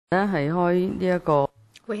We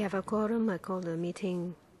have a quorum. I call the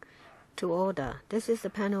meeting to order. This is the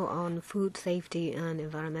panel on food safety and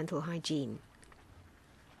environmental hygiene.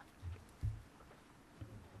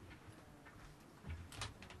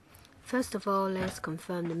 First of all, let's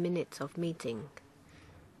confirm the minutes of meeting.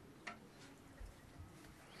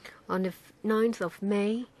 On the 9th of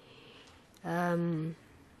May,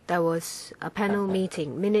 there was a panel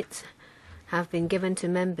meeting. Minutes have been given to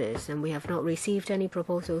members, and we have not received any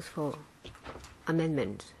proposals for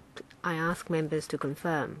amendments. I ask members to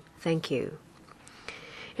confirm. Thank you.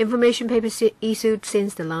 Information papers issued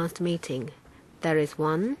since the last meeting. There is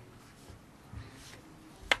one.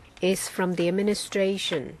 It's from the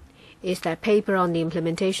administration. Is that paper on the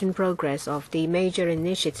implementation progress of the major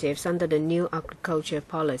initiatives under the new agriculture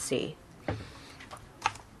policy.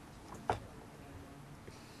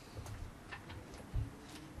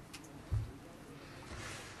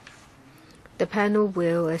 The panel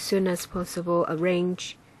will, as soon as possible,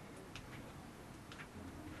 arrange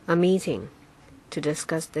a meeting to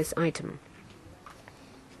discuss this item.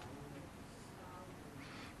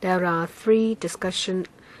 There are 3 discussion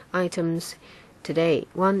items today.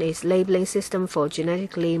 One is labeling system for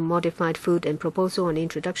genetically modified food and proposal on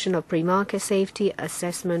introduction of pre-market safety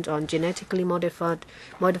assessment on genetically modified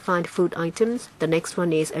food items. The next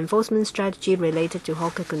one is enforcement strategy related to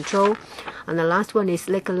hawker control. And the last one is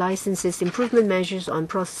liquor licenses, improvement measures on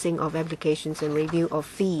processing of applications and review of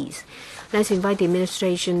fees. Let's invite the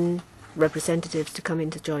administration representatives to come in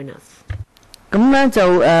to join us.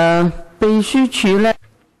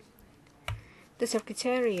 The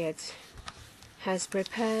Secretariat has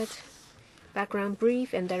prepared background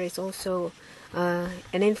brief, and there is also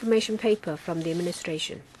an information paper from the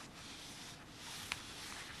administration.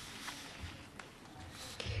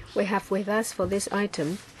 We have with us for this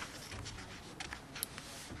item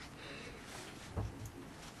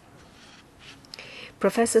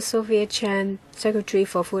Professor Sophia Chan, Secretary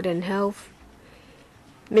for Food and Health,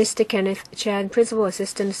 Mr. Kenneth Chan, Principal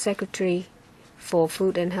Assistant Secretary for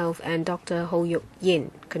Food and Health, and Dr. Ho Yuk Yin,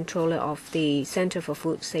 Controller of the Center for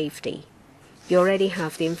Food Safety. You already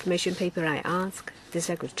have the information paper. I ask the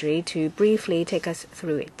Secretary to briefly take us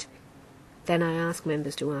through it. Then I ask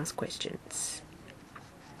members to ask questions.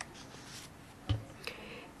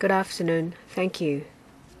 Good afternoon. Thank you.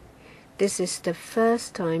 This is the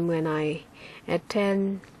first time when I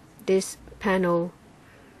attend this panel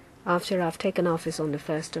after I've taken office on the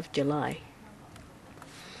 1st of July.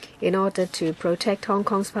 In order to protect Hong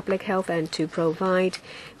Kong's public health and to provide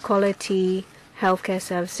quality healthcare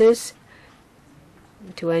services,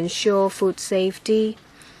 to ensure food safety,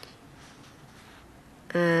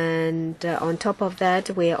 and on top of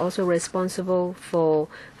that, we are also responsible for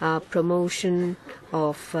promotion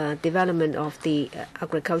of development of the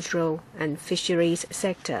agricultural and fisheries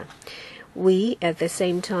sector. We, at the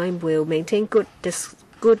same time, will maintain good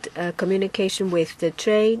communication with the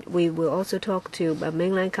trade. We will also talk to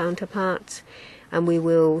mainland counterparts, and we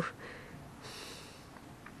will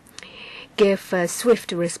give a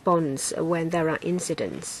swift response when there are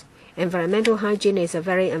incidents. Environmental hygiene is a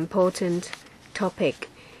very important topic.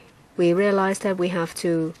 We realize that we have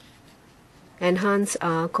to enhance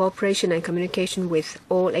our cooperation and communication with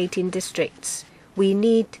all 18 districts. We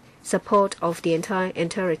need support of the entire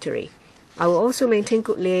territory. I will also maintain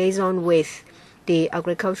good liaison with the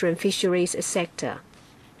agriculture and fisheries sector.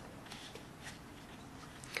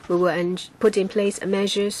 We will put in place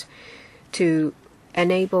measures to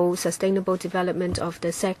enable sustainable development of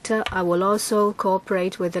the sector. I will also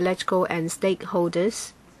cooperate with the electrical and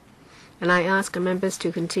stakeholders, and I ask members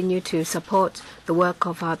to continue to support the work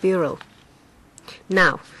of our Bureau.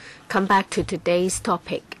 Now, come back to today's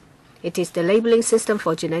topic. It is the labeling system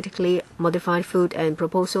for genetically modified food and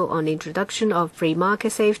proposal on introduction of pre-market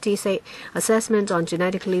safety assessment on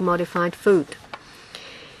genetically modified food.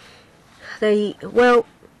 The World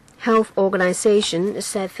Health Organization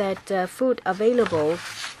said that food available,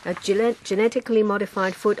 genetically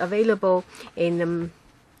modified food available in the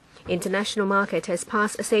international market has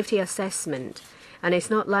passed a safety assessment and is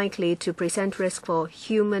not likely to present risk for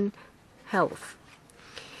human health.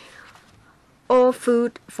 All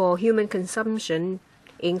food for human consumption,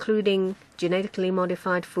 including genetically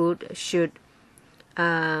modified food, should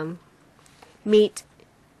meet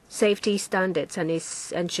safety standards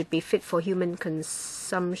and should be fit for human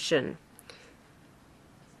consumption.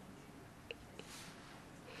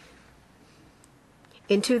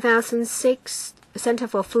 In 2006, the Center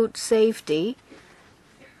for Food Safety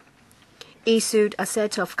issued a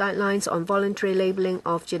set of guidelines on voluntary labeling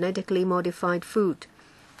of genetically modified food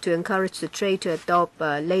to encourage the trade to adopt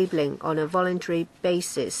labeling on a voluntary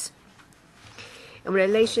basis. In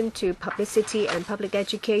relation to publicity and public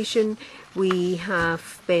education, we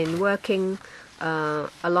have been working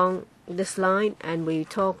along this line, and we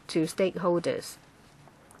talk to stakeholders.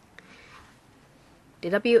 The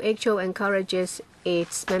WHO encourages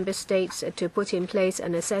its member states to put in place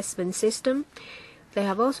an assessment system. They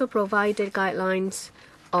have also provided guidelines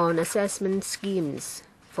on assessment schemes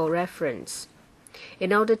for reference.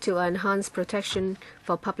 In order to enhance protection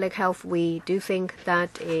for public health, we do think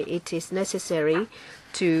that it is necessary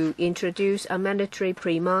to introduce a mandatory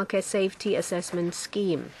pre-market safety assessment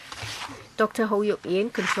scheme. Dr. Ho Yuk-yin,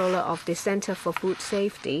 controller of the Center for Food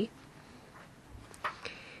Safety,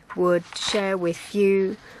 would share with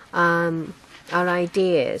you our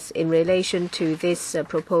ideas in relation to this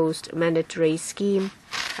proposed mandatory scheme.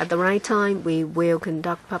 At the right time, we will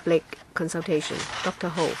conduct public consultation. Dr.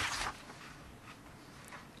 Ho.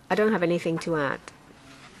 I don't have anything to add.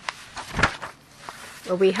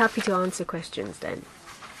 We'll be happy to answer questions then.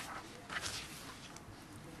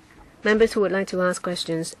 Members who would like to ask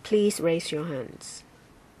questions, please raise your hands.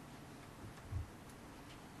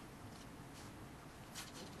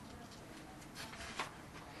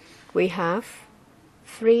 We have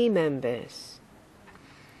 3 members: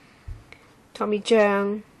 Tommy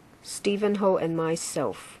Zhang, Stephen Ho, and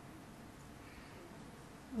myself.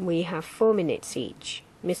 We have 4 minutes each.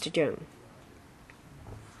 Mr. Zhang.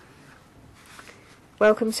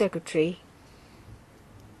 Welcome, Secretary,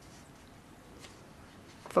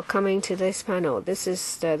 for coming to this panel. This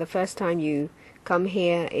is the first time you come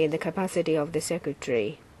here in the capacity of the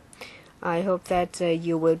Secretary. I hope that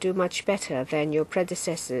you will do much better than your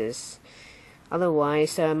predecessors.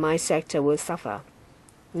 Otherwise, my sector will suffer.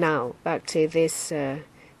 Now, back to this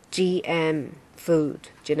GM food,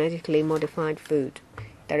 genetically modified food.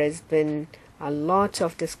 There has been a lot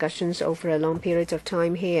of discussions over a long period of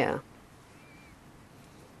time here.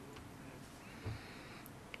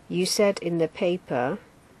 You said in the paper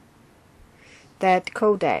that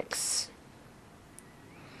codex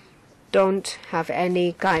don't have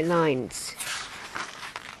any guidelines.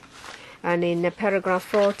 And in paragraph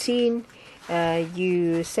 14,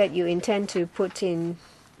 you said you intend to put in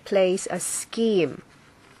place a scheme.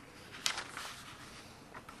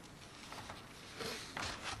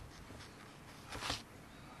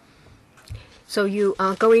 So you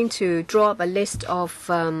are going to draw up a list of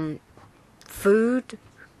food?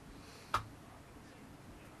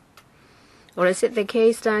 Or is it the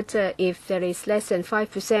case that if there is less than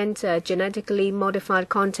 5% genetically modified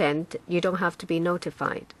content, you don't have to be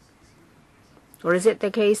notified? Or is it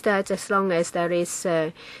the case that as long as there is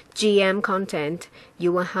GM content, they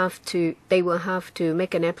will have to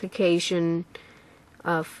make an application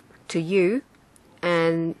to you,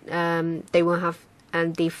 and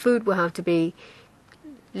the food will have to be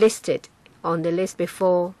listed on the list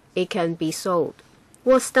before it can be sold?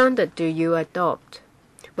 What standard do you adopt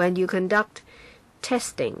when you conduct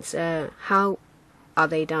testings? How are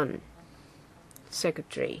they done?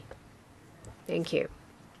 Secretary. Thank you.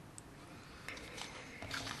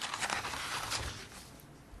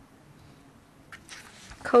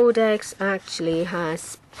 Codex actually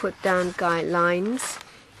has put down guidelines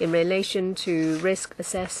in relation to risk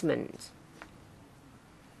assessment,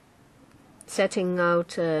 setting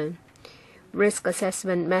out risk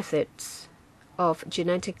assessment methods of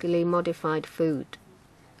genetically modified food.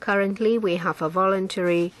 Currently, we have a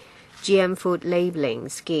voluntary GM food labeling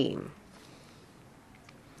scheme.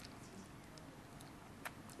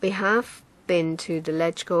 We have been to the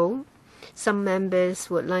LegCo. Some members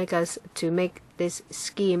would like us to make this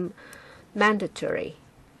scheme mandatory.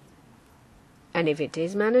 And if it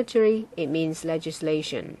is mandatory, it means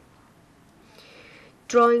legislation.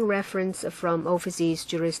 Drawing reference from overseas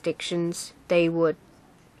jurisdictions, they would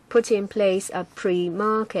put in place a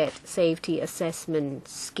pre-market safety assessment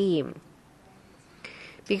scheme.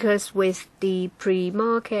 Because with the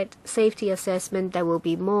pre-market safety assessment, there will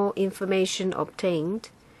be more information obtained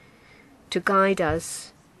to guide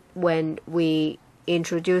us when we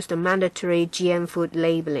introduce the mandatory GM food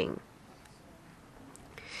labeling.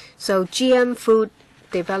 So GM food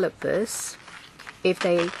developers, if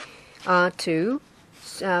they are to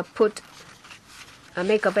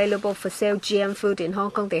make available for sale GM food in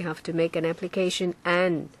Hong Kong, they have to make an application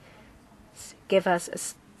and give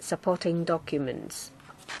us supporting documents.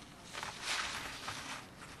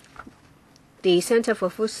 The Center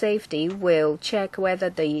for Food Safety will check whether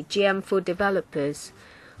the GM food developers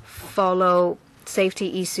follow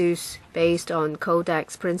safety issues based on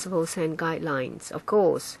Codex principles and guidelines. Of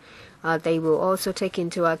course, they will also take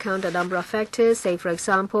into account a number of factors, say, for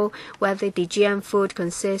example, whether the GM food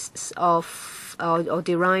consists of or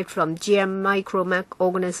derived from GM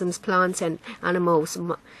microorganisms, plants and animals,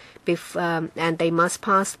 and they must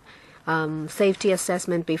pass safety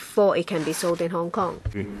assessment before it can be sold in Hong Kong.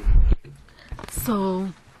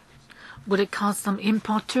 So would it cause some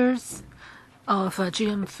importers of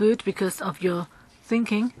GM food, because of your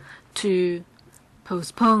thinking, to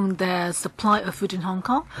postpone their supply of food in Hong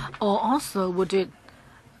Kong? Or also would it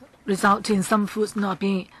result in some foods not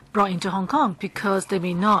being brought into Hong Kong because they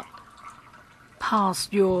may not pass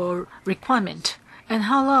your requirement? And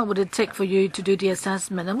how long would it take for you to do the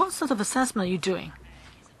assessment? And what sort of assessment are you doing?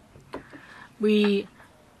 We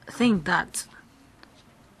think that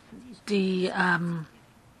the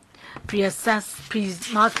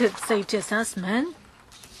pre-market safety assessment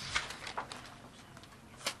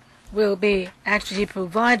will be actually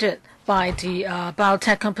provided by the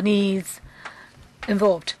biotech companies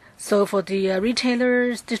involved. So for the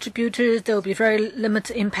retailers, distributors, there will be very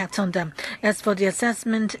limited impact on them. As for the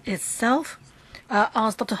assessment itself, I'll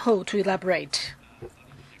ask Dr. Ho to elaborate.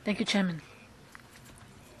 Thank you, Chairman.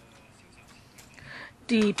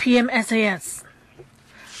 The PMSAS,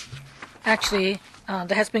 actually,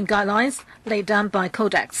 there has been guidelines laid down by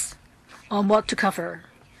Codex on what to cover.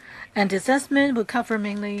 And the assessment will cover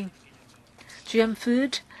mainly GM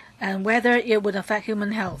food and whether it would affect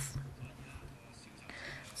human health.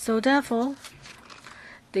 So therefore,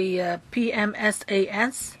 the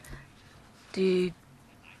PMSAS, the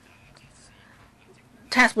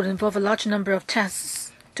test would involve a large number of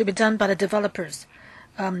tests to be done by the developers.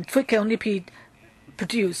 Food can only be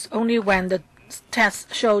produced only when the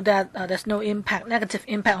tests show that there's no impact, negative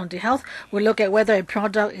impact on the health. We look at whether a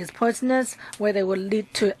product is poisonous, whether it will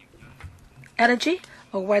lead to allergy,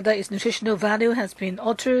 or whether its nutritional value has been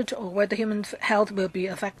altered, or whether human health will be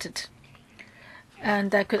affected.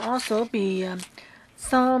 And there could also be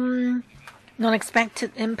some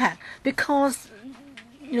non-expected impact, because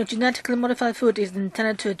genetically modified food is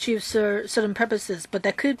intended to achieve certain purposes, but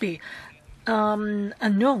there could be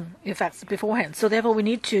unknown effects beforehand. So therefore, we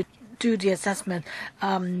need to do the assessment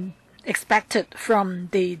expected from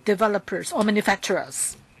the developers or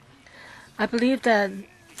manufacturers. I believe that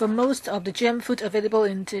for most of the GM food available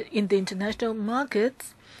in the international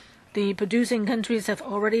markets, the producing countries have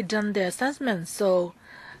already done their assessment. So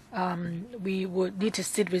we would need to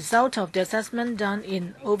see the result of the assessment done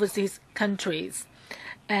in overseas countries.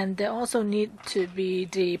 And there also need to be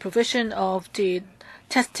the provision of the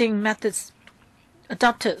testing methods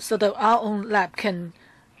adopted so that our own lab can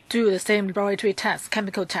do the same laboratory tests,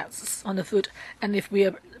 chemical tests on the food. And if we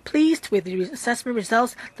are pleased with the assessment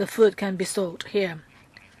results, the food can be sold here.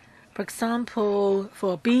 For example,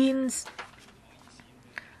 for beans,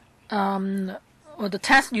 or the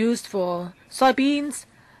test used for soybeans,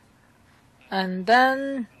 and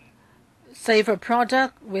then say for a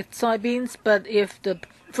product with soybeans, but if the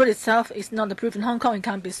food itself is not approved in Hong Kong, it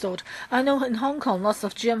can't be sold. I know in Hong Kong, lots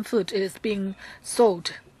of GM food is being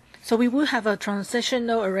sold. So we will have a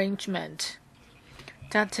transitional arrangement.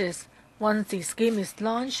 That is, once the scheme is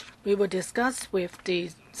launched, we will discuss with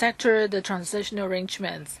the sector the transitional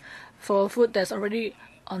arrangements. For food that's already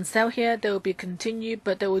on sale here, they will be continued,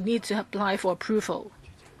 but they will need to apply for approval.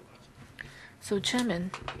 So,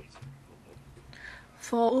 Chairman,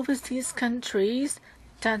 for overseas countries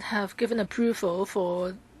that have given approval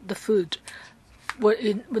for the food,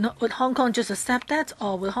 would Hong Kong just accept that,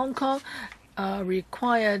 or will Hong Kong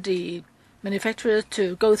require the manufacturers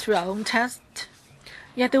to go through our own test?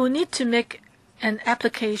 Yeah, they will need to make an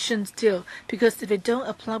application still, because if they don't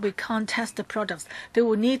apply, we can't test the products. They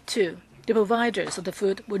will need to, the providers of the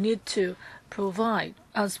food will need to provide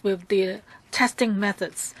us with the testing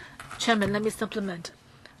methods. Chairman, let me supplement.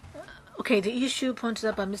 Okay, the issue pointed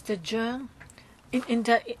out by Mr. Zhang, in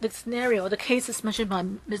the scenario, the cases mentioned by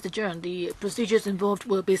Mr. Zhang, the procedures involved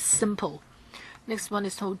will be simple. Next one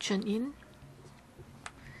is Ho Chen-in.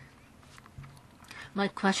 My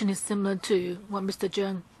question is similar to what Mr.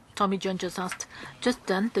 Zhang, Tommy Zhang just asked. Just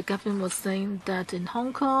then, the government was saying that in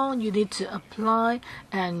Hong Kong, you need to apply,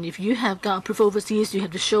 and if you have got approval overseas, you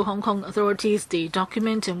have to show Hong Kong authorities the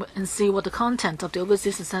document and see what the content of the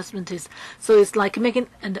overseas assessment is. So it's like making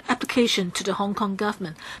an application to the Hong Kong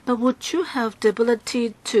government. But would you have the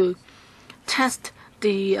ability to test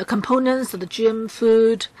the components of the GM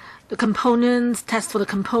food, the components, test for the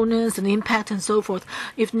components and the impact and so forth?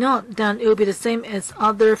 If not, then it will be the same as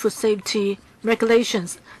other food safety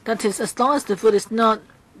regulations. That is, as long as the food is not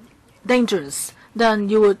dangerous, then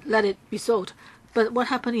you would let it be sold. But what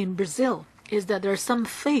happened in Brazil is that there are some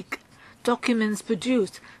fake documents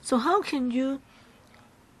produced. So how can you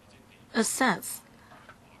assess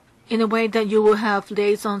in a way that you will have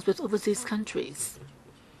liaisons with overseas countries?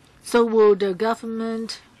 So will the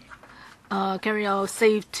government carry out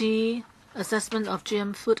safety assessment of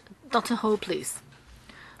GM food? Dr. Ho, please.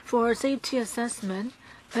 For safety assessment,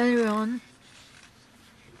 earlier on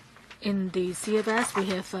in the CFS, we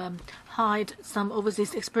have hired some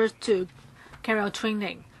overseas experts to carry out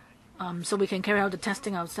training, so we can carry out the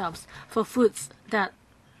testing ourselves. For foods that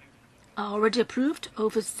are already approved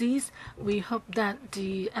overseas, we hope that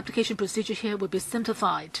the application procedure here will be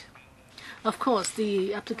simplified. Of course,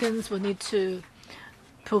 the applicants will need to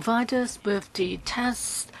provide us with the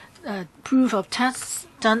proof of tests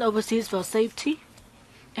done overseas for safety.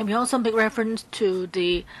 And we also make reference to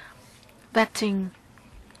the vetting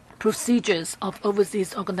procedures of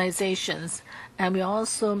overseas organizations. And we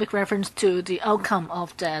also make reference to the outcome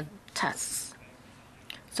of their tests.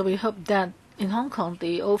 So we hope that in Hong Kong,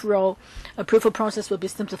 the overall approval process will be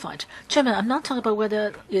simplified. Chairman, I'm not talking about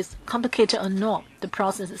whether it's complicated or not, the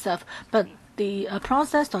process itself, but the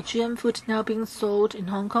process of GM food now being sold in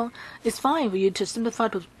Hong Kong is fine for you to simplify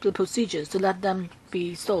the procedures to let them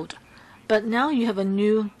be sold. But now you have a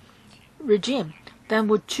new regime. Then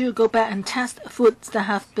would you go back and test foods that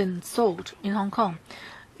have been sold in Hong Kong?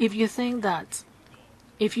 If you think that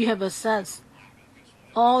if you have assessed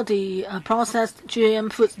all the processed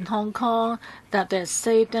GM foods in Hong Kong that they're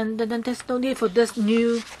safe, then there's no need for this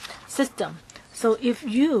new system. So if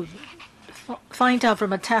you find out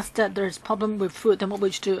from a test that there's problem with food, then what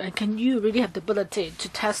would you do? And can you really have the ability to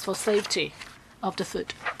test for safety of the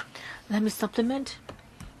food? Let me supplement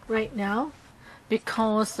right now,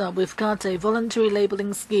 because we've got a voluntary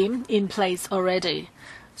labeling scheme in place already.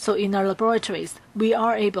 So in our laboratories, we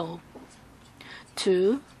are able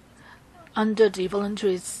to, under the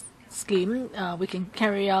voluntary scheme, we can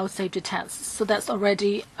carry out safety tests. So that's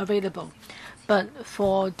already available. But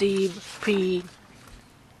for the pre-market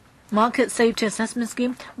safety assessment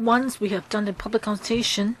scheme, once we have done the public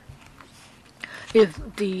consultation, if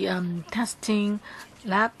the testing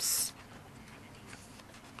labs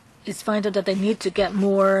is find out that they need to get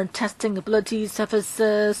more testing ability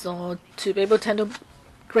services or to be able to handle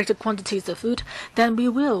greater quantities of food, then we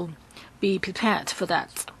will be prepared for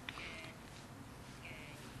that.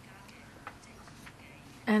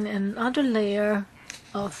 And another layer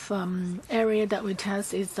of area that we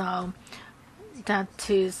test is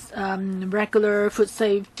regular food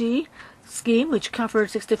safety scheme, which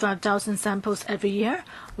covers 65,000 samples every year,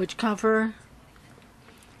 which cover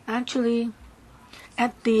actually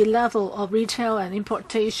at the level of retail and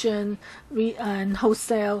importation and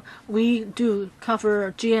wholesale, we do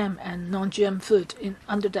cover GM and non-GM food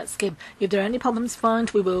under that scheme. If there are any problems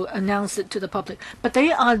found, we will announce it to the public. But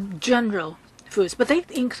they are general foods, but they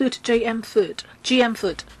include GM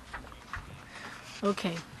food.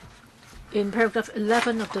 Okay. In paragraph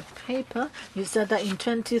 11 of the paper, you said that in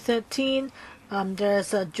 2013,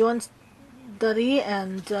 there's a joint study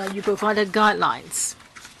and you provided guidelines.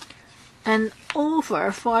 And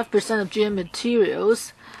over 5% of GM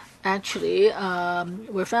materials actually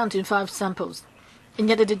were found in 5 samples, and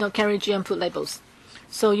yet they did not carry GM food labels.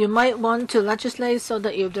 So you might want to legislate so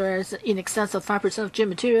that if there is in excess of 5% of GM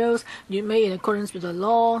materials, you may, in accordance with the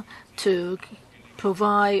law, to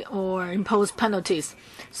provide or impose penalties.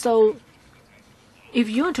 So if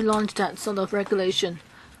you want to launch that sort of regulation,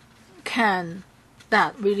 can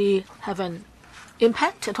that really have an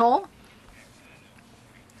impact at all?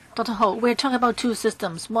 Dr. Ho, we're talking about 2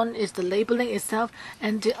 systems. One is the labeling itself,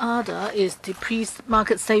 and the other is the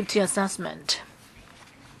pre-market safety assessment.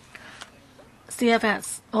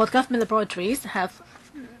 CFS, or government laboratories, have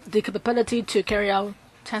the capability to carry out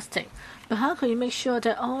testing. But how can you make sure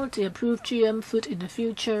that all the approved GM food in the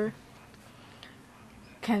future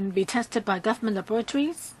can be tested by government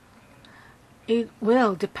laboratories? It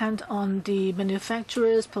will depend on the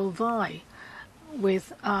manufacturers provide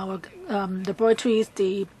with our laboratories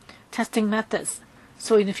the testing methods.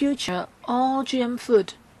 So in the future, all GM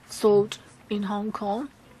food sold in Hong Kong,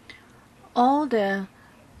 all the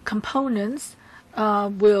components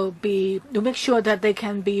will make sure that they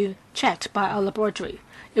can be checked by our laboratory.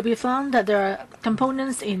 If we found that there are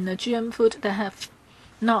components in the GM food that have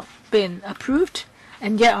not been approved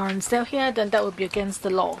and yet are on sale here, then that would be against the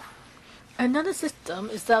law. Another system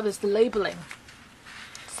is the labeling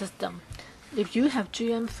system. If you have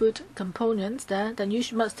GM food components there, then you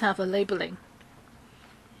must have a labeling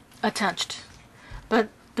attached. But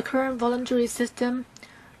the current voluntary system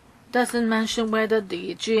doesn't mention whether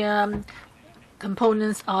the GM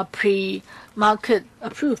components are pre-market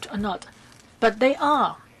approved or not. But they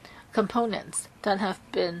are components that have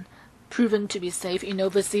been proven to be safe in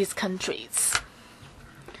overseas countries.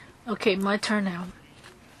 Okay, my turn now.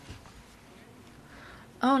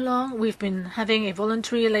 All along, we've been having a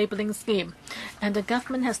voluntary labeling scheme, and the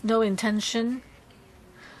government has no intention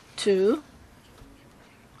to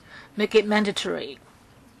make it mandatory.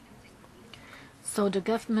 So the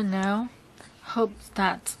government now hopes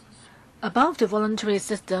that above the voluntary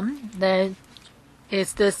system, there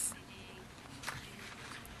is this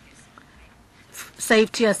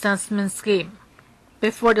safety assessment scheme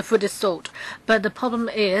before the food is sold. But the problem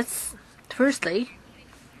is, firstly,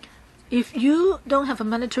 if you don't have a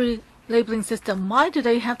mandatory labeling system, why do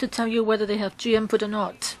they have to tell you whether they have GM food or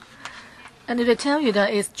not? And if they tell you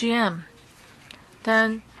that it's GM,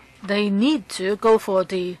 then they need to go for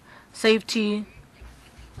the safety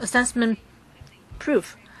assessment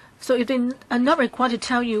proof. So if they are not required to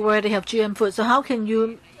tell you where they have GM food, so how can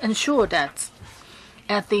you ensure that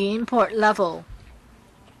at the import level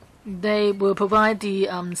they will provide the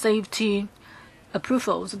safety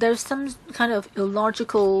approval? So there's some kind of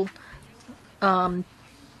illogical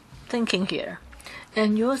thinking here.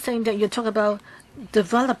 And you're saying that you talk about the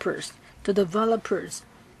developers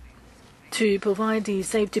to provide the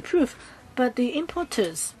safety proof, but the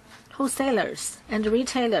importers, wholesalers, and the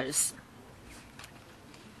retailers,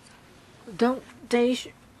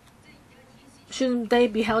 shouldn't they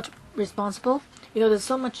be held responsible? You know, there's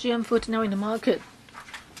so much GM food now in the market.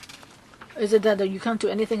 Is it that you can't do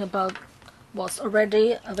anything about what's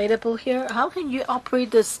already available here? How can you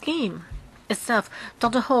operate the scheme itself?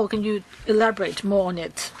 Dr. Ho, can you elaborate more on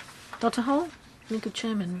it? Dr. Ho, thank you,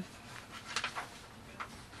 Chairman.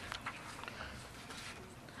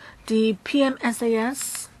 The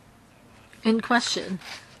PMSAS in question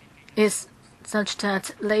is such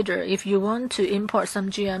that later, if you want to import some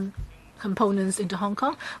GM components into Hong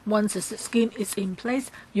Kong, once the scheme is in place,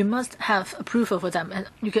 you must have approval for them, and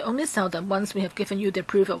you can only sell them once we have given you the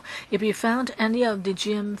approval. If you found any of the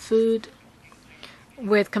GM food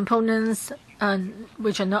with components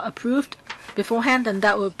which are not approved beforehand, then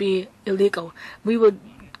that would be illegal. We would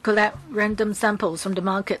collect random samples from the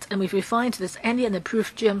market, and if we find there's any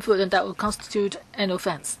unapproved GM food, then that will constitute an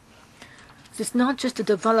offense. It's not just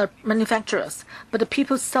the manufacturers, but the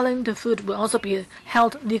people selling the food will also be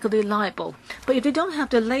held legally liable. But if they don't have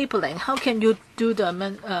the labeling, how can you do the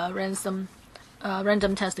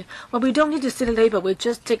random testing? Well, we don't need to see the label. We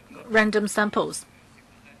just take random samples.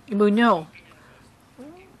 We know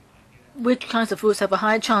which kinds of foods have a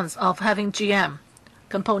high chance of having GM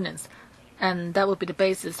components, and that will be the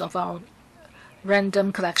basis of our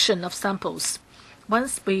random collection of samples.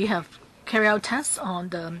 Once we have carried out tests on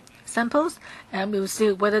the samples, and we will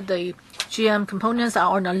see whether the GM components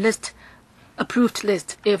are on a approved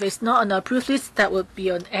list. If it's not on an approved list, that would be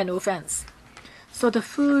an offense. So the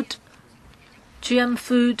GM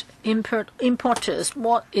food importers,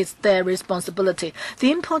 what is their responsibility? The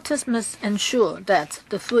importers must ensure that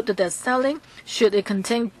the food that they're selling, should it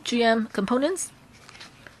contain GM components,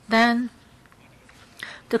 then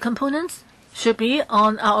the components should be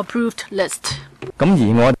on our approved list.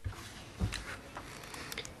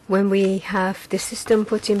 When we have the system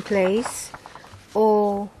put in place,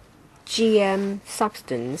 all GM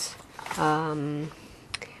substance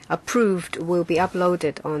approved will be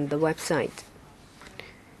uploaded on the website.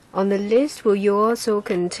 On the list, will you also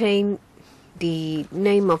contain the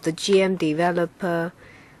name of the GM developer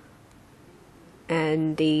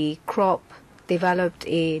and the crop developed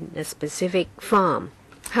in a specific farm?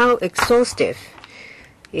 How exhaustive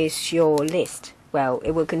is your list? Well,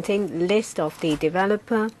 it will contain list of the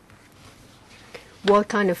developer, what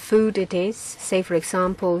kind of food it is, say for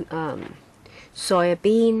example,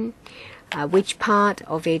 soybean, which part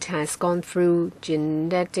of it has gone through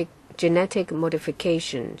genetic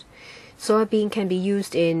modifications. Soybean can be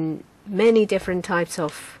used in many different types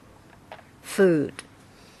of food.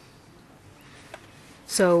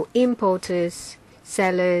 So importers,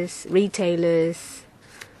 sellers, retailers,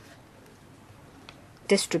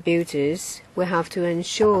 distributors will have to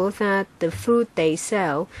ensure that the food they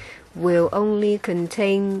sell will only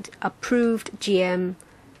contain approved GM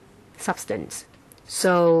substance.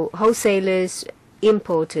 So wholesalers,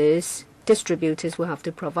 importers, distributors will have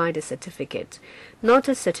to provide a certificate. Not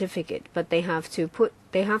a certificate, but they have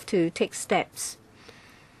to take steps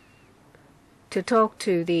to talk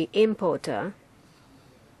to the importer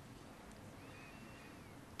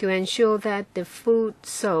to ensure that the food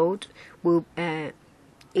sold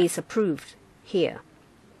is approved here.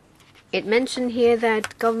 It mentioned here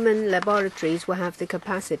that government laboratories will have the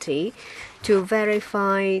capacity to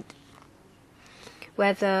verify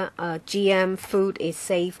whether GM food is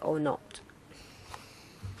safe or not.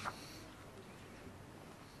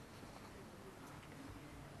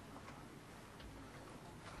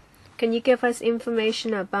 Can you give us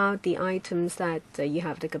information about the items that you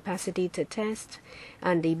have the capacity to test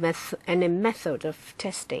and the method of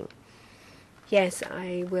testing? Yes,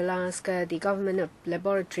 I will ask the government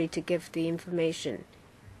laboratory to give the information.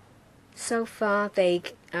 So far, they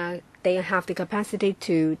have the capacity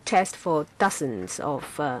to test for dozens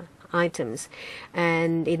of items,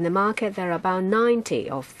 and in the market there are about 90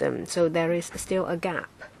 of them, so there is still a gap.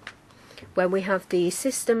 When we have the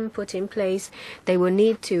system put in place, they will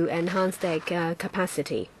need to enhance their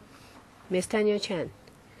capacity. Ms. Tanya Chan.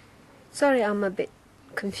 Sorry, I'm a bit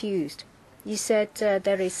confused. You said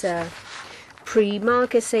there is a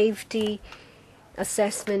pre-market safety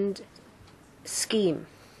assessment scheme.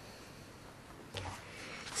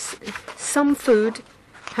 Some food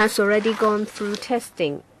has already gone through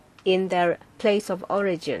testing in their place of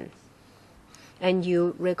origin, and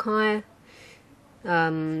you require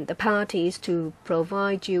the parties to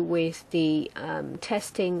provide you with the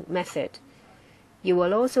testing method. You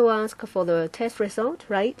will also ask for the test result,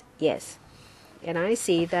 right? Yes. And I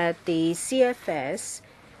see that the CFS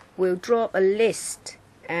will drop a list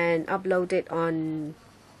and upload it on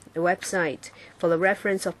the website for the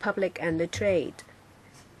reference of public and the trade.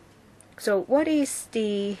 So what is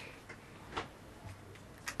the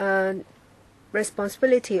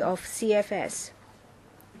responsibility of CFS?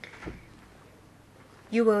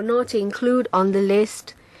 You will not include on the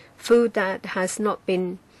list food that has not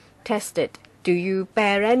been tested. Do you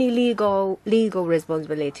bear any legal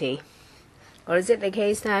responsibility? Or is it the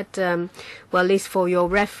case that, well, it's for your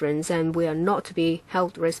reference and we are not to be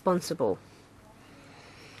held responsible?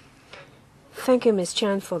 Thank you, Ms.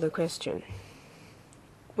 Chan, for the question.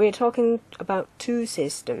 We're talking about two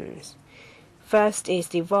systems. First is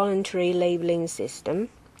the voluntary labeling system.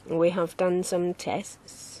 We have done some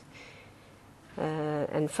tests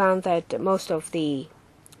and found that most of the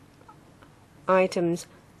items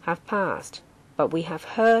have passed, but we have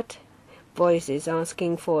heard voices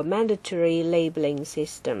asking for a mandatory labeling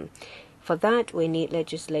system. For that, we need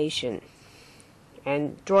legislation.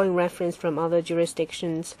 And drawing reference from other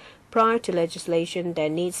jurisdictions, prior to legislation, there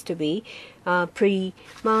needs to be a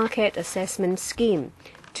pre-market assessment scheme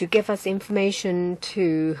to give us information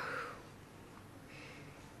to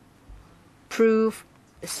prove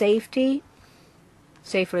safety.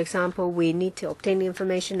 Say, for example, we need to obtain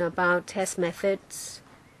information about test methods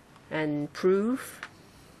and proof.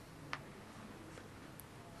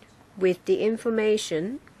 With the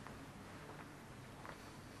information,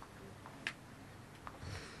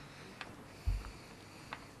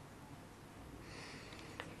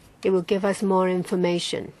 it will give us more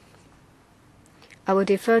information. I will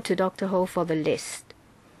defer to Dr. Ho for the list.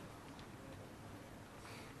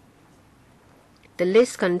 The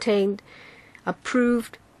list contained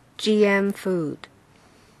approved GM food.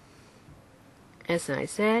 As I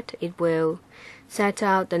said, it will set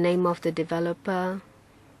out the name of the developer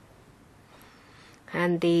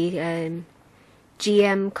and the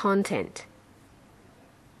GM content.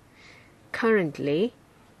 Currently,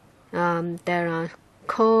 there are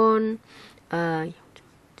corn, and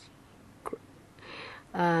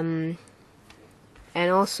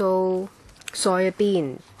also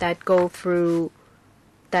soybean that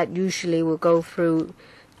usually will go through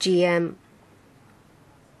GM.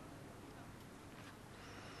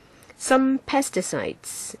 Some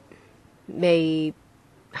pesticides may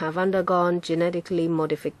have undergone genetic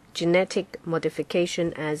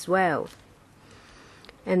modification as well,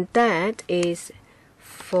 and that is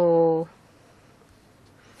for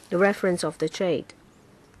the reference of the trade.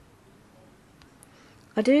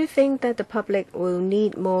 I do think that the public will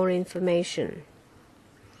need more information.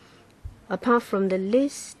 Apart from the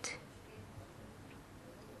list,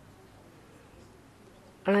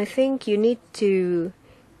 and I think you need to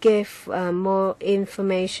give more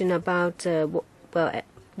information about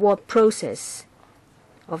what process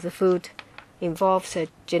of the food involves a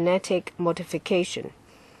genetic modification.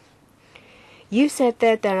 You said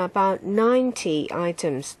that there are about 90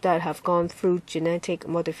 items that have gone through genetic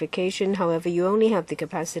modification. However, you only have the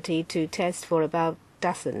capacity to test for about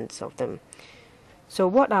dozens of them. So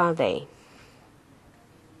what are they?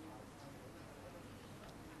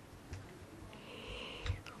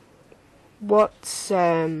 What's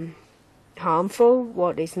harmful?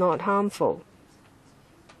 What is not harmful?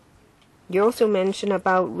 You also mentioned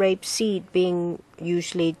about rapeseed being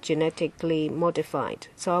usually genetically modified.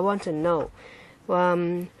 So I want to know what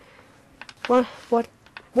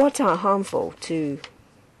are harmful to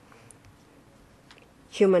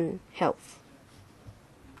human health.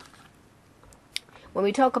 When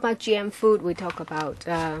we talk about GM food, we talk about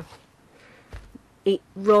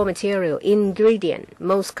raw material, ingredient.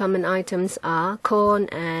 Most common items are corn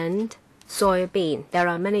and soybean. There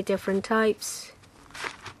are many different types.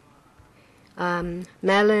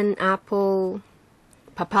 Melon, apple,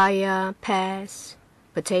 papaya, pears,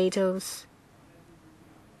 potatoes,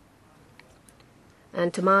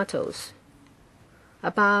 and tomatoes.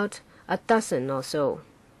 About a dozen or so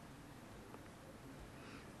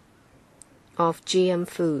of GM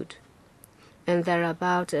food, and there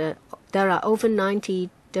are over 90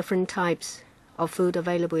 different types of food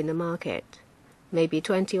available in the market, maybe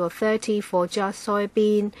 20 or 30 for just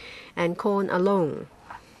soybean and corn alone.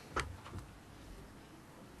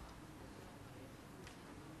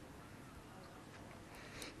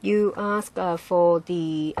 You ask for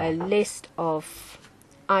the list of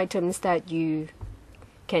items that you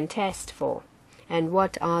can test for, and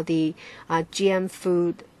what are the GM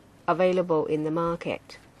food available in the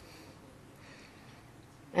market.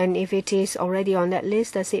 And if it is already on that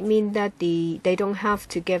list, does it mean that they don't have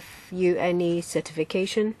to give you any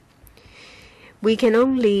certification? We can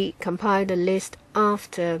only compile the list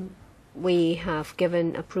after we have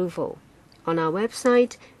given approval. On our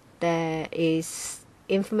website, there is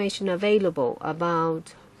information available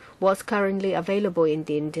about what's currently available in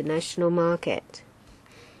the international market.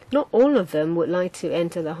 Not all of them would like to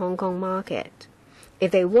enter the Hong Kong market.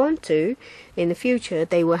 If they want to, in the future,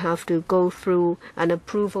 they will have to go through an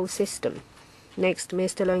approval system. Next,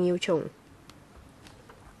 Mr. Leung Yu Chung.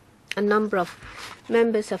 A number of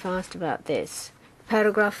members have asked about this.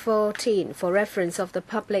 Paragraph 14, for reference of the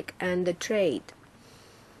public and the trade.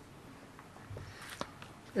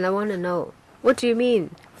 And I want to know, what do you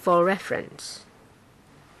mean for reference?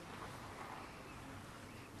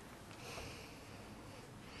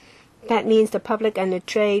 That means the public and the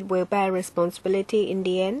trade will bear responsibility in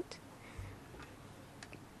the end?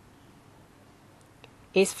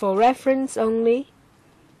 Is for reference only?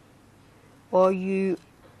 Or you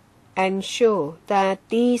ensure that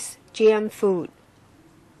this GM food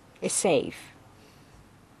is safe?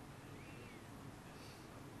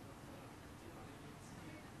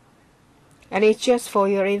 And it's just for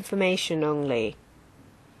your information only?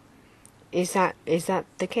 Is that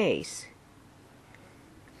the case?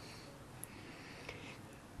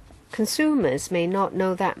 Consumers may not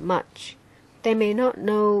know that much. They may not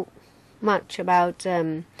know much about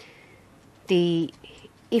the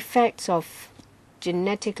effects of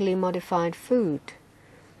genetically modified food.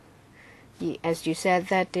 As you said,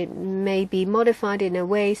 that it may be modified in a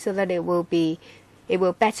way so that it will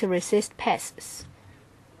better resist pests.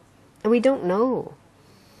 And we don't know.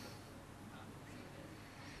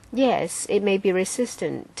 Yes, it may be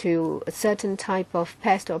resistant to a certain type of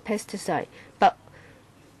pest or pesticide, but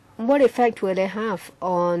what effect will they have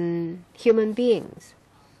on human beings?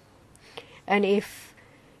 And if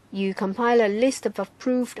you compile a list of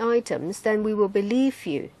approved items, then we will believe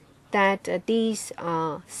you that these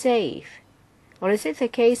are safe. Or is it the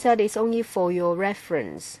case that it's only for your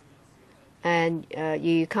reference, and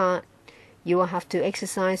you will have to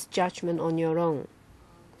exercise judgment on your own?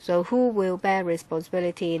 So who will bear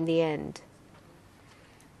responsibility in the end?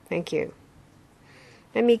 Thank you.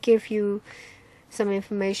 Let me give you some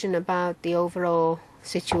information about the overall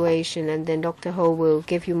situation, and then Dr. Ho will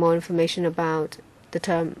give you more information about the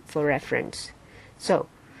term for reference. So,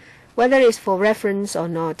 whether it's for reference or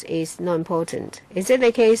not is not important. Is it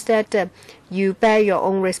the case that you bear your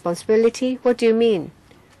own responsibility? What do you mean?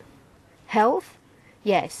 Health?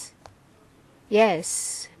 Yes.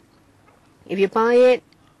 Yes. If you buy it,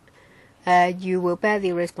 you will bear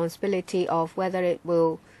the responsibility of whether it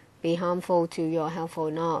will be harmful to your health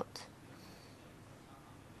or not.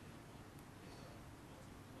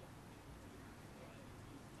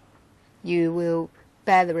 You will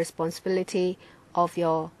bear the responsibility of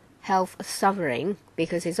your health suffering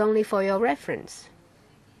because it's only for your reference.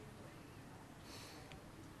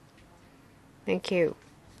 Thank you.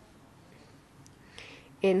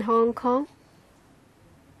 In Hong Kong,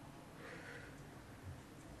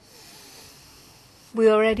 we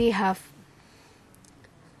already have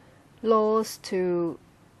laws to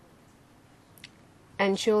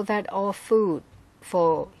ensure that all food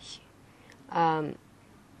for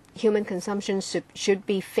human consumption should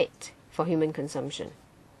be fit for human consumption.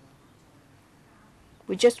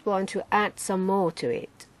 We just want to add some more to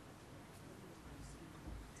it,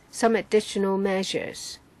 some additional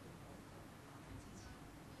measures.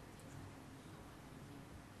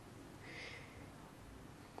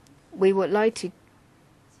 We would like to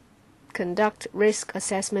conduct risk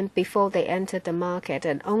assessment before they enter the market,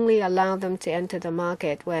 and only allow them to enter the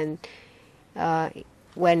market when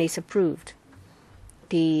it's approved.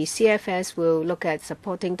 the CFS will look at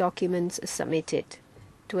supporting documents submitted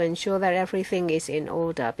to ensure that everything is in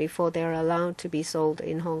order before they are allowed to be sold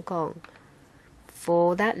in Hong Kong.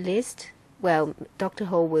 For that list, well, Dr.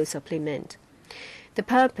 Ho will supplement. The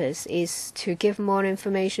purpose is to give more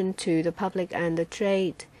information to the public and the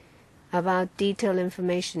trade about detailed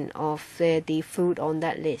information of the food on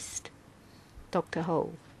that list. Dr.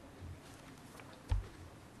 Ho.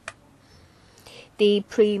 The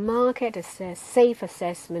pre-market safe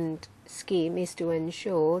assessment scheme is to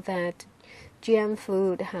ensure that GM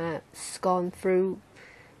food has gone through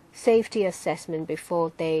safety assessment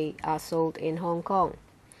before they are sold in Hong Kong.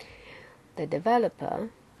 The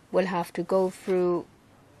developer will have to go through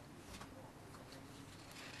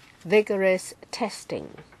vigorous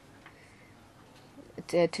testing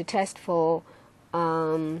to test for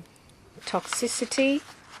toxicity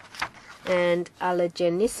and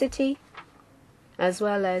allergenicity, as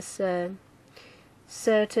well as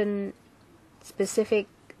certain specific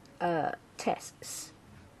tests.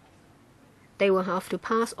 They will have to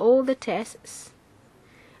pass all the tests,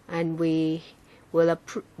 and we will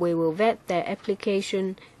vet their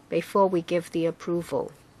application before we give the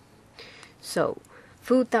approval. So,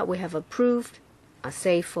 food that we have approved are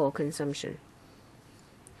safe for consumption.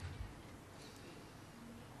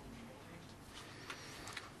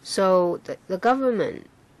 So the government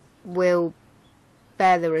will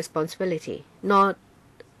bear the responsibility, not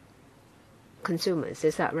consumers.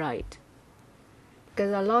 Is that right?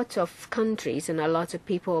 Because a lot of countries and a lot of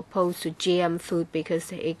people are opposed to GM food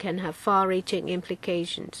because it can have far-reaching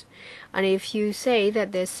implications. And if you say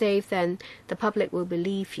that they're safe, then the public will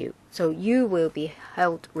believe you. So you will be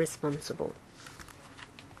held responsible.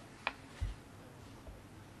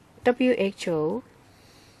 WHO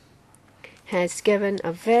has given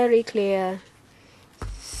a very clear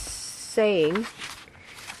saying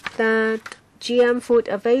that GM food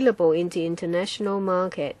available in the international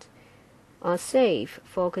market are safe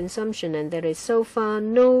for consumption, and there is so far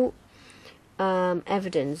no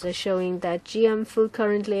evidence showing that GM food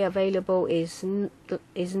currently available is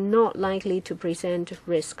not likely to present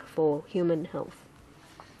risk for human health.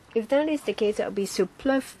 If that is the case, it would be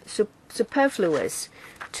superfluous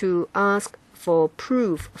to ask for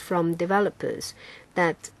proof from developers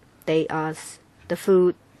that the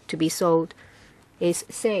food to be sold is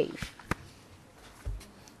safe.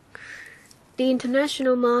 The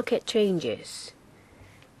international market changes.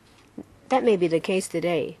 That may be the case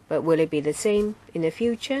today, but will it be the same in the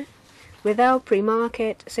future? Without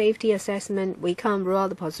pre-market safety assessment, we can't rule out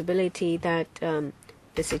the possibility that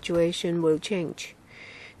the situation will change.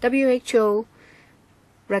 WHO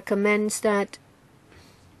recommends that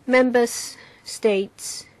member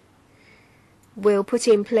states will put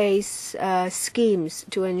in place schemes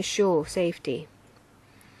to ensure safety.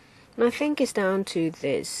 And I think it's down to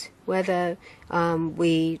this, whether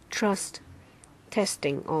we trust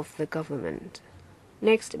testing of the government.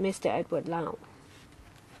 Next, Mr. Edward Lau.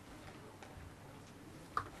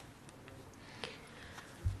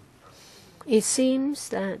 It seems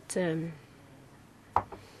that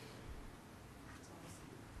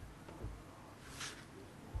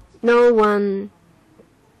no one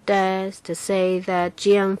dares to say that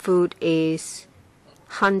GM food is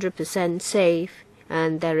 100% safe,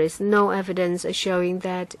 and there is no evidence showing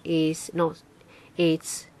that it's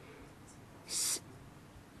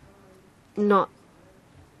not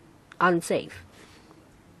unsafe.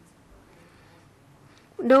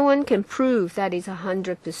 No one can prove that it's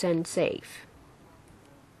 100% safe.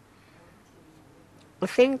 I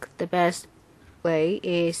think the best way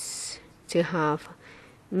is to have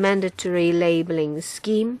mandatory labeling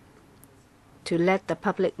scheme to let the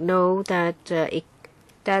public know that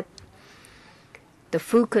that the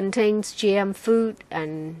food contains GM food,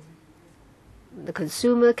 and the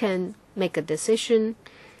consumer can make a decision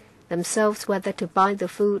themselves whether to buy the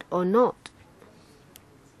food or not.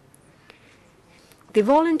 The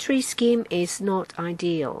voluntary scheme is not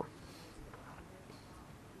ideal.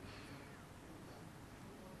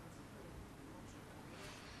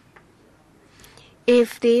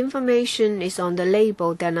 If the information is on the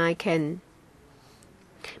label, then I can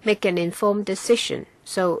make an informed decision.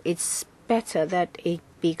 So it's better that it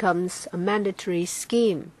becomes a mandatory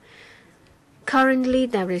scheme. Currently,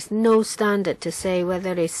 there is no standard to say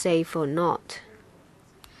whether it's safe or not.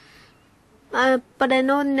 But an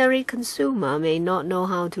ordinary consumer may not know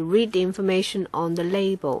how to read the information on the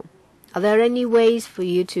label. Are there any ways for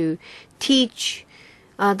you to teach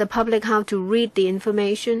the public how to read the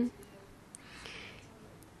information?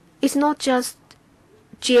 It's not just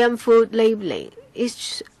GM food labeling.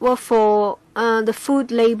 It's for the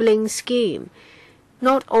food labeling scheme.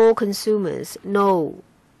 Not all consumers know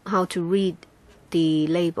how to read the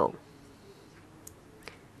label.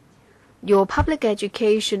 Your public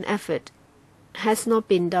education effort has not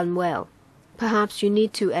been done well. Perhaps you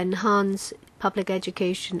need to enhance public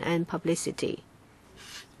education and publicity.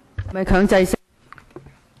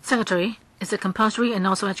 Secretary, is it compulsory and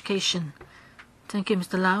also education? Thank you,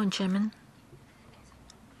 Mr. Lau and Chairman.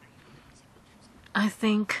 I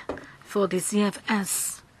think for the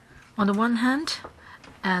CFS, on the one hand,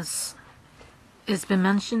 as it's been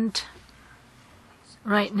mentioned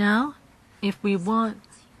right now, if we want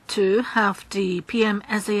to have the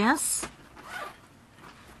PMSAS,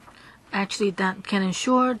 actually that can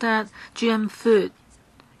ensure that GM food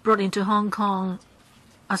brought into Hong Kong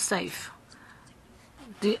are safe.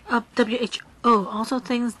 The WHO also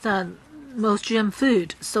thinks that most GM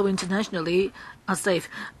food sold internationally are safe,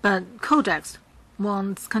 but Codex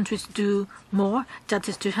wants countries to do more, that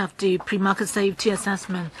is to have the pre-market safety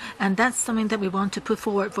assessment, and that's something that we want to put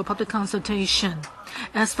forward for public consultation.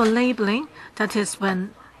 As for labeling, that is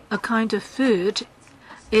when a kind of food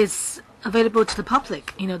is available to the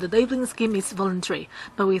public. The labeling scheme is voluntary,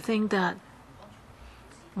 but we think that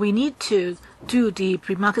we need to do the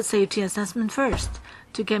pre-market safety assessment first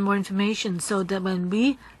to get more information, so that when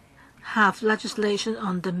we have legislation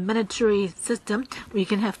on the mandatory system, we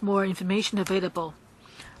can have more information available.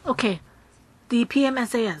 Okay, the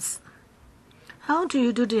PMSAS. How do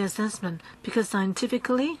you do the assessment? Because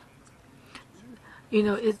scientifically,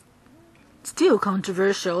 it's still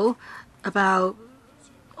controversial about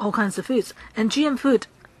all kinds of foods. And GM food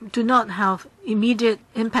do not have immediate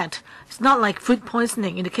impact. It's not like food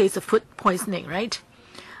poisoning in the case of food poisoning, right?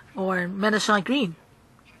 Or Menasai green.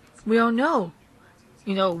 We all know,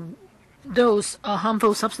 those are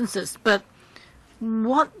harmful substances, but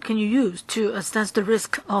what can you use to assess the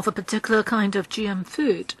risk of a particular kind of GM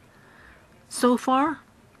food? So far,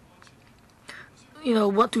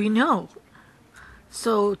 what do we know?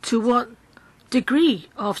 So to what degree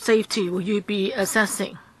of safety will you be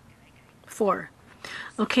assessing for?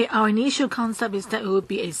 Okay, our initial concept is that it will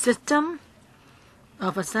be a system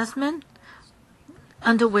of assessment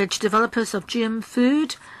under which developers of GM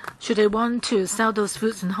food, should they want to sell those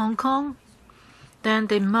foods in Hong Kong, then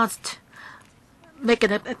they must make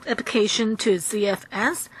an application to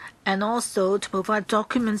CFS and also to provide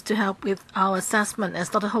documents to help with our assessment, as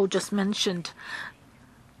Dr. Ho just mentioned.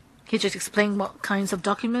 He just explained what kinds of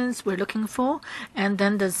documents we're looking for, and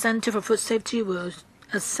then the Center for Food Safety will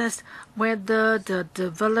assess whether the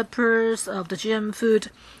developers of the GM food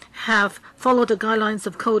have followed the guidelines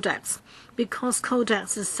of Codex, because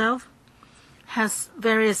Codex itself has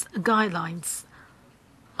various guidelines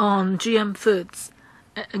on GM foods,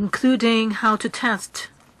 including how to test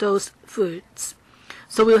those foods.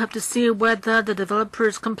 So we'll have to see whether the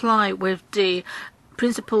developers comply with the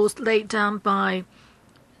principles laid down by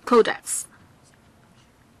Codex.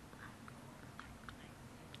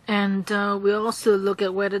 And we'll also look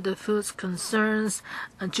at whether the foods concerns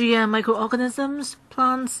GM microorganisms,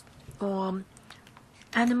 plants, or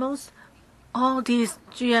animals. All these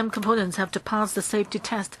GM components have to pass the safety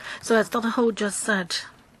test. So as Dr. Ho just said,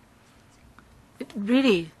 it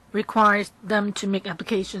really requires them to make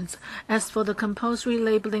applications. As for the compulsory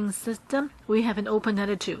labeling system, we have an open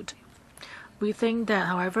attitude. We think that,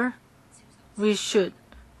 however, we should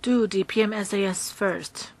do the PMSAS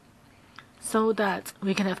first, so that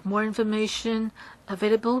we can have more information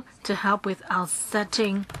available to help with our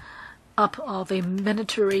setting up of a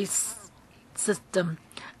mandatory system.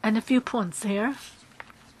 And a few points here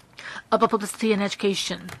about publicity and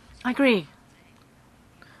education. I agree.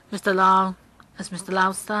 Mr. Lau, as Mr.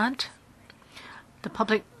 Lau said, the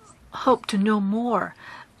public hope to know more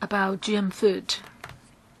about GM food.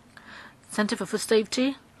 Center for Food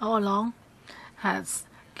Safety all along has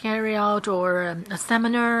carried out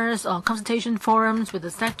seminars or consultation forums with the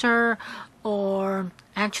sector, or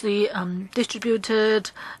actually distributed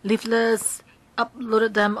leaflets,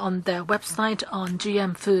 uploaded them on their website on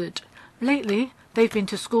GM food. Lately, they've been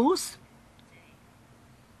to schools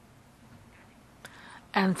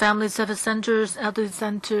and family service centers, elderly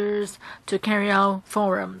centers to carry out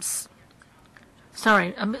forums.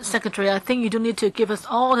 Sorry, Secretary, I think you don't need to give us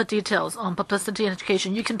all the details on publicity and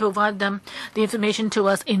education. You can provide them the information to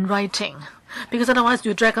us in writing, because otherwise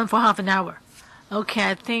you drag on for half an hour. Okay,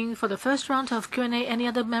 I think for the first round of Q&A, any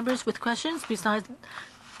other members with questions besides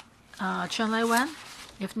Chen Lai Wan?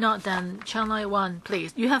 If not, then Chen Lai Wan,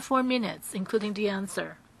 please. You have 4 minutes, including the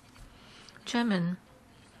answer. Chairman,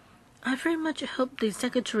 I very much hope the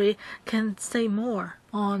Secretary can say more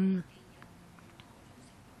on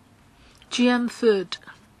GM food.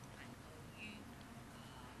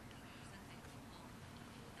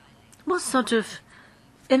 what sort of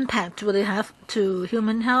impact will it have to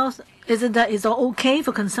human health? Is it that it's all okay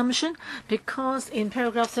for consumption? Because in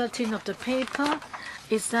paragraph 13 of the paper,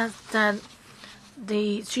 it says that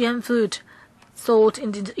the GM food sold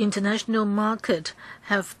in the international market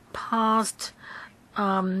have passed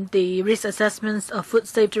the risk assessments of food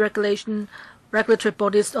safety regulatory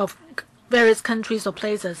bodies of various countries or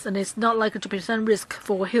places, and it's not likely to present risk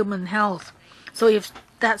for human health. So if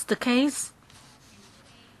that's the case,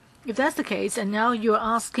 and now you're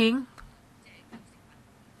asking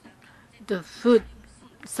the food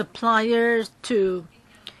suppliers to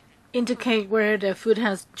indicate where their food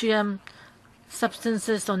has GM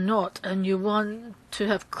substances or not, and you want to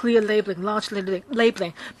have clear labeling, large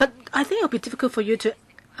labeling. But I think it'll be difficult for you to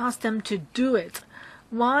ask them to do it.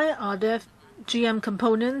 Why are there GM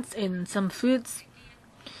components in some foods?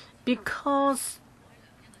 Because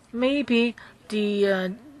maybe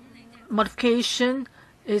the modification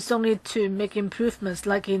is only to make improvements,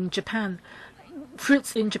 like in Japan.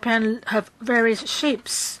 Fruits in Japan have various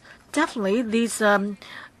shapes. Definitely, these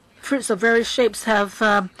fruits of various shapes have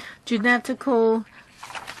genetical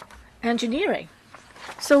engineering.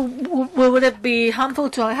 So would it be harmful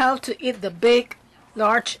to our health to eat the big,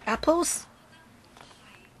 large apples?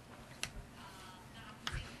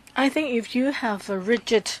 I think if you have a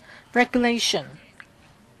rigid regulation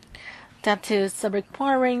that is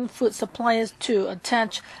requiring food suppliers to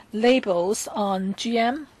attach labels on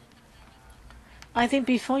GM, I think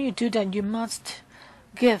before you do that, you must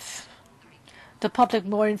give the public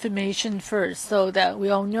more information first, so that we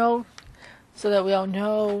all know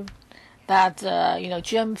that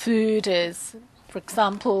GM food is, for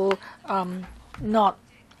example, not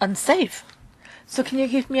unsafe. So can you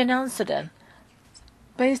give me an answer then?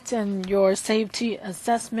 Based on your safety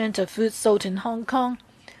assessment of food sold in Hong Kong,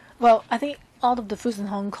 well, I think all of the foods in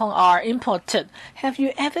Hong Kong are imported. Have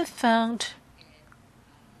you ever found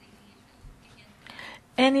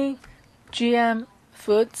any GM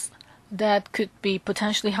foods that could be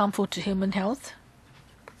potentially harmful to human health?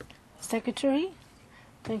 Secretary,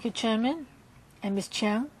 thank you, Chairman, and Ms.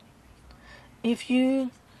 Chiang. If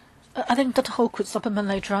you, I think Dr. Ho could supplement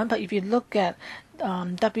later on, but if you look at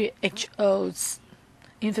WHO's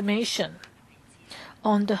information,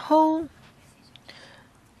 on the whole,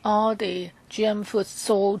 all the GM foods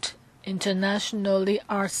sold internationally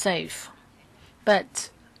are safe. But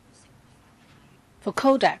for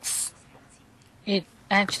Codex, it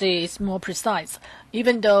actually is more precise.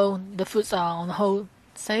 Even though the foods are on the whole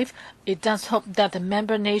safe, it does hope that the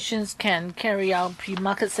member nations can carry out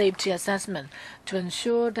pre-market safety assessment to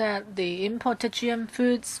ensure that the imported GM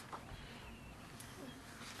foods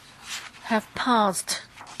have passed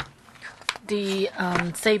the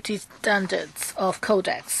safety standards of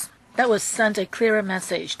Codex. That would send a clearer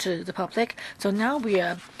message to the public. So now we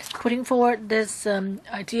are putting forward this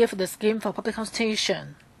idea for the scheme for public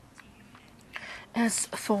consultation. As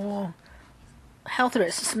for health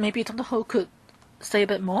risks, maybe Dr. Ho could say a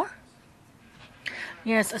bit more.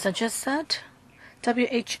 Yes, as I just said,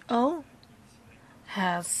 WHO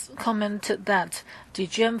has commented that the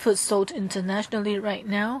GM foods sold internationally right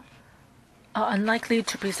now are unlikely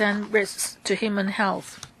to present risks to human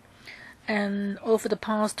health. And over the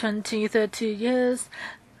past 20-30 years,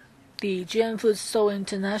 the GM foods sold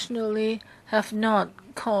internationally have not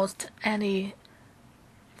caused any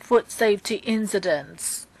food safety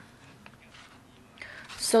incidents.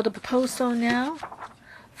 So the proposal now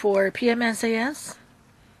for PMSAS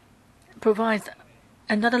provides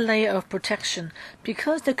another layer of protection,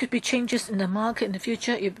 because there could be changes in the market in the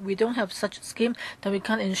future. If we don't have such a scheme, then we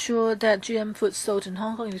can't ensure that GM foods sold in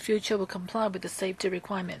Hong Kong in the future will comply with the safety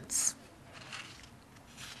requirements.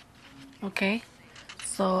 Okay,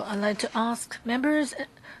 so I'd like to ask members,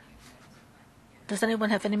 does anyone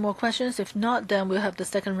have any more questions? If not, then we'll have the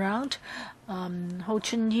second round. Ho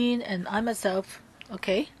Chun Yin and I myself,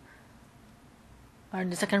 okay, are in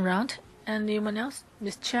the second round. Anyone else?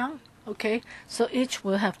 Ms. Chiang? Okay, so each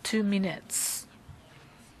will have 2 minutes,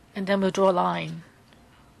 and then we'll draw a line,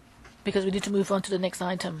 because we need to move on to the next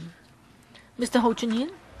item. Mr. Ho Chun Yin,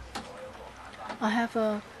 I have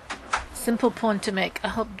a simple point to make. I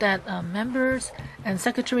hope that members and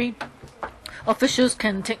secretary officials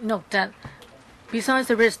can take note that besides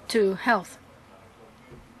the risk to health,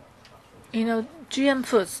 GM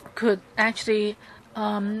foods could actually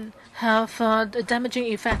have a damaging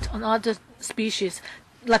effect on other species.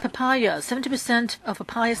 Like papaya, 70% of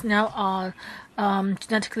papayas now are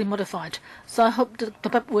genetically modified. So I hope the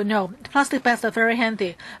public will know. The plastic bags are very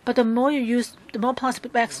handy, but the more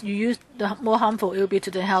plastic bags you use, the more harmful it will be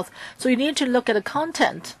to the health. So you need to look at the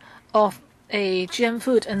content of a GM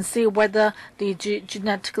food and see whether the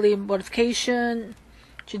genetic modification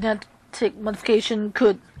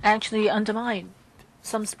could actually undermine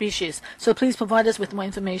some species. So please provide us with more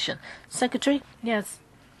information. Secretary, yes,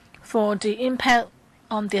 for the impact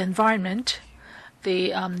on the environment,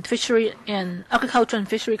 the Fishery and Agriculture and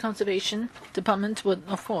Fishery Conservation Department would,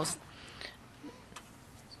 of course,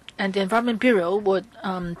 and the Environment Bureau would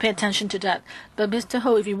pay attention to that. But Mr.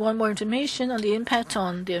 Ho, if you want more information on the impact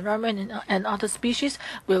on the environment and other species,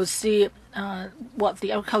 we'll see what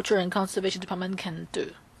the Agriculture and Conservation Department can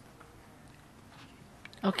do.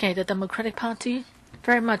 Okay, the Democratic Party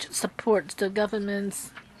very much supports the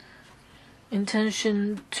government's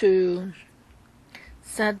intention to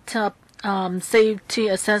set up safety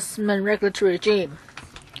assessment regulatory regime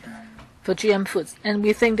for GM foods. And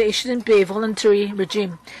we think that it shouldn't be a voluntary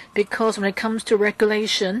regime because when it comes to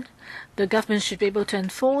regulation, the government should be able to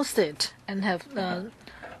enforce it and have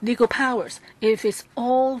legal powers. If it's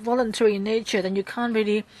all voluntary in nature, then you can't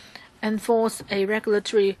really enforce a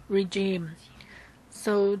regulatory regime.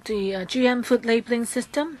 So the GM food labeling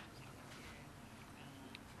system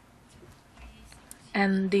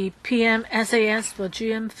and the PMSAS for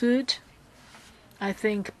GM food, I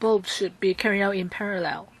think both should be carried out in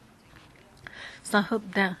parallel. So I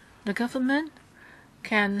hope that the government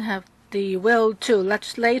can have the will to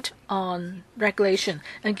legislate on regulation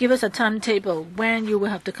and give us a timetable when you will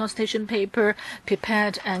have the consultation paper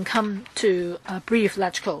prepared and come to brief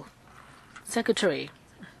LegCo. Secretary,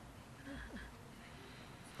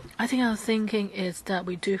 I think our thinking is that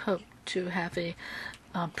we do hope to have a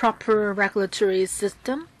proper regulatory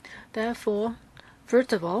system. Therefore,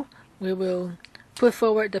 first of all, we will put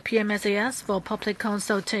forward the PMSAS for public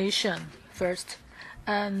consultation first.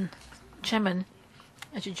 And Chairman,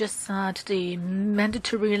 as you just said, the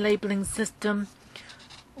mandatory labeling system,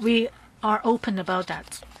 we are open about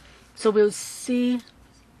that. So we'll see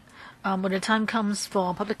when the time comes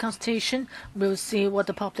for public consultation, we'll see what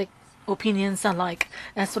the public opinions are like.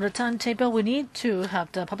 As for the timetable, we need to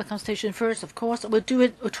have the public consultation first, of course. We'll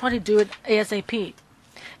try to do it ASAP.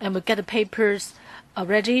 And we'll get the papers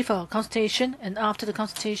ready for consultation. And after the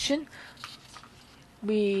consultation,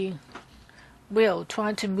 we will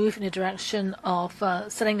try to move in the direction of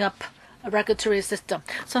setting up a regulatory system.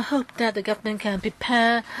 So I hope that the government can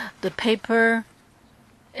prepare the paper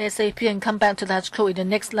ASAP and come back to LegCo in the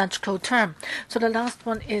next LegCo term. So the last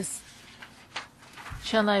one is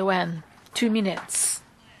Chen Lai-wen, 2 minutes.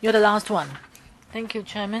 You're the last one. Thank you,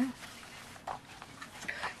 Chairman.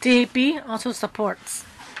 DAB also supports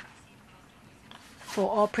for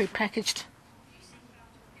all prepackaged.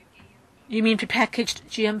 You mean prepackaged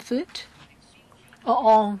GM food? Or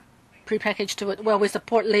all prepackaged food? Well, we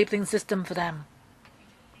support labeling system for them.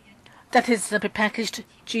 That is the prepackaged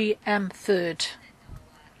GM food.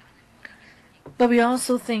 But we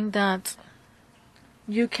also think that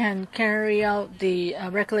you can carry out the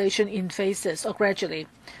regulation in phases or gradually.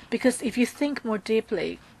 Because if you think more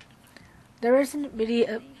deeply, there isn't really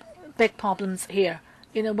big problems here.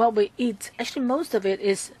 You know, what we eat, actually most of it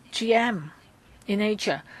is GM in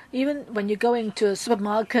nature. Even when you go into a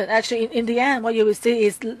supermarket, actually in the end, what you will see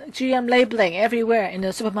is GM labeling everywhere in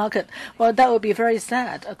the supermarket. Well, that would be very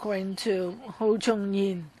sad, according to Ho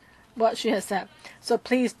Chung-yin, what she has said. So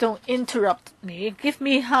please don't interrupt me. Give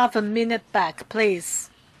me half a minute back, please.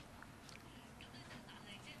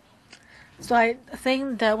 So I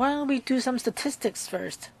think that why don't we do some statistics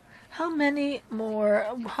first? How many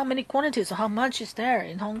quantities or how much is there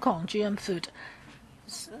in Hong Kong GM food?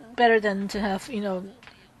 It's better than to have,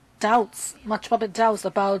 doubts, much public doubts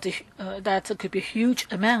about that there could be a huge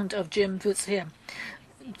amount of GM foods here.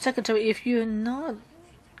 Secretary, if you're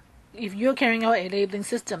carrying out a labeling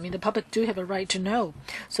system, the public do have a right to know.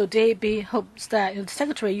 So DAB hopes that,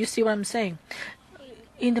 Secretary, you see what I'm saying?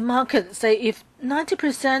 In the market, say if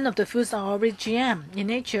 90% of the foods are already GM in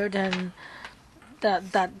nature, then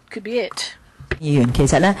that could be it.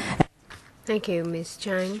 Thank you, Ms.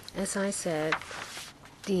 Chang. As I said,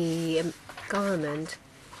 the government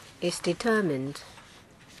is determined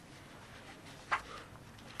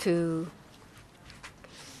to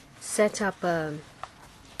set up a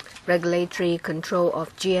regulatory control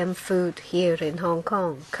of GM food here in Hong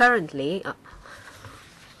Kong. Currently,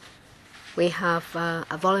 we have a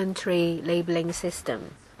voluntary labeling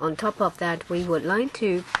system. On top of that, we would like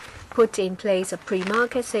to put in place a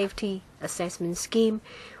pre-market safety assessment scheme.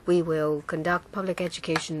 We will conduct public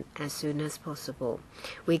education as soon as possible.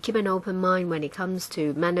 We keep an open mind when it comes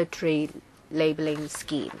to mandatory labeling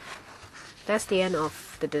scheme. That's the end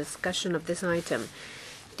of the discussion of this item.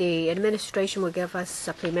 The administration will give us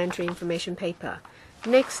supplementary information paper.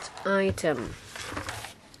 Next item,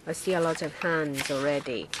 I see a lot of hands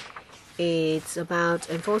already. It's about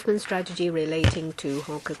enforcement strategy relating to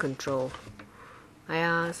hawker control. I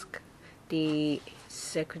ask the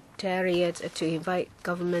Secretariat to invite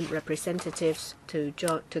government representatives to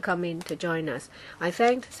come in to join us. I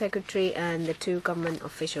thank the Secretary and the 2 government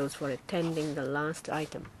officials for attending the last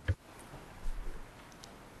item.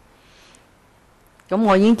 咁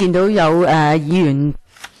我已經見到有議員。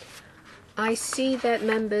I see that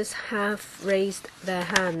members have raised their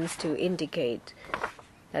hands to indicate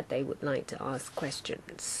that they would like to ask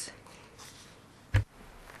questions.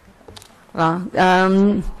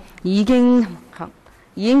 已經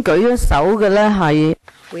舉咗手嘅咧係。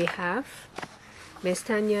We have Ms.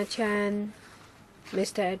 Tanya Chan,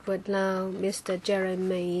 Mr. Edward Lau, Mr.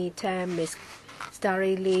 Jeremy Tam, Ms.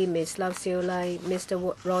 Starry Lee, Ms. Lau Siu Lai,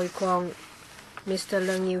 Mr. Roy Kwong, Mr.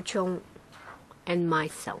 Leung Yu Chung, and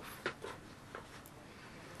myself.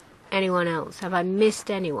 Anyone else? Have I missed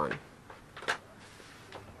anyone?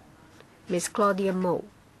 Ms. Claudia Mo.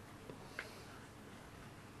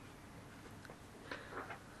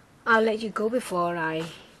 I'll let you go before I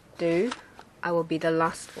do. I will be the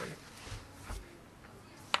last one.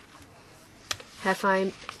 Have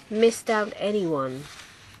I missed out anyone?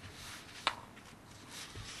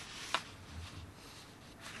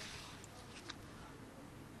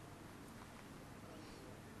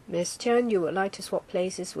 Ms. Chan, you would like to swap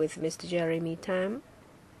places with Mr. Jeremy Tam?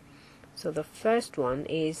 So the first one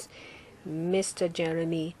is Mr.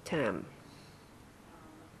 Jeremy Tam.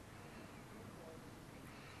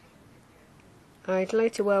 I'd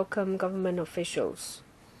like to welcome government officials.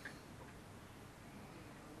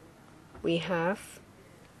 We have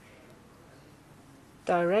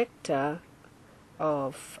Director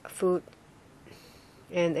of Food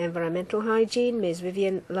and Environmental Hygiene, Ms.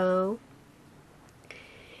 Vivian Lau,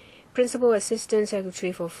 Principal Assistant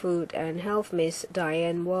Secretary for Food and Health, Ms.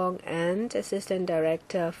 Diane Wong, and Assistant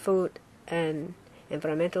Director, Food and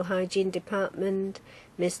Environmental Hygiene Department,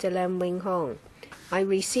 Mr. Lam Wing Hong. I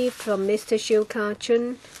received from Mr. Shiu Ka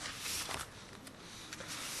Chun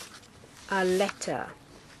a letter.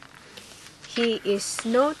 He is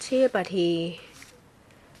not here, but he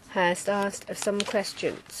has asked some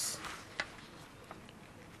questions.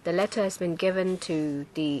 The letter has been given to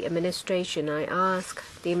the administration. I ask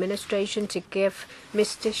the administration to give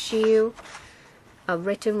Mr. Shiu a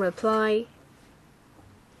written reply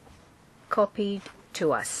copied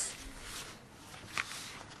to us.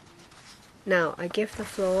 Now, I give the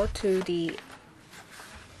floor to the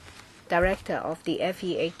Director of the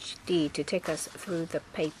FEHD to take us through the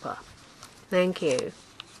paper. Thank you.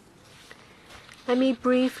 Let me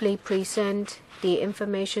briefly present the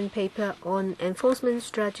information paper on enforcement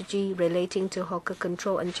strategy relating to hawker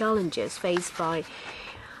control and challenges faced by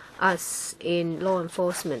us in law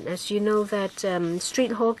enforcement. As you know that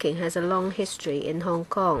street hawking has a long history in Hong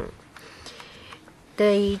Kong.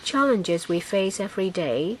 The challenges we face every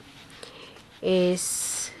day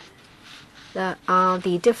are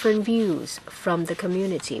the different views from the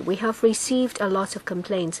community. We have received a lot of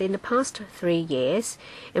complaints in the past 3 years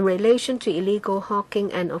in relation to illegal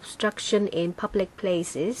hawking and obstruction in public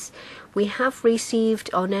places. We have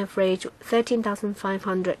received on average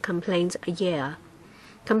 13,500 complaints a year.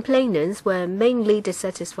 Complainants were mainly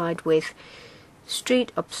dissatisfied with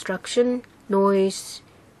street obstruction, noise,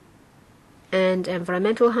 and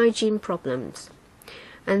environmental hygiene problems,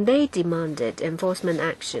 and they demanded enforcement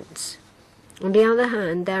actions. On the other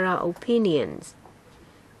hand, there are opinions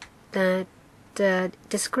that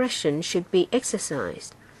discretion should be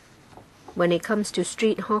exercised when it comes to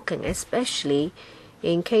street hawking, especially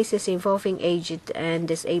in cases involving aged and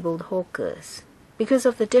disabled hawkers. Because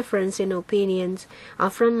of the difference in opinions,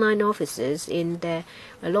 our frontline officers in their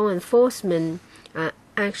law enforcement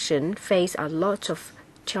action face a lot of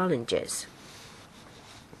challenges.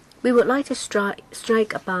 We would like to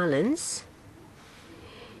strike a balance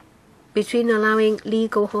between allowing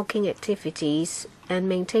legal hawking activities and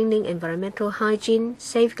maintaining environmental hygiene,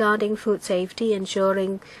 safeguarding food safety,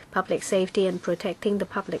 ensuring public safety, and protecting the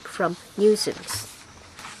public from nuisance.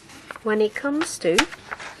 When it comes to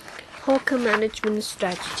hawker management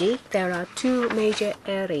strategy, there are 2 major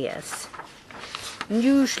areas.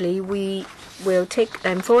 Usually, we will take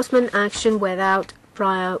enforcement action without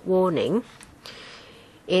prior warning.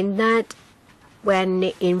 In that, when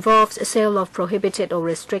it involves a sale of prohibited or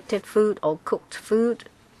restricted food or cooked food,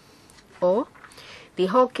 or the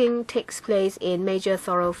hawking takes place in major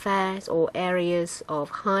thoroughfares or areas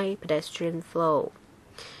of high pedestrian flow.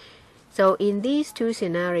 So in these 2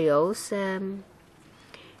 scenarios,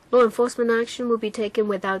 law enforcement action will be taken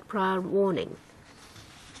without prior warning.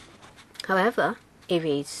 However, If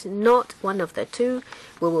it's not one of the two,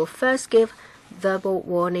 we will first give verbal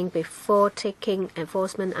warning before taking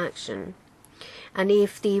enforcement action. And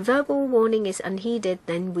if the verbal warning is unheeded,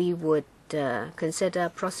 then we would consider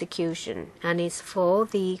prosecution, and it's for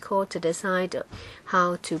the court to decide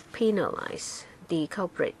how to penalize the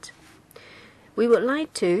culprit. We would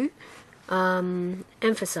like to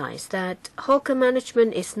emphasize that hawker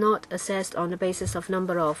management is not assessed on the basis of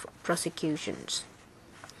number of prosecutions.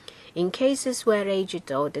 In cases where aged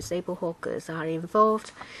or disabled hawkers are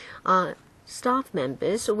involved, staff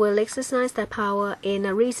members will exercise their power in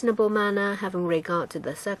a reasonable manner, having regard to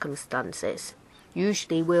the circumstances.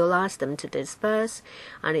 Usually we'll ask them to disperse,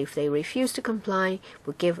 and if they refuse to comply,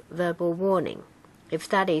 we'll give verbal warning. If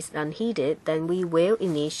that is unheeded, then we will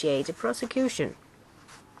initiate a prosecution.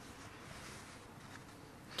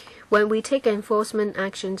 When we take enforcement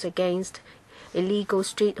actions against illegal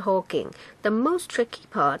street hawking, the most tricky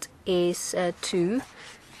part is to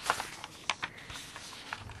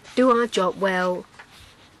do our job well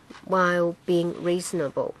while being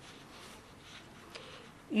reasonable.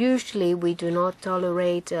 Usually we do not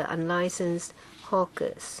tolerate unlicensed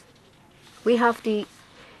hawkers. We have the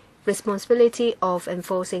responsibility of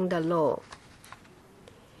enforcing the law.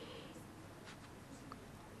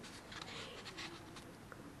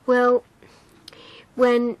 Well,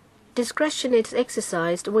 when discretion is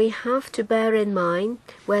exercised, we have to bear in mind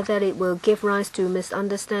whether it will give rise to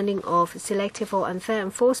misunderstanding of selective or unfair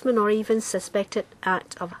enforcement, or even suspected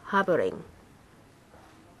act of harboring.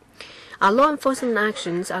 Our law enforcement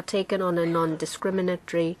actions are taken on a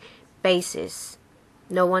non-discriminatory basis.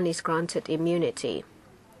 No one is granted immunity.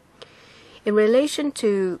 In relation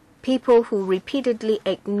to people who repeatedly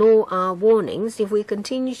ignore our warnings, if we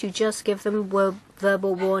continue to just give them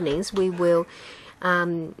verbal warnings, we will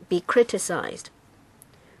be criticized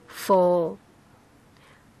for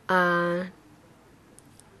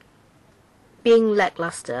being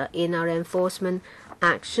lackluster in our enforcement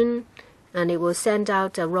action, and it will send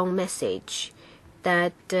out a wrong message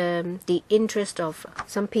that the interest of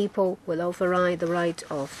some people will override the right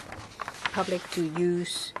of public to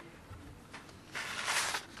use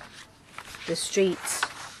the streets.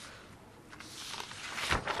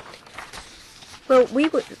 Well, we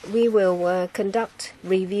will conduct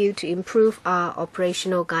review to improve our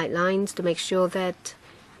operational guidelines to make sure that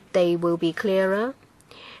they will be clearer.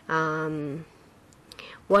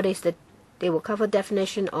 They will cover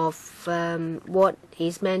definition of what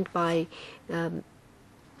is meant by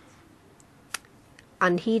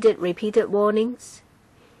unheeded repeated warnings,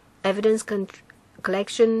 evidence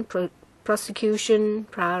collection, prosecution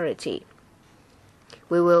priority.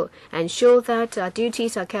 We will ensure that our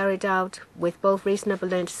duties are carried out with both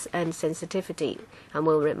reasonableness and sensitivity, and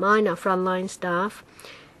will remind our frontline staff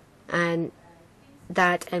and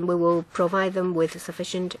we will provide them with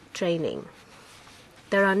sufficient training.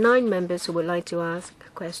 There are 9 members who would like to ask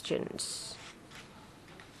questions.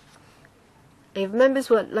 If members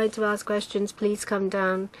would like to ask questions, please come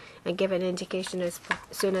down and give an indication as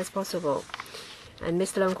soon as possible. And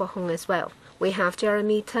Mr. Leung Kwok Hong as well. We have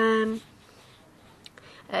Jeremy Tam,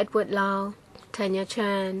 Edward Lau, Tanya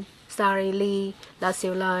Chan, Starry Lee, La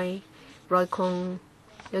Siu Lai, Roy Kong,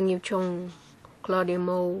 Leung Yu Chung, Claudia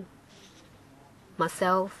Mo,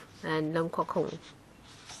 myself, and Leung Kwok Hong.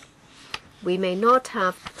 We may not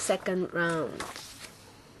have second round.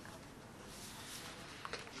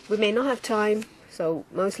 We may not have time, so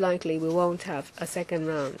most likely we won't have a second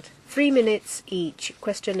round. 3 minutes each,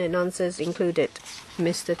 question and answers included.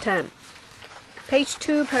 Mr. Tam. Page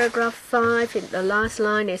 2, paragraph 5, in the last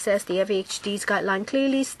line, it says the FEHD's guideline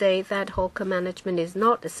clearly state that hawker management is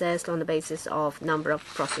not assessed on the basis of number of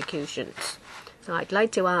prosecutions. So I'd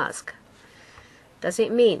like to ask, does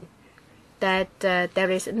it mean that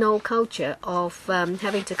there is no culture of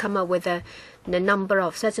having to come up with a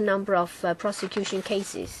certain number of prosecution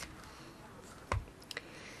cases?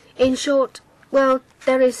 In short, well,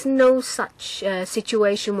 there is no such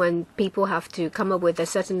situation when people have to come up with a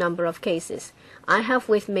certain number of cases. I have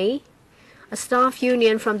with me a staff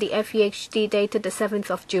union from the FEHD dated the 7th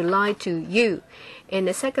of July to you. In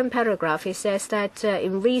the second paragraph, it says that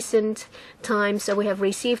in recent times we have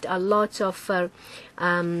received a lot of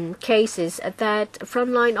cases that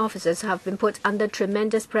frontline officers have been put under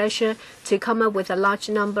tremendous pressure to come up with a large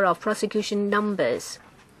number of prosecution numbers.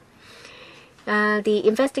 The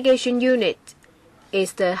investigation unit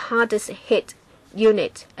is the hardest hit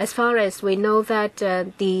unit. As far as we know that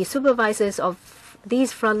the supervisors of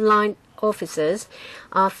these frontline officers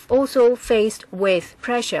are also faced with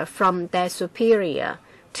pressure from their superior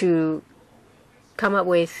to come up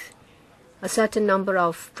with a certain number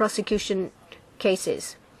of prosecution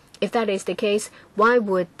cases. If that is the case, why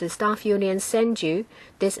would the staff union send you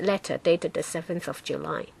this letter dated the 7th of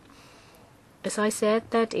July? As I said,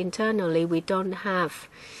 that internally we don't have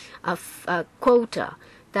a quota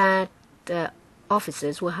that the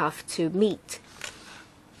officers will have to meet.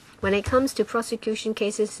 When it comes to prosecution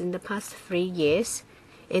cases in the past 3 years,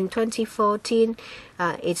 in 2014,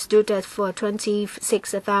 it stood at for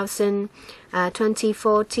 26,000,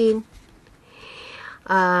 2014,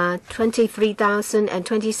 23,000, and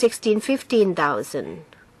 2016, 15,000.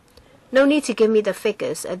 No need to give me the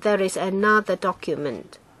figures. There is another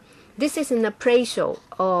document. This is an appraisal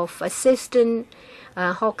of assistant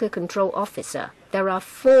hawker control officer. There are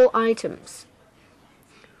 4 items.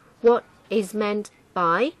 What is meant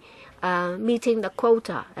by meeting the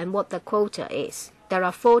quota and what the quota is? There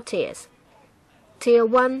are 4 tiers. Tier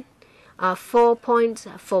 1 are 4 points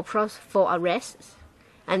for arrests,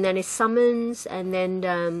 and then it's summons, and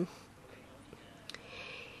then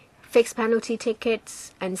fixed penalty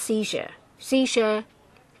tickets and seizure. Seizure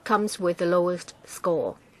comes with the lowest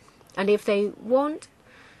score. And if they want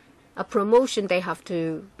a promotion, they have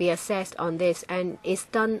to be assessed on this, and it's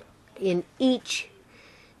done in each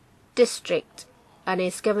district, and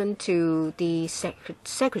it's given to the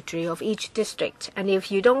secretary of each district. And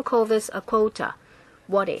if you don't call this a quota,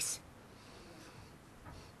 what is?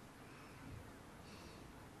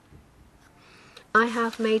 I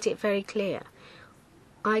have made it very clear.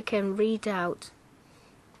 I can read out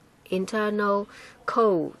internal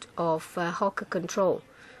code of hawker control.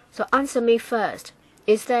 So answer me first.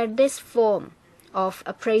 Is there this form of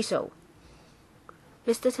appraisal?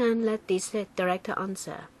 Mr. Tan, let the director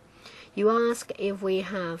answer. You ask if we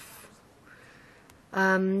have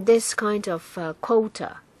this kind of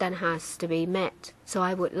quota that has to be met. So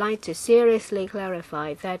I would like to seriously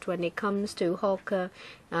clarify that when it comes to hawker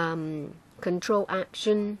control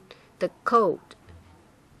action, the code,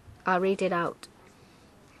 I'll read it out.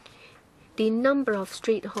 The number of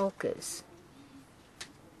street hawkers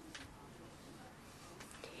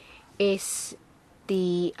is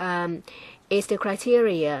the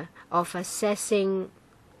criteria of assessing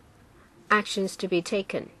actions to be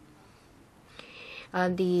taken.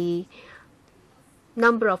 The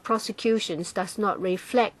number of prosecutions does not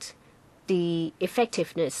reflect the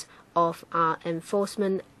effectiveness of our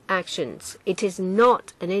enforcement actions. It is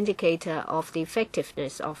not an indicator of the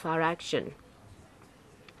effectiveness of our action.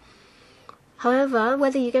 However,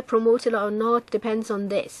 whether you get promoted or not depends on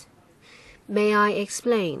this. May I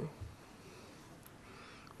explain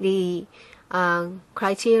the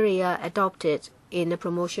criteria adopted in the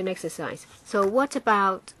promotion exercise? So what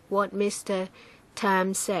about what Mr.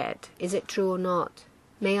 Tam said? Is it true or not?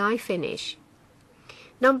 May I finish?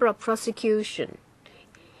 Number of prosecution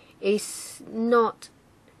is not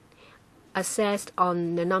assessed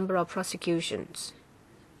on the number of prosecutions.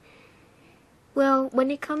 Well, when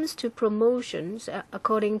it comes to promotions,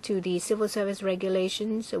 according to the civil service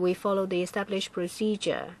regulations, we follow the established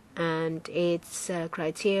procedure and its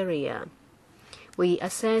criteria. We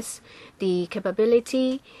assess the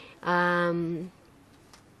capability and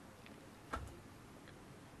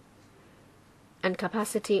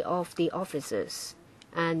capacity of the officers,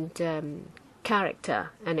 and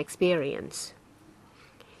character and experience.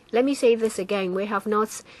 Let me say this again. We have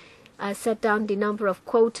not set down the number of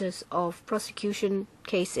quotas of prosecution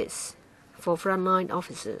cases for frontline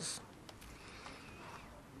officers.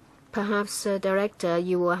 Perhaps, Director,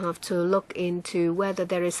 you will have to look into whether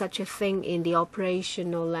there is such a thing in the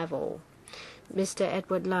operational level. Mr.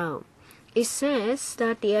 Edward Lau. It says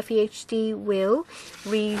that the FEHD will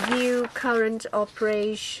review current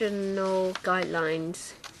operational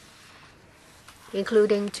guidelines,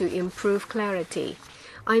 including to improve clarity.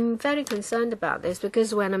 I'm very concerned about this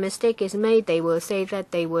because when a mistake is made, they will say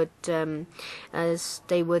that they would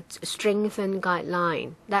strengthen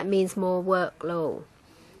guideline. That means more workload.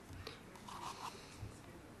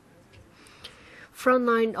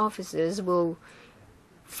 Frontline officers will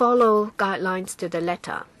follow guidelines to the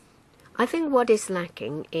letter. I think what is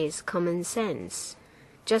lacking is common sense.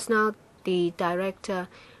 Just now, the director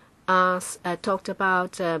talked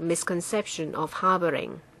about misconception of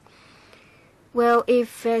harboring. Well,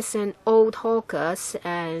 if there's an old hawker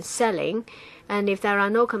selling, and if there are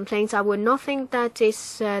no complaints, I would not think that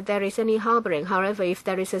there is any harboring. However, if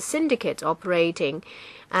there is a syndicate operating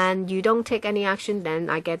and you don't take any action, then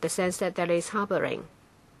I get the sense that there is harboring.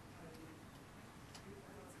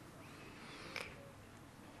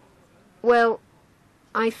 Well,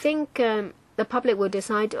 I think the public will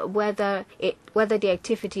decide whether the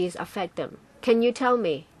activities affect them. Can you tell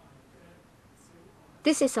me?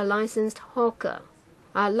 This is a licensed hawker,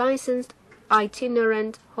 a licensed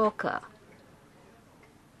itinerant hawker.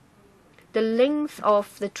 the length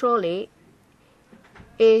of the trolley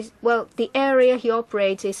is, well, the area he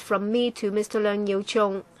operates is from me to Mr. Leung Yiu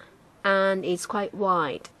Chung, and it's quite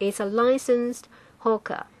wide. It's a licensed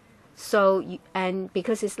hawker. So, and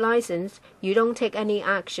because it's licensed, you don't take any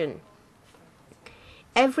action.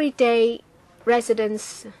 Every day,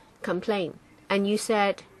 residents complain, and you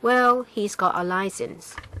said, well, he's got a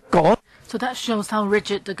license. So that shows how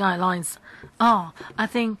rigid the guidelines are. I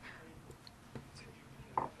think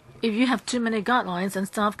if you have too many guidelines, and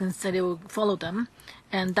staff can say they will follow them,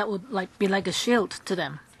 and that would be like a shield to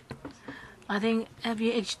them. I think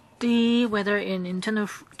FEHD, whether in internal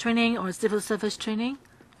training or civil service training,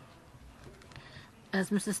 as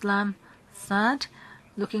Mrs. Lam said,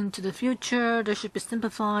 looking to the future, there should be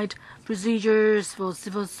simplified procedures for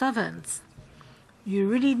civil servants. You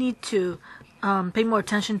really need to pay more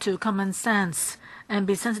attention to common sense and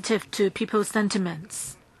be sensitive to people's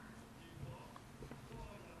sentiments.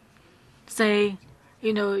 Say,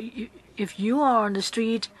 if you are on the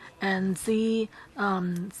street and see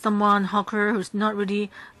someone hawker who's not really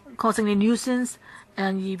causing a nuisance,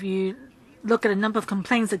 and if you look at the number of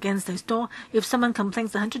complaints against the store, if someone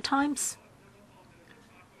complains 100 times,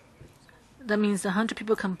 that means 100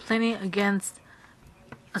 people complaining against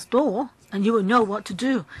a store, and you will know what to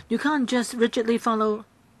do. You can't just rigidly follow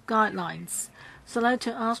guidelines. So I'd like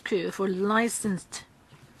to ask you, for licensed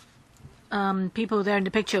people there in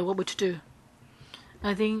the picture, what would you do?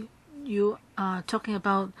 I think you are talking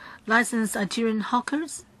about licensed itinerant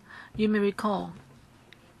hawkers. You may recall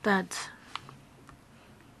that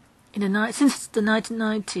since the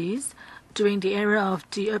 1990s, during the era of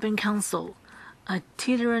the Urban Council,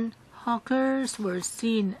 itinerant hawkers were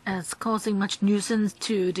seen as causing much nuisance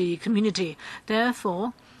to the community.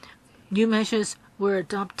 Therefore, new measures were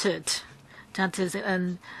adopted. That is,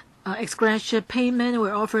 an ex gratia payment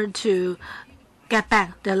were offered to get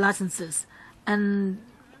back their licenses. And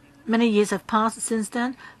many years have passed since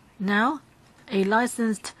then. Now, a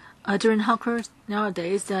licensed itinerant hawkers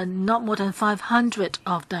nowadays, there are not more than 500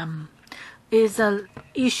 of them. It's an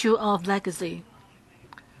issue of legacy.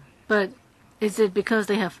 But is it because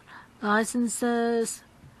they have licenses,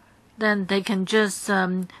 then they can just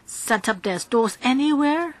set up their stores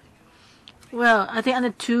anywhere? Well, I think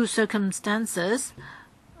under two circumstances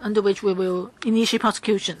under which we will initiate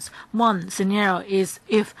prosecutions. One scenario is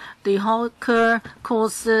if the hawker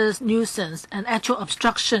causes nuisance and actual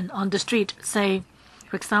obstruction on the street. Say,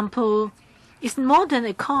 for example, it's more than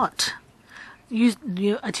a cart.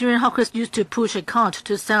 Itinerant hawkers used to push a cart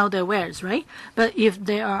to sell their wares, right? But if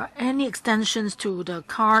there are any extensions to the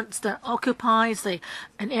carts that occupy, say,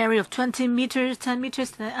 an area of 20 meters, 10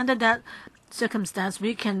 meters, then under that circumstance,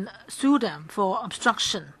 we can sue them for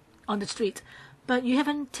obstruction on the street. But you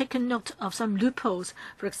haven't taken note of some loopholes,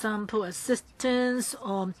 for example, assistance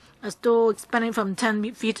or a store expanding from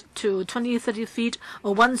 10 feet to 20, 30 feet,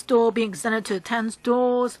 or one store being extended to 10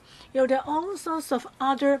 stores. There are all sorts of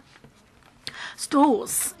other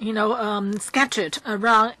stores, scattered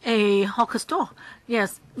around a hawker store.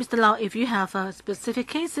 Yes, Mr. Lau, if you have specific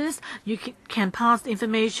cases, you can pass the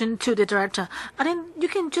information to the director. I think you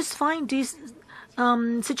can just find these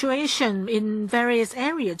situation in various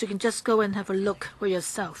areas. You can just go and have a look for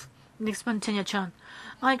yourself. Next one, Tanya Chan.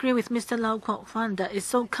 I agree with Mr. Lau Kwok Fan that it's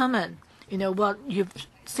so common, what you've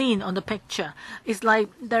seen on the picture. It's like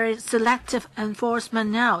there is selective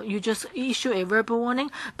enforcement now. You just issue a verbal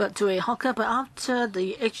warning, but to a hawker, but after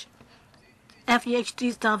the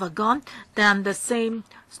FEHD staff are gone, then the same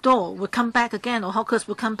store will come back again, or hawkers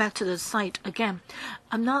will come back to the site again.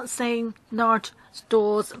 I'm not saying not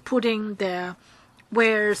stores putting their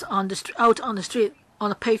wares out on the street, on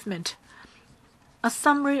the pavement. A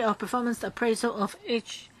summary of performance appraisal of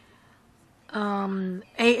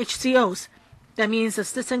AHCOs. That means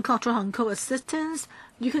Assistant Cultural Hanko Assistants.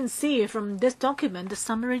 You can see from this document, the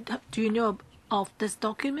summary. Do you know of this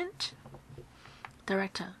document?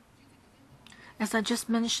 Director. As I just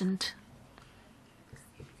mentioned,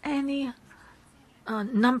 any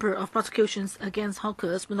number of prosecutions against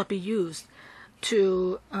hawkers will not be used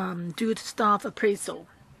to do the staff appraisal.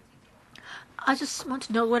 I just want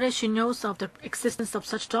to know whether she knows of the existence of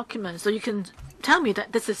such documents, so you can tell me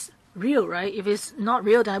that this is real, right? If it's not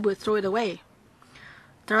real, then I would throw it away.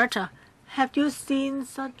 Director, have you seen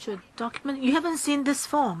such a document? You haven't seen this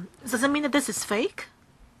form. Does it mean that this is fake?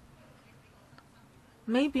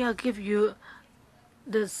 Maybe I'll give you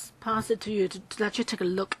this, pass it to you to let you take a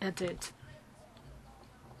look at it.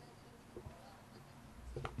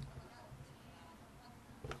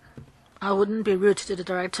 I wouldn't be rude to the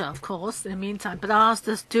director, of course, in the meantime, but I'll ask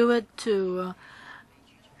the steward to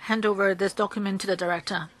hand over this document to the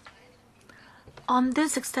director. On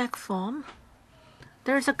this exact form,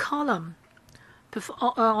 there is a column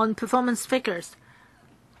on performance figures.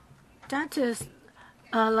 That is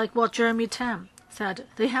like what Jeremy Tam said.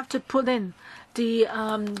 They have to put in the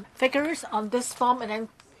figures on this form and then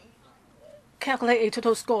calculate a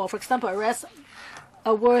total score. For example, arrest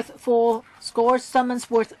are worth 4 scores, summons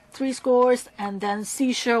worth 3 scores, and then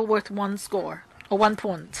seizure worth 1 score or 1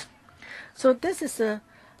 point. So this is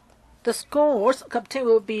the scores obtained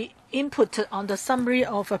will be inputted on the summary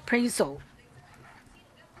of appraisal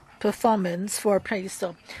performance for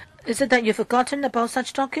appraisal. Is it that you've forgotten about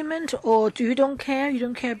such document, or do you don't care? You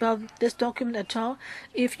don't care about this document at all?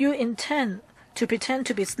 If you intend to pretend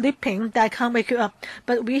to be sleeping, that can't wake you up.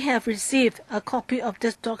 But we have received a copy of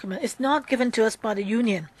this document. It's not given to us by the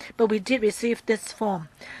union, but we did receive this form.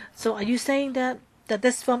 So are you saying that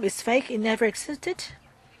this form is fake? It never existed?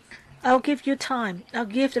 I'll give you time. I'll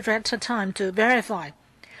give the director time to verify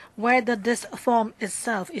whether this form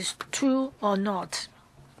itself is true or not.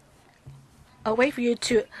 I'll wait for you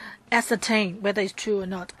to ascertain whether it's true or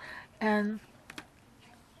not. And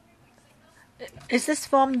is this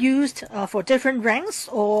form used for different ranks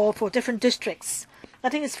or for different districts? I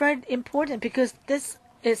think it's very important because this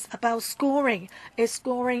is about scoring, a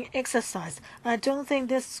scoring exercise. I don't think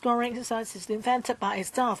this scoring exercise is invented by a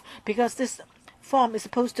staff because this form is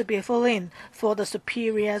supposed to be a fill-in for the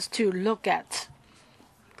superiors to look at.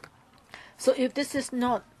 So if this is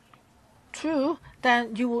not true,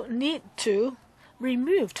 then you will need to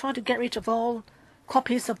try to get rid of all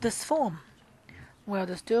copies of this form. Well,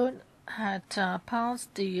 the student had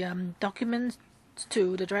passed the documents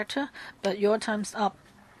to the director, but your time's up,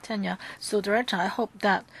 Tanya. So, director, I hope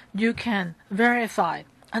that you can verify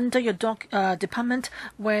under your department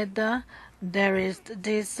whether there is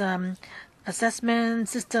this assessment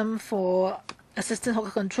system for assistant hawker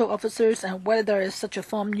control officers and whether there is such a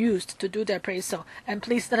form used to do their appraisal. And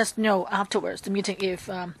please let us know afterwards the meeting if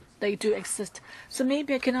they do exist. So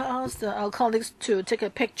maybe I can ask our colleagues to take a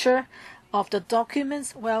picture of the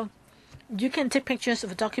documents. Well, you can take pictures of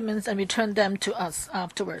the documents and return them to us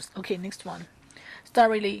afterwards. Okay, next one.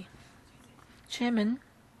 Starry Lee. Chairman,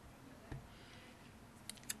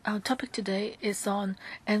 our topic today is on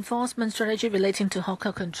enforcement strategy relating to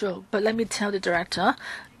hawker control. But let me tell the director,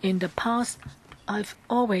 in the past, I've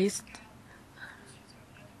always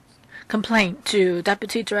complained to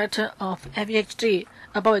Deputy Director of FEHD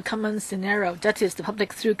about a common scenario, that is the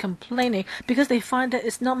public through complaining, because they find that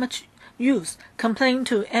it's not much use complaining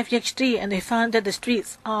to FEHD, and they find that the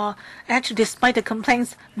streets are actually, despite the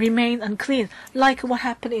complaints, remain unclean. Like what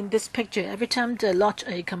happened in this picture. Every time they lodge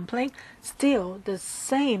a complaint, still the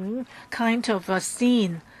same kind of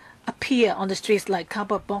scene appear on the streets, like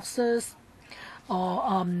cardboard boxes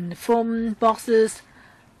or foam boxes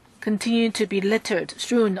continue to be littered,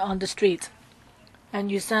 strewn on the street.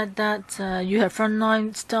 And you said that you have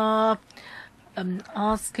frontline staff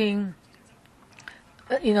asking,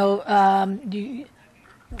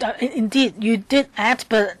 indeed, you did act,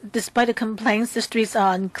 but despite the complaints, the streets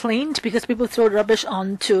are uncleaned because people throw rubbish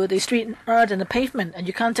onto the street earth and the pavement, and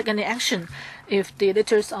you can't take any action if the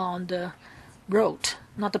litters are on the road,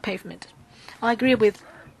 not the pavement. I agree with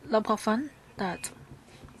Lau Kok Fan that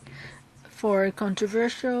for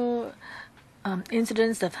controversial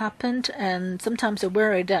incidents that have happened, and sometimes I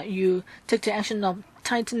worry that you take the action of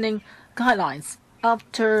tightening guidelines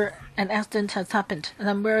after an accident has happened. And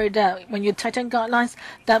I'm worried that when you tighten guidelines,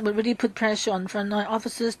 that would really put pressure on frontline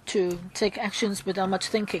officers to take actions without much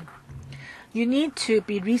thinking. You need to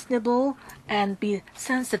be reasonable and be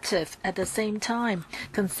sensitive at the same time,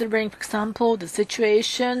 considering, for example, the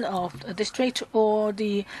situation of a district or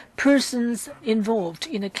the persons involved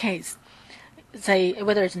in a case. Say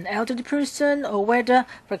whether it's an elderly person or whether,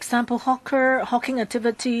 for example, hawking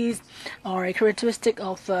activities are a characteristic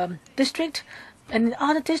of district. And in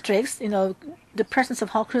other districts, the presence of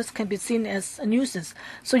hawkers can be seen as a nuisance.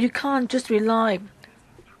 So you can't just rely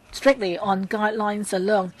strictly on guidelines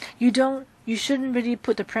alone. You shouldn't really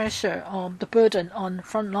put the pressure or the burden on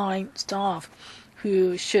frontline staff,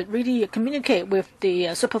 who should really communicate with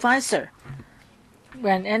the supervisor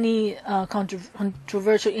when any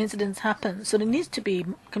controversial incidents happen. So there needs to be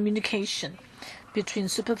communication between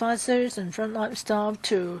supervisors and frontline staff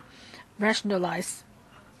to rationalize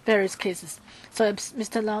various cases. So as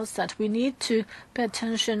Mr. Lau said, we need to pay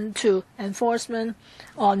attention to enforcement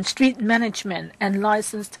on street management and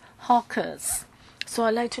licensed hawkers. So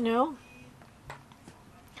I'd like to know,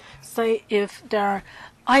 say if there are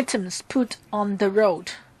items put on the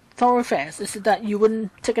road, thoroughfares, is it that you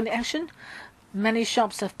wouldn't take any action? Many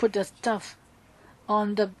shops have put their stuff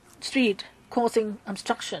on the street, causing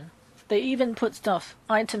obstruction. They even put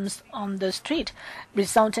items on the street,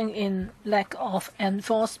 resulting in lack of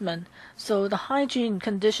enforcement. So the hygiene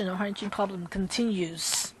condition or hygiene problem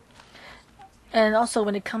continues. And also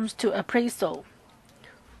when it comes to appraisal,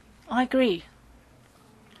 I agree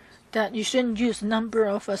that you shouldn't use number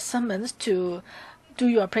of summons to do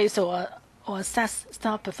your appraisal or assess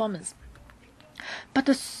staff performance. But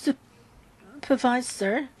the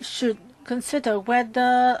supervisor should consider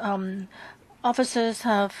whether officers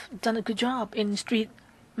have done a good job in street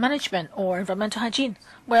management or environmental hygiene.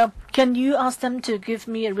 Well, can you ask them to give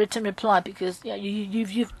me a written reply, because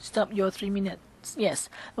you've stopped your 3 minutes. Yes.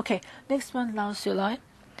 Okay. Next one, Lao Sulai.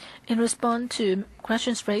 In response to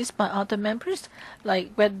questions raised by other members,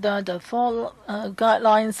 like whether the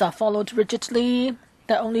guidelines are followed rigidly,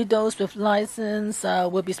 that only those with license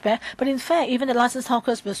will be spared. But in fact, even the licensed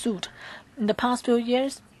hawkers were sued. In the past few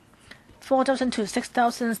years, 4,000 to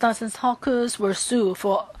 6,000 licensed hawkers were sued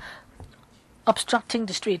for obstructing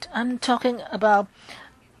the street. I'm talking about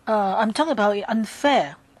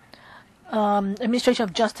unfair administration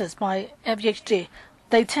of justice by FEHD.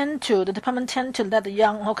 The department tend to let the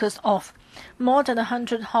young hawkers off. More than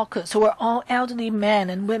 100 hawkers, who were all elderly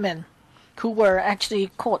men and women, who were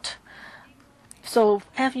actually caught. So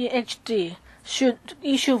FEHD should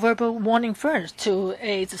issue verbal warning first to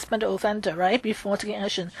a suspended offender, right, before taking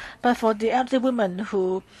action. But for the elderly woman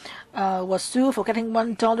who was sued for getting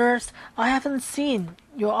 $1, I haven't seen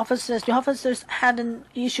your officers. Your officers hadn't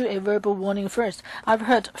issued a verbal warning first. I've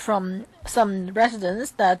heard from some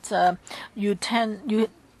residents that you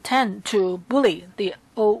tend to bully the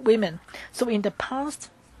old women. So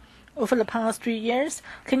over the past 3 years,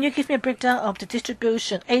 can you give me a breakdown of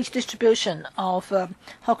the age distribution of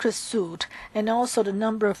hawkers sued, and also the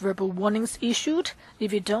number of verbal warnings issued?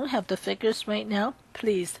 If you don't have the figures right now,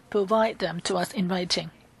 please provide them to us in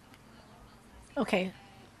writing. Okay,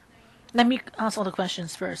 let me ask all the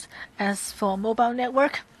questions first. As for mobile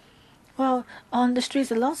network, well, on the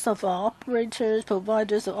streets, lots of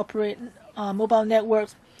providers of mobile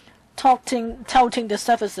networks touting the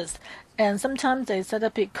services. And sometimes they set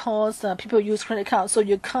up because people use credit cards, so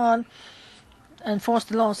you can't enforce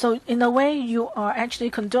the law. So in a way, you are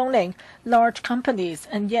actually condoning large companies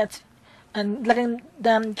and letting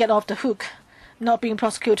them get off the hook, not being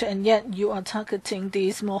prosecuted, and yet you are targeting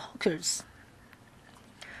these small hawkers.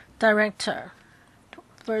 Director,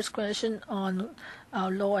 first question on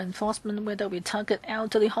our law enforcement, whether we target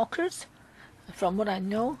elderly hawkers. From what I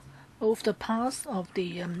know, over the past of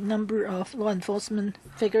the number of law enforcement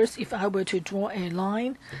figures, if I were to draw a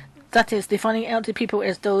line, that is defining elderly people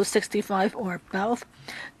as those 65 or above,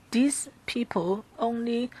 these people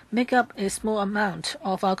only make up a small amount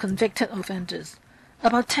of our convicted offenders,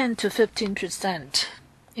 about 10 to 15%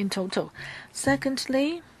 in total.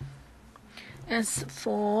 Secondly, as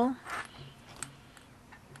for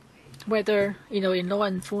whether, in law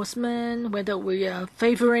enforcement, whether we are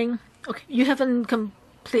favoring, okay, you haven't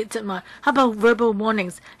completed my, how about verbal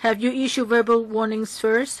warnings? Have you issued verbal warnings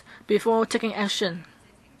first before taking action?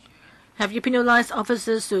 Have you penalized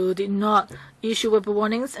officers who did not issue verbal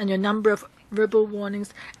warnings, and your number of verbal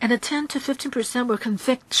warnings? And the 10 to 15% were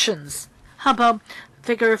convictions. How about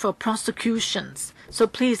figure for prosecutions? So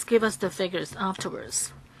please give us the figures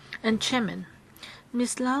afterwards. And Chairman,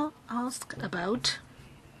 Ms. Lau asked about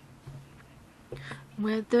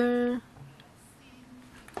whether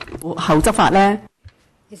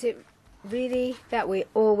is it really that we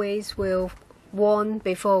always will warn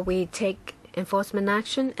before we take enforcement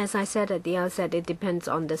action? As I said at the outset, it depends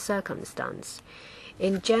on the circumstance.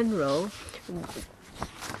 In general,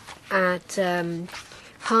 at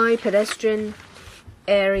high pedestrian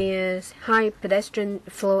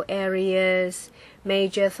flow areas,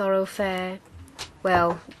 major thoroughfare,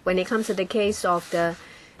 well, when it comes to the case of the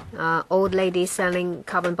old lady selling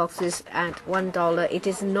carbon boxes at $1, it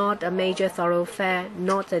is not a major thoroughfare,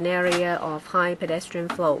 not an area of high pedestrian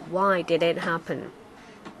flow. Why did it happen?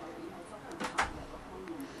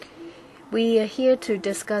 We are here to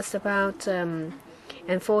discuss about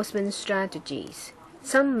enforcement strategies.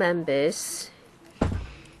 Some members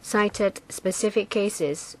cited specific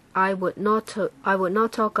cases. I would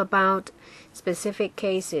not talk about specific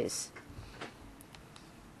cases,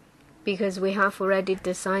 because we have already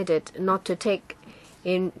decided not to take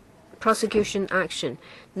in prosecution action.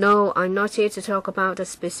 No, I'm not here to talk about a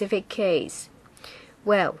specific case.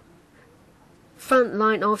 Well,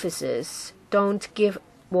 frontline officers don't give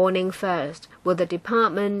warning first. Will the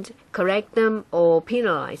department correct them or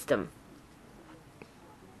penalize them?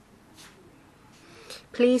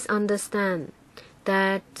 Please understand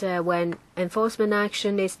that when enforcement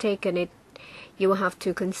action is taken, you will have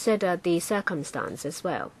to consider the circumstance as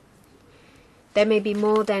well. there may be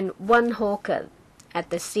more than one hawker at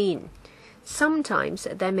the scene. Sometimes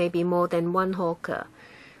there may be more than one hawker.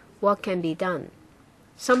 What can be done?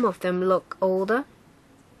 Some of them look older.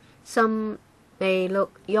 Some may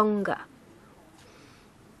look younger.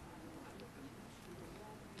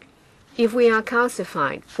 If we are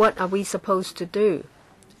calcified, what are we supposed to do?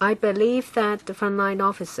 I believe that the frontline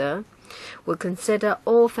officer will consider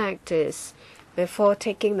all factors before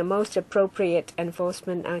taking the most appropriate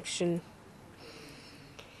enforcement action.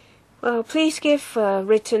 Well, please give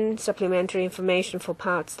written supplementary information for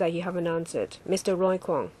parts that you haven't answered. Mr. Roy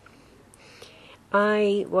Kwong.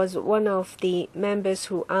 I was one of the members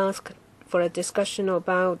who asked for a discussion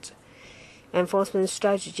about enforcement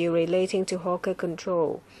strategy relating to hawker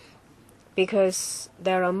control, because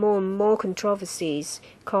there are more and more controversies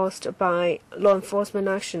caused by law enforcement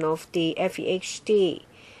action of the FEHD.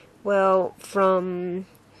 Well, from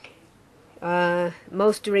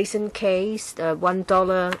most recent case, the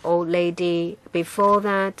 $1 old lady. Before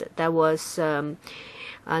that, there was an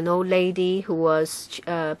old lady who was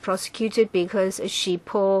prosecuted because she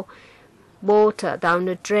poured water down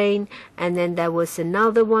the drain, and then there was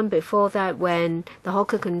another one before that when the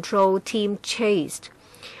hawker control team chased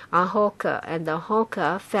a hawker, and the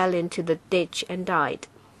hawker fell into the ditch and died.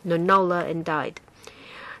 Nonola and died.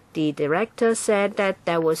 The director said that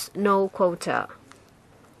there was no quota.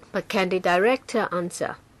 But can the director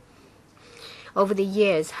answer? Over the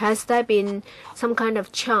years, has there been some kind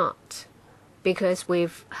of chart? Because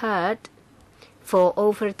we've heard for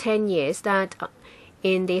over 10 years that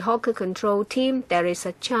in the hawker control team there is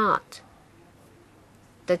a chart.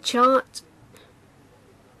 The chart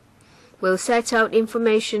will set out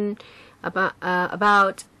information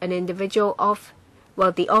about an individual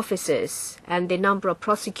the officers and the number of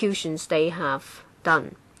prosecutions they have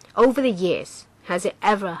done. Over the years, has it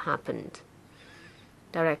ever happened?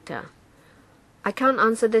 Director. I can't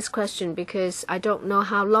answer this question because I don't know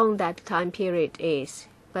how long that time period is,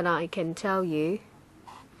 but I can tell you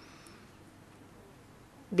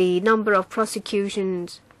the number of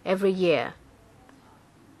prosecutions every year.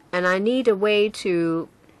 And I need a way to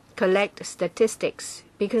collect statistics,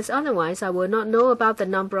 because otherwise I will not know about the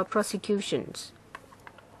number of prosecutions.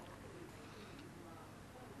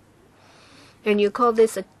 And you call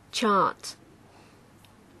this a chart.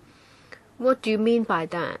 What do you mean by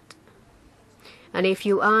that? And if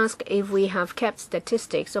you ask if we have kept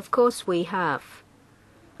statistics, of course we have.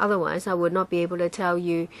 Otherwise, I would not be able to tell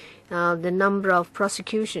you the number of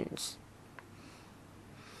prosecutions.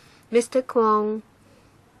 Mr. Kwong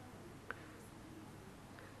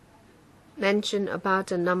mentioned about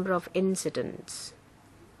the number of incidents.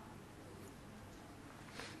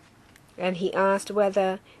 And he asked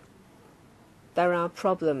whether there are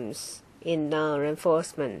problems in our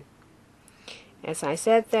enforcement. As I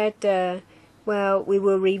said that, we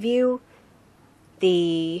will review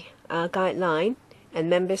the guideline, and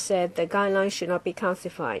members said the guideline should not be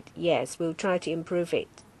calcified. Yes, we'll try to improve it.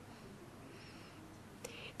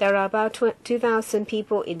 There are about 2,000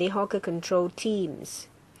 people in the hawker control teams,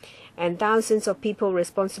 and thousands of people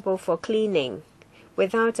responsible for cleaning.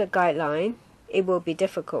 Without a guideline, it will be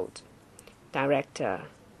difficult. Director.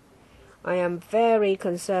 I am very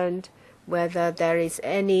concerned whether there is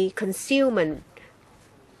any concealment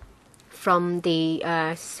from the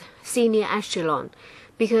senior echelon,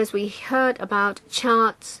 because we heard about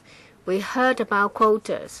charts, we heard about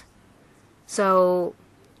quotas. So,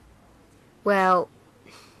 there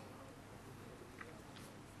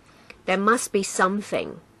must be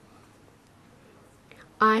something.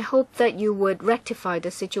 I hope that you would rectify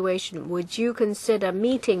the situation. Would you consider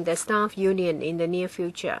meeting the staff union in the near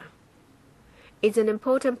future? It's an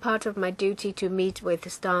important part of my duty to meet with the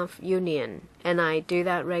staff union, and I do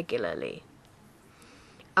that regularly.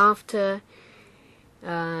 After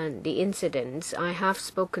the incidents, I have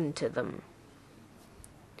spoken to them.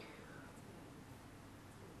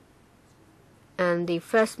 And the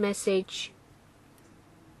first message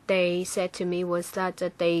they said to me was that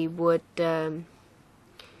they would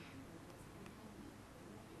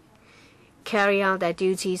carry out their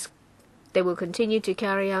duties. They will continue to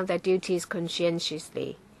carry out their duties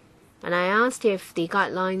conscientiously. And I asked if the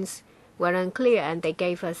guidelines were unclear, and they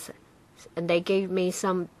gave me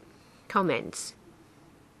some comments.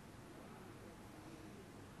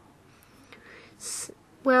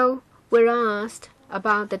 Well, we're asked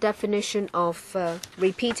about the definition of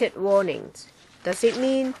repeated warnings. Does it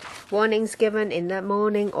mean warnings given in the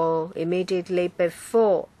morning or immediately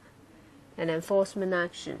before an enforcement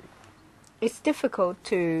action? It's difficult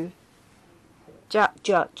to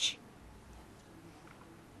judge.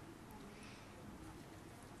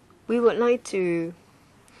 We would like to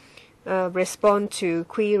respond to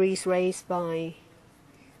queries raised by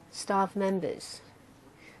staff members.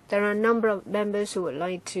 There are a number of members who would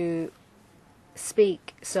like to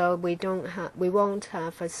speak, so we won't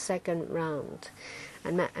have a second round.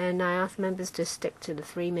 And I ask members to stick to the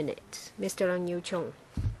 3 minutes. Mr. Ang Yu Chong.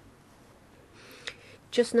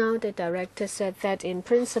 Just now, the director said that in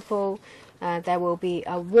principle, there will be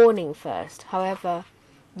a warning first. However,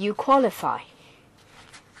 you qualify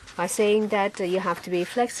by saying that you have to be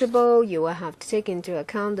flexible, you will have to take into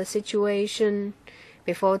account the situation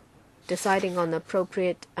before deciding on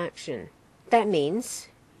appropriate action. That means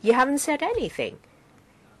you haven't said anything.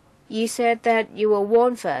 You said that you will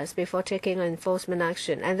warn first before taking enforcement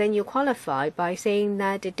action, and then you qualify by saying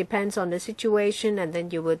that it depends on the situation, and then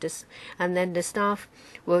you will and then the staff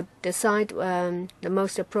will decide the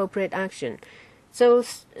most appropriate action. So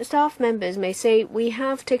staff members may say, we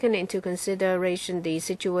have taken into consideration the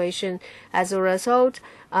situation. As a result,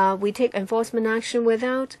 we take enforcement action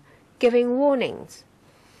without giving warnings.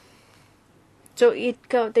 So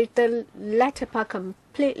the latter part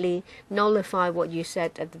completely nullify what you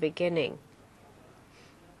said at the beginning.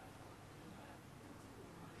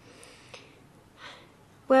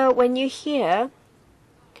 Well, when you hear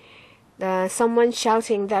someone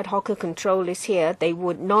shouting that hawker control is here, they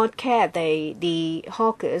would not care. The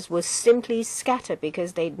hawkers would simply scatter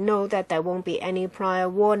because they know that there won't be any prior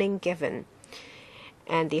warning given.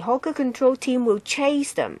 And the hawker control team will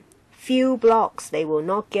chase them. Few blocks, they will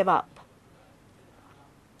not give up.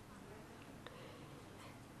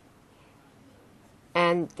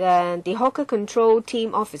 And the hawker control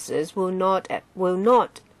team officers will not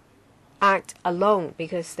act alone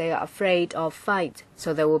because they are afraid of fight.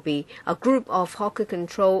 So there will be a group of hawker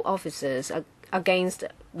control officers against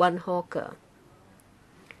one hawker.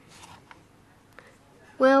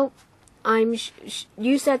 Well,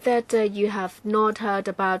 you said that you have not heard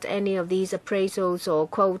about any of these appraisals or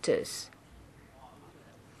quotas.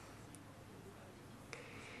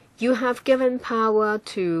 You have given power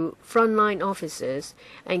to frontline officers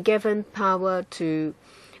and given power to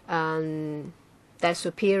their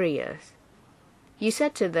superiors. You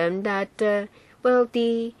said to them that, well,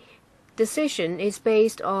 the decision is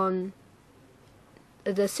based on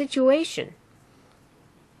the situation.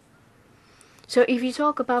 So if you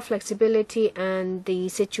talk about flexibility and the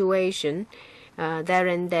situation there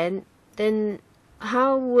and then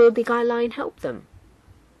how will the guideline help them?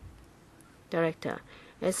 Director.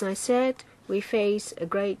 As I said, we face a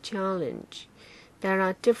great challenge. There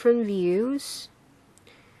are different views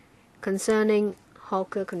concerning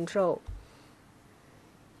hawker control.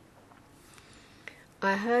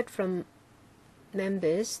 I heard from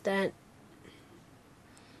members that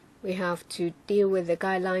we have to deal with the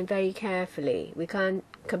guideline very carefully. We can't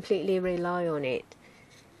completely rely on it.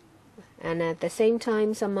 And at the same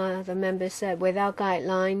time, some other members said without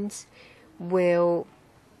guidelines, will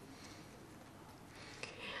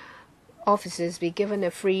officers be given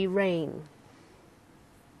a free rein.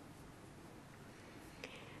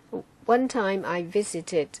 One time I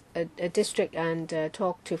visited a district and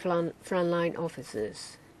talked to frontline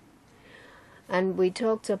officers. And we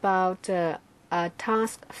talked about a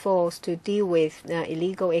task force to deal with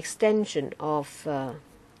illegal extension of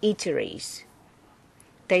eateries.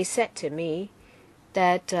 They said to me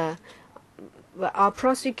that our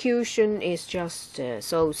prosecution is just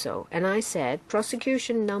so-so. And I said,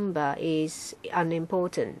 prosecution number is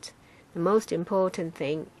unimportant. The most important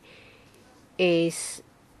thing is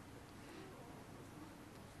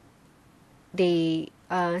the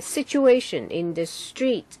situation in the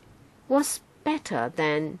street was better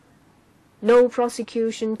than no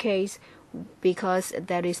prosecution case because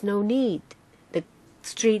there is no need. The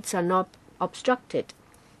streets are not obstructed.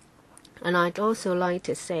 And I'd also like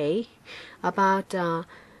to say about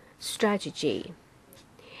strategy.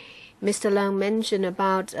 Mr. Leung mentioned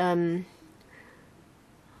about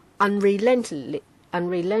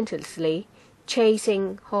unrelentlessly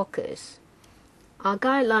chasing hawkers. Our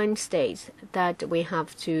guideline states that we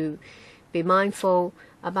have to be mindful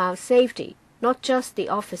about safety, not just the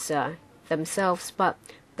officer themselves, but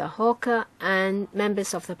the hawker and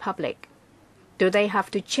members of the public. Do they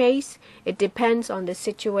have to chase? It depends on the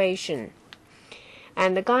situation.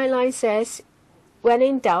 And the guideline says, when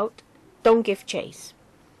in doubt, don't give chase.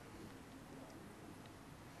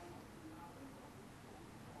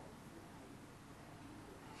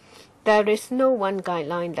 There is no one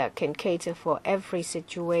guideline that can cater for every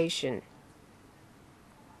situation.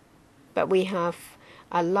 But we have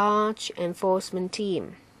a large enforcement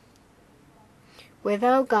team.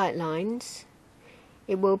 Without guidelines,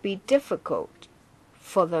 it will be difficult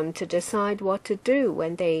for them to decide what to do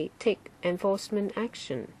when they take enforcement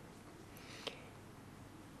action.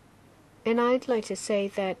 And I'd like to say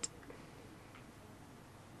that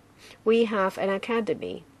we have an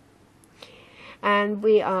academy, and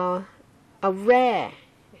we are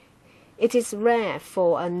it is rare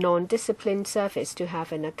for a non-disciplined service to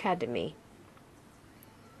have an academy.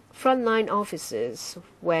 Frontline officers,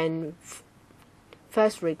 when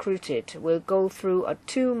first recruited, will go through a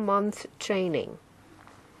 2-month training.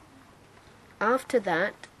 After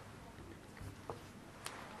that,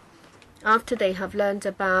 after they have learned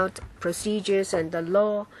about procedures and the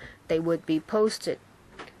law, they would be posted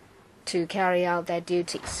to carry out their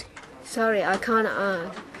duties. Sorry, I can't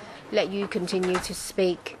let you continue to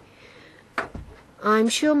speak. I'm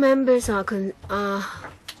sure members are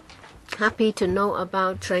happy to know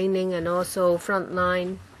about training and also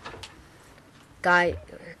frontline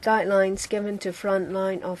guidelines given to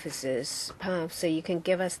frontline officers. Perhaps so you can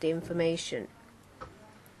give us the information.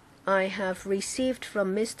 I have received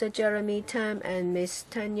from Mr. Jeremy Tam and Ms.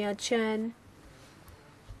 Tanya Chen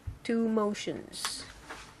 2 motions.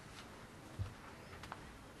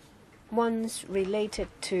 One's related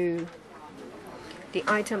to the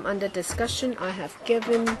item under discussion. I have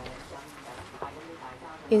given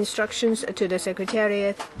instructions to the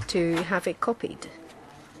Secretariat to have it copied.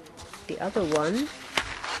 The other one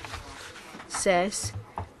says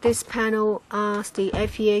this panel asks the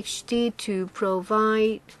FEHD to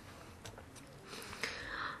provide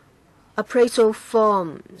appraisal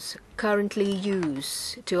forms currently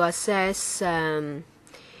used to assess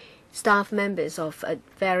staff members of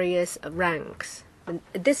various ranks. And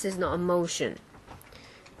this is not a motion.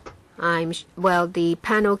 The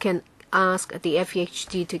panel can ask the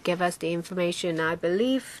FEHD to give us the information. I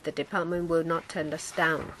believe the department will not turn us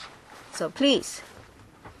down. So please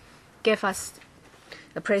give us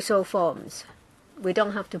appraisal forms. We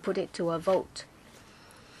don't have to put it to a vote.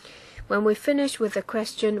 When we finish with the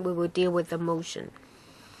question, we will deal with the motion.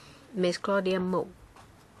 Ms. Claudia Mo.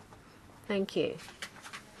 Thank you.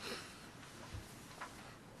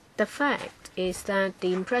 The fact is that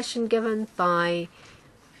the impression given by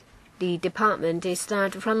the department is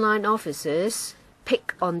that frontline officers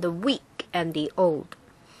pick on the weak and the old.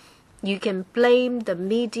 You can blame the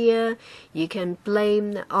media, you can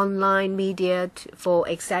blame the online media for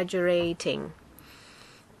exaggerating.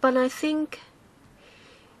 But I think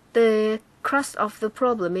the crux of the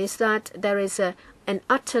problem is that there is an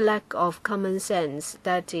utter lack of common sense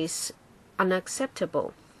that is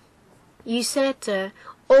unacceptable. You said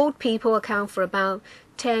old people account for about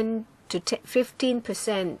 10 to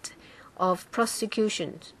 15% of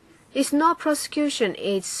prosecutions. It's not prosecution,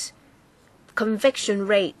 it's conviction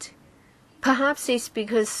rate. Perhaps it's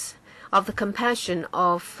because of the compassion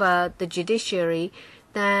of the judiciary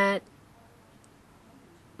that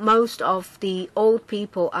most of the old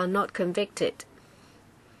people are not convicted.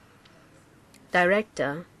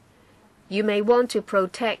 Director, you may want to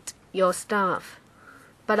protect your staff,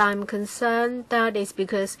 but I'm concerned that is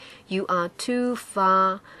because you are too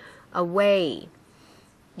far away.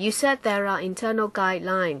 You said there are internal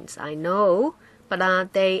guidelines, I know, but are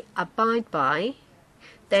they abided by?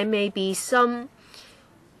 There may be some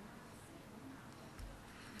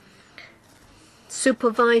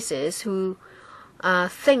supervisors who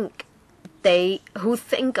think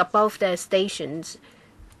above their stations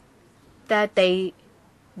that they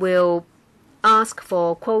will ask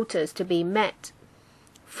for quotas to be met.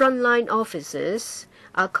 Frontline officers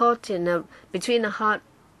are caught in between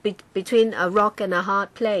a rock and a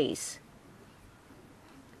hard place.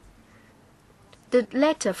 The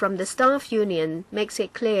letter from the staff union makes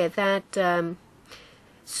it clear that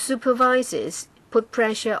supervisors put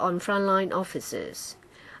pressure on frontline officers,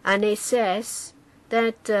 and it says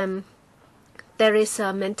that there is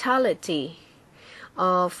a mentality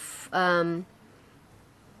of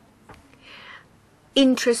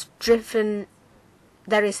interest-driven.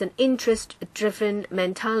 There is an interest-driven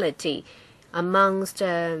mentality amongst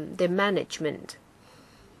the management.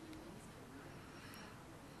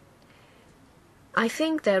 I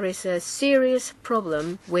think there is a serious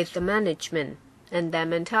problem with the management and their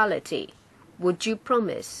mentality. Would you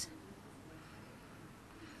promise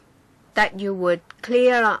that you would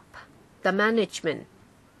clear up the management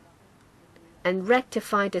and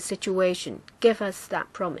rectify the situation? Give us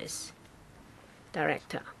that promise,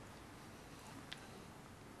 Director.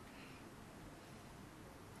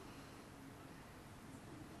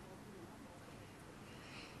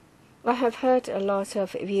 I have heard a lot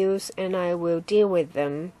of views and I will deal with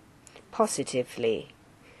them positively.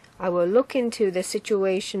 I will look into the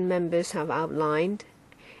situation members have outlined,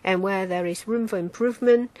 and where there is room for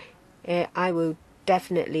improvement, I will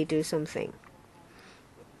definitely do something.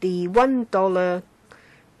 The $1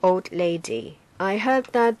 old lady, I heard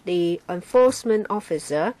that the enforcement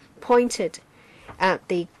officer pointed at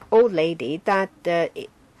the old lady that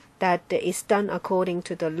that is done according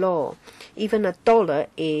to the law. Even $1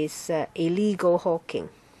 is illegal hawking.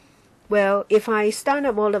 Well, if I stand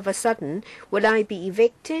up all of a sudden, would I be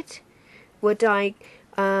evicted? Would I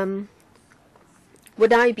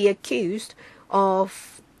be accused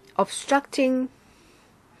of obstructing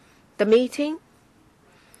the meeting?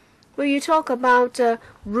 Will you talk about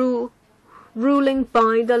ruling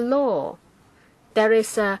by the law? There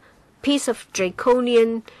is a piece of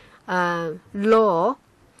draconian law,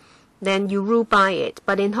 then you rule by it.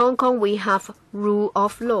 But in Hong Kong, we have rule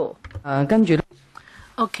of law.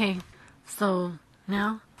 Okay, so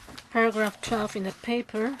now paragraph 12 in the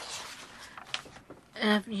paper,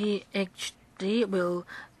 FEHD will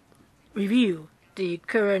review the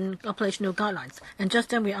current operational guidelines. And just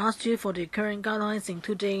then we asked you for the current guidelines,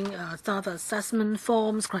 including staff assessment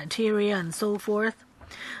forms, criteria, and so forth.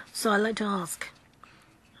 So I'd like to ask,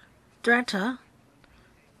 Director,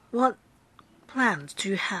 what plans do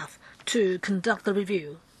you have to conduct the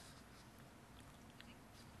review?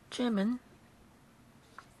 Chairman.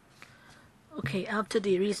 Okay, after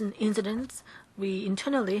the recent incidents, we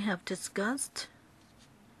internally have discussed.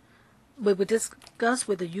 We will discuss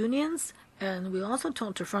with the unions, and we also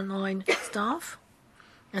talk to frontline staff.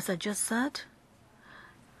 As I just said,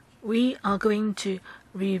 we are going to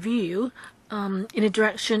review in the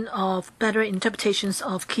direction of better interpretations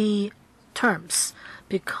of key terms,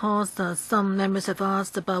 because some members have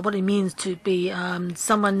asked about what it means to be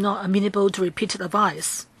someone not amenable to repeated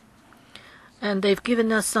advice. And they've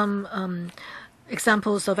given us some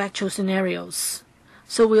examples of actual scenarios.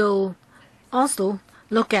 So we'll also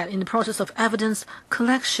look at, in the process of evidence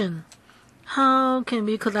collection, how can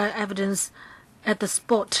we collect evidence at the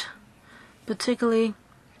spot, particularly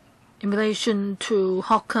in relation to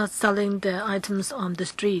hawkers selling their items on the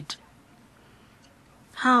street.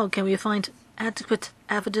 How can we find adequate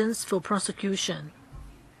evidence for prosecution?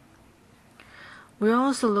 We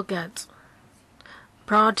also look at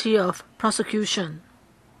priority of prosecution,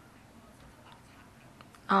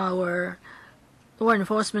 our law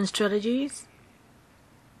enforcement strategies.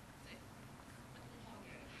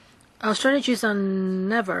 Our strategies are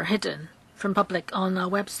never hidden from public. On our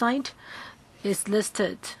website is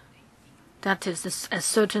listed, that is, at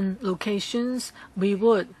certain locations we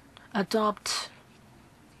would adopt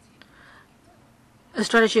a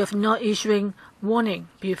strategy of not issuing warning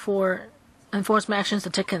before enforcement actions are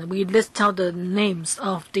taken. We list out the names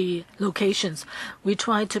of the locations. We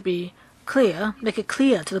try to be clear, make it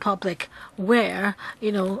clear to the public where,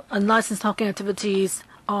 unlicensed hawking activities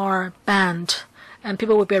are banned and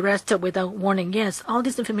people will be arrested without warning. Yes, all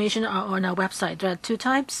this information are on our website. There are two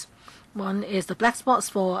types. One is the black spots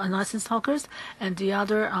for unlicensed hawkers, and the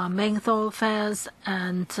other are main thoroughfares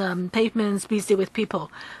and pavements busy with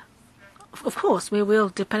people. Of course, we will,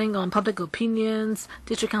 depending on public opinions,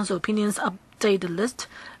 district council opinions, update the list.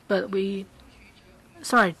 But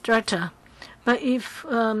Director, but if,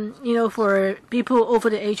 for people over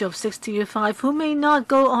the age of 65 who may not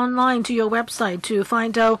go online to your website to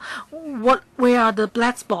find out where are the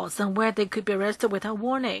black spots and where they could be arrested without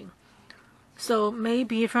warning. So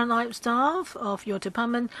maybe frontline staff of your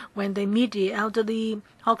department, when they meet the elderly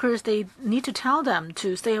hawkers, they need to tell them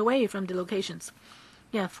to stay away from the locations.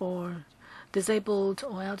 Yeah, for disabled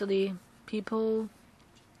or elderly people,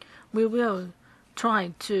 we will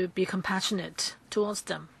try to be compassionate towards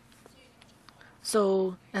them.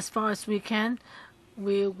 So as far as we can,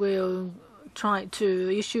 we will try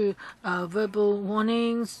to issue verbal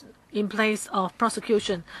warnings in place of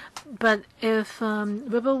prosecution. But if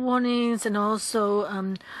verbal warnings and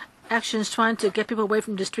also actions trying to get people away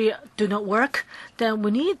from the street do not work, then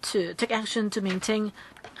we need to take action to maintain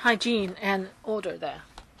hygiene and order there.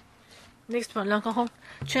 Next one, Leung Kong,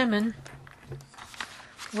 Chairman.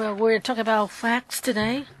 Well, we're talking about facts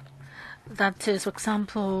today. That is, for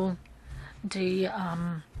example, the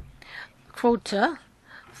quota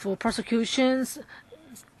for prosecutions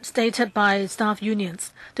stated by staff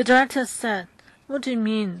unions. The director said, what do you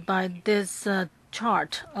mean by this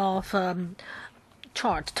chart of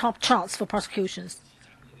top charts for prosecutions?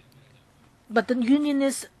 But the union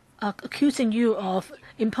is accusing you of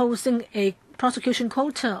imposing a prosecution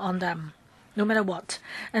quota on them, no matter what.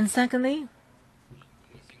 And secondly,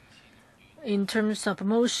 in terms of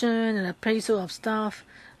promotion and appraisal of staff,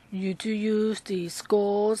 you do use the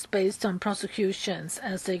scores based on prosecutions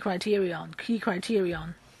as a key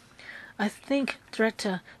criterion. I think,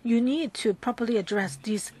 Director, you need to properly address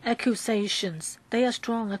these accusations. They are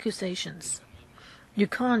strong accusations. You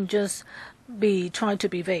can't just try to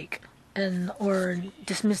be vague or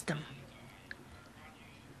dismiss them.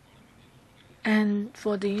 And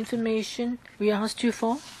for the information we asked you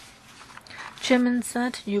for, Chairman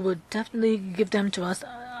said you would definitely give them to us.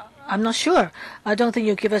 I'm not sure. I don't think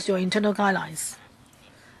you give us your internal guidelines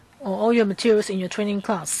or all your materials in your training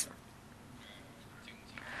class.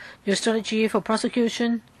 Your strategy for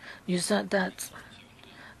prosecution, you said that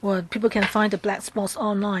people can find the black spots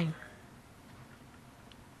online.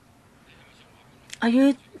 Are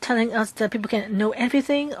you telling us that people can know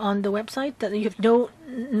everything on the website, that you have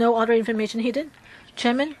no other information hidden?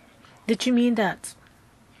 Chairman, did you mean that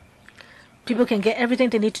people can get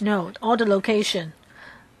everything they need to know, all the locations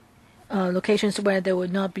where there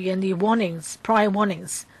would not be any warnings, prior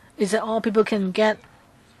warnings? Is that all people can get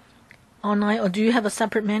online, or do you have a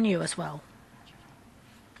separate menu as well?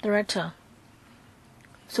 Director.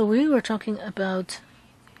 So we were talking about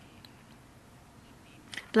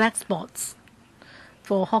black spots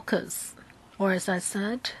for hawkers, or as I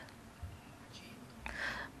said,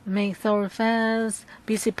 main thoroughfares,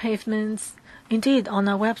 busy pavements. Indeed, on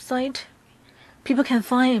our website, people can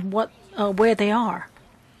find where they are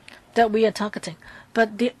that we are targeting.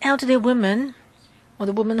 But the elderly women, or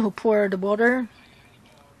the women who pour the water,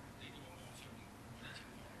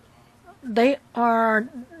 they are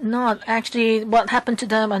not actually, what happened to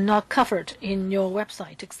them are not covered in your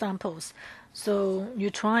website examples. So you're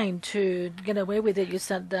trying to get away with it. You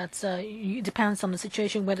said that it depends on the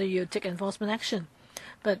situation whether you take enforcement action.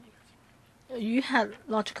 But you had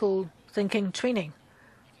logical thinking training.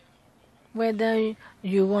 Whether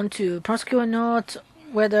you want to prosecute or not,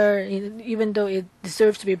 whether even though it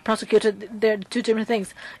deserves to be prosecuted, there are two different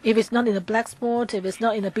things. If it's not in a black spot, if it's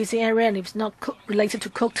not in a busy area, and if it's not related to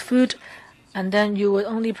cooked food, and then you would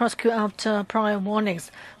only prosecute after prior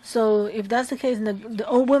warnings. So if that's the case, the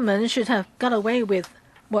old woman should have got away with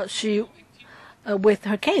with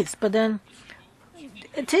her case. But then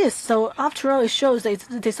it is. So after all, it shows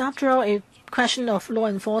that it is after all a question of law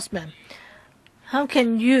enforcement. How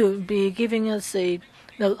can you be giving us a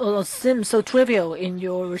seem so trivial in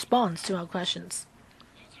your response to our questions?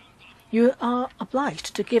 You are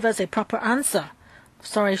obliged to give us a proper answer.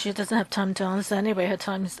 Sorry, she doesn't have time to answer anyway. Her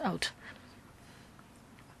time is out.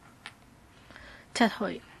 Ted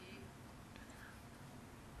Hui.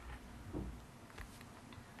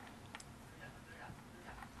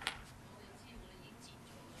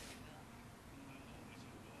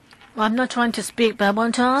 Well, I'm not trying to speak, but I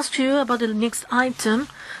want to ask you about the next item,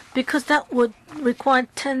 because that would require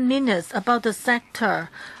 10 minutes about the sector.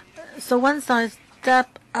 So once I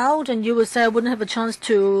step out, and you would say I wouldn't have a chance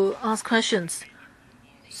to ask questions.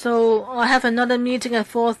 So I have another meeting at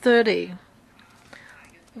 4:30.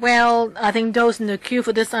 Well, I think those in the queue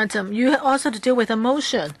for this item, you also have to deal with a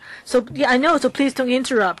motion. So yeah, I know, so please don't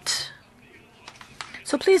interrupt.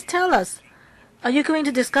 So please tell us, are you going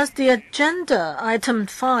to discuss the agenda, item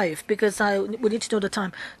 5? Because we need to know the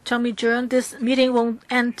time. Tell me, during this meeting won't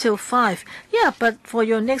end till 5. Yeah, but for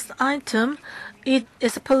your next item, it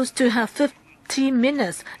is supposed to have 15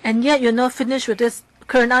 minutes, and yet you're not finished with this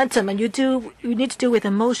current item, and you need to deal with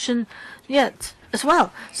a motion yet as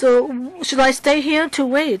well. So should I stay here to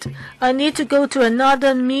wait? I need to go to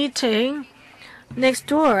another meeting next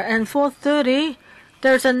door, and 4:30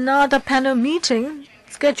 there's another panel meeting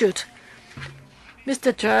scheduled.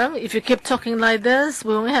 Mr. Zhang, if you keep talking like this,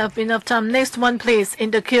 we won't have enough time. Next one, please,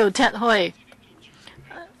 in the queue, Ted Hui.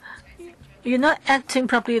 You're not acting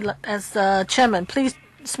properly as chairman. Please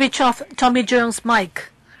switch off Tommy Zhang's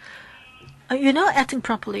mic. You're not acting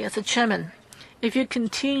properly as a chairman. If you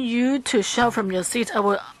continue to shout from your seat, I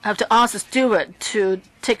will have to ask the steward to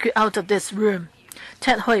take you out of this room.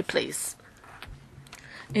 Ted Hui, please.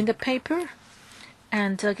 In the paper,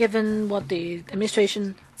 and given what the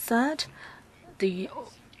administration said, the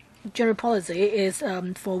general policy is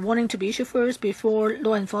for warning to be issued first before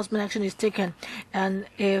law enforcement action is taken. And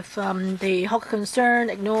if the hawker concern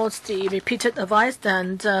ignores the repeated advice,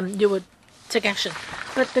 then you would take action.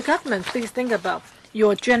 But the government, please think about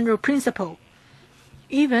your general principle.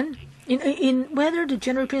 Even in whether the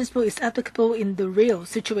general principle is applicable in the real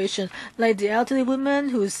situation, like the elderly woman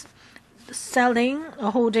who's selling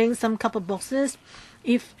or holding some copper boxes,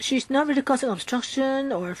 if she's not really causing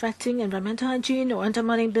obstruction or affecting environmental hygiene or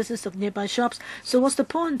undermining business of nearby shops, so what's the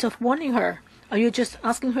point of warning her? Are you just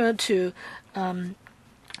asking her to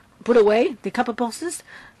put away the copper boxes?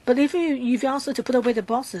 But if you ask her to put away the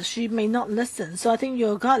boxes, she may not listen. So I think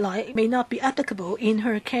your guideline may not be applicable in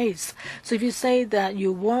her case. So if you say that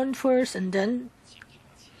you warn first and then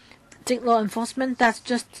take law enforcement, that's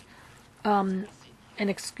just an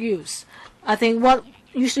excuse. I think what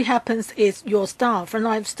usually happens is your staff,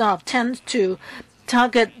 frontline staff, tend to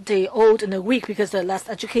target the old and the weak because they're less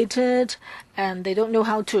educated and they don't know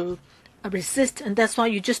how to resist, and that's why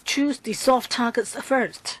you just choose the soft targets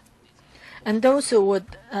first. And those who would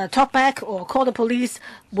talk back or call the police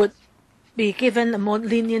would be given a more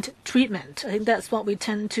lenient treatment. I think that's what we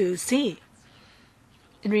tend to see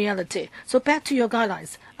in reality. So back to your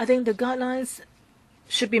guidelines. I think the guidelines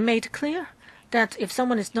should be made clear that if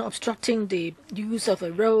someone is not obstructing the use of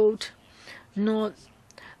a road, not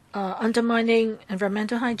undermining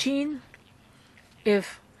environmental hygiene,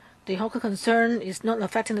 if the hawker concern is not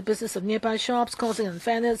affecting the business of nearby shops, causing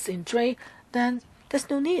unfairness in trade, then there's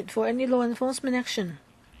no need for any law enforcement action.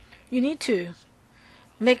 You need to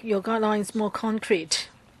make your guidelines more concrete.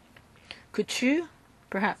 Could you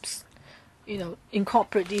perhaps,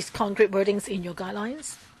 incorporate these concrete wordings in your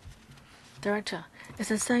guidelines? Director,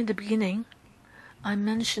 as I said in the beginning, I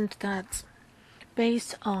mentioned that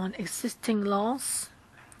based on existing laws,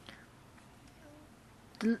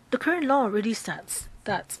 the current law already says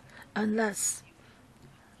that unless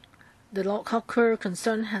the hawker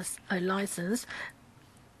concern has a license,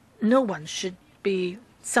 no one should be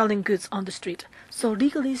selling goods on the street. So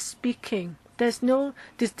legally speaking, there's no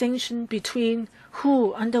distinction between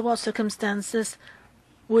who, under what circumstances,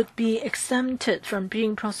 would be exempted from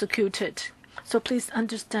being prosecuted. So please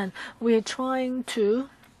understand, we are trying to,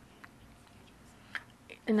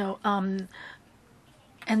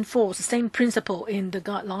 enforce the same principle in the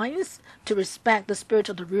guidelines to respect the spirit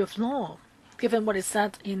of the rule of law, given what is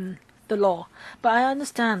said in the law. But I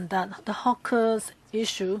understand that the hawkers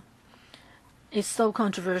issue is so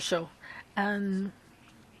controversial, and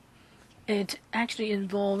it actually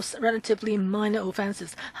involves relatively minor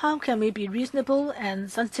offenses. How can we be reasonable and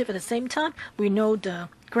sensitive at the same time? We know the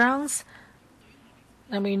grounds,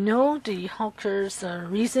 and we know the hawkers'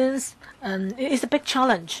 reasons, and it is a big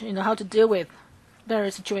challenge, how to deal with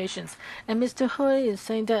various situations. And Mr. Hui is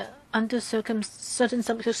saying that under certain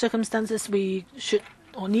circumstances we should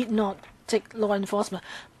or need not take law enforcement.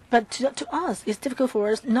 But to us, it's difficult for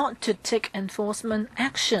us not to take enforcement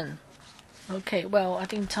action. Okay, well, I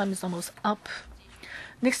think time is almost up.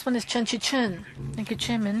 Next one is Chen Chi-chen. Thank you,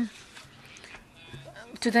 Chairman.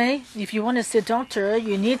 Today, if you want to see a doctor,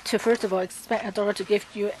 you need to, first of all, expect a doctor to give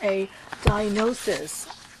you a diagnosis.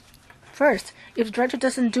 First, if the director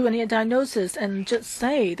doesn't do any diagnosis and just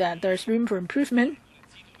say that there's room for improvement,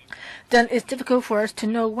 then it's difficult for us to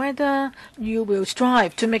know whether you will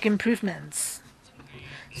strive to make improvements.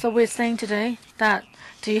 So we're saying today that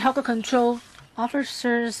the hawker control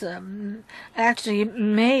officers actually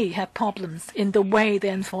may have problems in the way they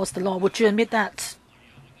enforce the law. Would you admit that?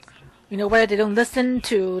 Whether they don't listen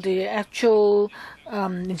to the actual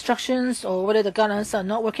instructions or whether the guidelines are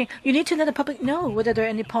not working. You need to let the public know whether there are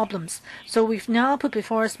any problems. So we've now put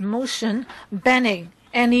before us motion banning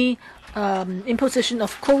any imposition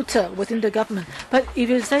of quota within the government. But if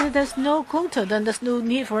you say that there's no quota, then there's no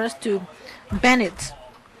need for us to ban it.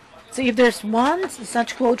 So if there's one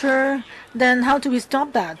such quota, then how do we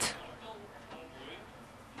stop that?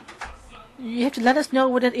 You have to let us know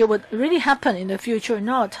whether it would really happen in the future or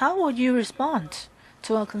not. How would you respond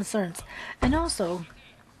to our concerns? And also,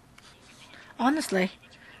 honestly,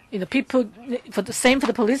 people for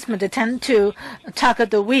the policemen, they tend to target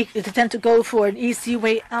the weak. They tend to go for an easy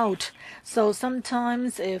way out. So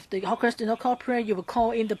sometimes, if the hawkers do not cooperate, you will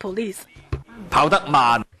call in the police. 跑得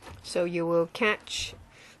慢。 So you will catch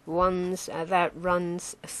ones that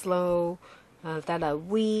runs slow, that are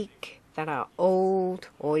weak, that are old,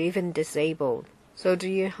 or even disabled. So do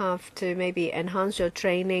you have to maybe enhance your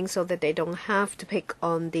training so that they don't have to pick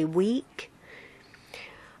on the weak?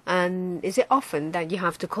 And is it often that you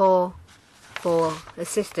have to call for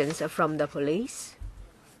assistance from the police?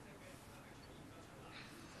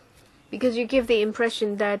 Because you give the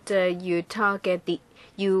impression that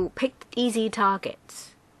you pick easy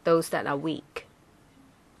targets, those that are weak.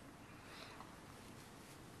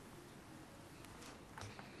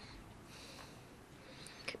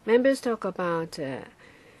 Members talk about an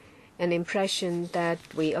impression that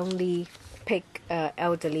we only pick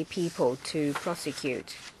elderly people to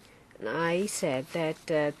prosecute. I said that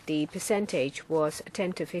the percentage was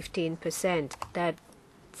 10 to 15%.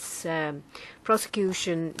 That's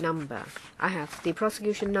prosecution number. I have the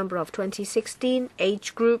prosecution number of 2016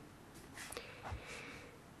 age group.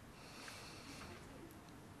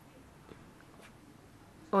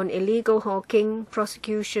 On illegal hawking,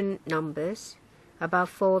 prosecution numbers about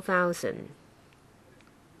 4,000.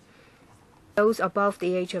 Those above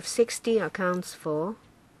the age of 60 accounts for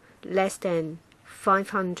less than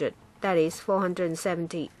 500, that is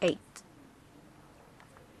 478.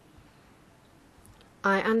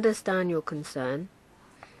 I understand your concern,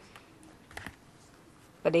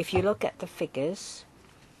 but if you look at the figures,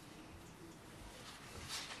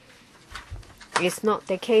 It's not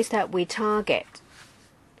the case that we target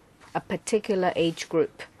a particular age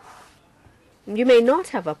group. You may not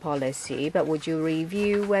have a policy, but would you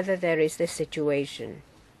review whether there is this situation?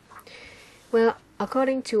 Well,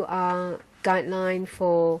 according to our guideline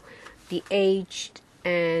for the aged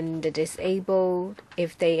and the disabled,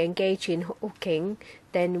 if they engage in hawking,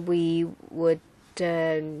 then we would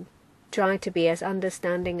try to be as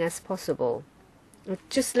understanding as possible.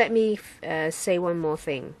 Just let me say one more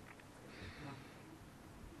thing.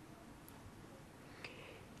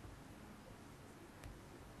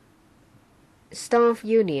 Staff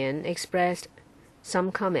union expressed some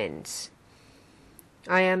comments.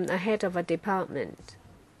 I am a head of a department.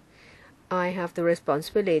 I have the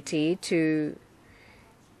responsibility to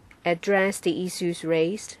address the issues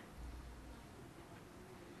raised,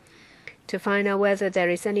 to find out whether there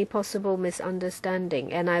is any possible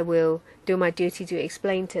misunderstanding, and I will do my duty to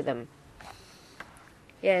explain to them.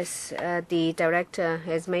 Yes, the director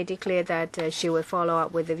has made it clear that she will follow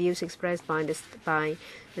up with the views expressed by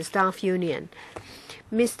the staff union.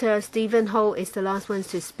 Mr. Stephen Ho is the last one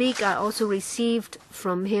to speak. I also received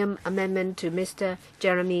from him amendment to Mr.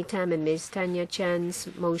 Jeremy Tam and Ms. Tanya Chan's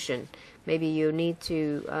motion. Maybe you need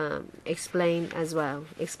to explain as well.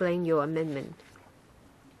 Explain your amendment.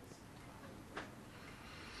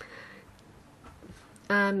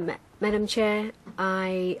 Madam Chair,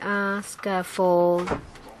 I ask for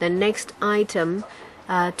the next item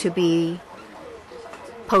to be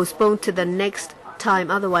postponed to the next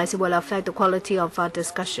time. Otherwise, it will affect the quality of our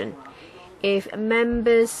discussion. If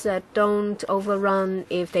members don't overrun,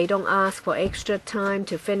 if they don't ask for extra time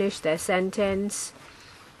to finish their sentence,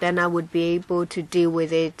 then I would be able to deal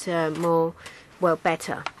with it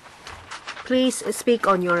better. Please speak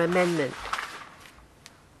on your amendment.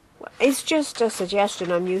 It's just a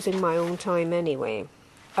suggestion. I'm using my own time anyway.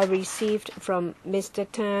 I received from Mr.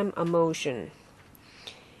 Tam a motion.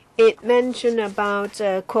 It mentioned about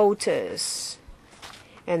quotas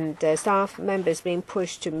and staff members being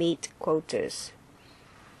pushed to meet quotas.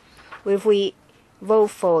 If we vote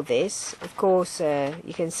for this, of course,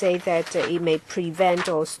 you can say that it may prevent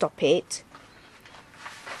or stop it.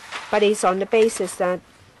 But it's on the basis that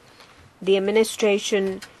the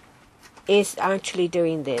administration is actually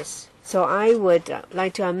doing this. So I would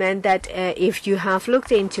like to amend that if you have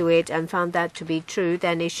looked into it and found that to be true,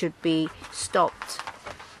 then it should be stopped.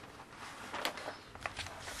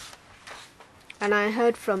 And I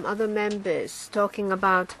heard from other members talking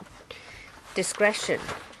about discretion,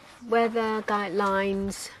 whether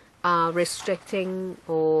guidelines are restricting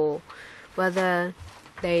or whether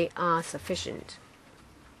they are sufficient.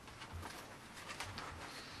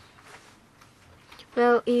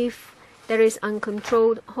 Well, if there is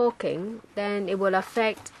uncontrolled hawking, then it will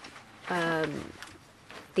affect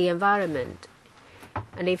the environment.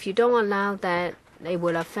 And if you don't allow that, it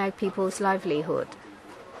will affect people's livelihood.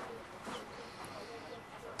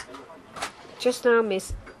 Just now,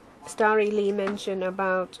 Ms. Starry Lee mentioned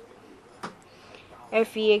about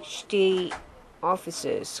FEHD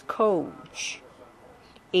officers, coach,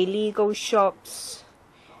 illegal shops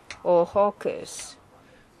or hawkers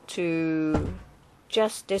to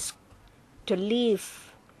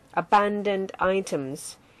leave abandoned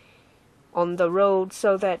items on the road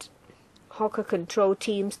so that hawker control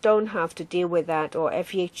teams don't have to deal with that, or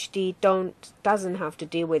FEHD doesn't have to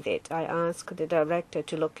deal with it. I asked the director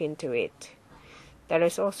to look into it. There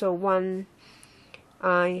is also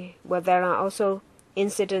there are also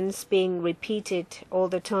incidents being repeated all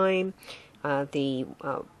the time. The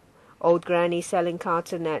old granny selling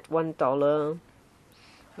carton at $1.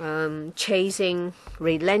 Chasing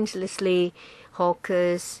relentlessly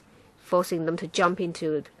hawkers, forcing them to jump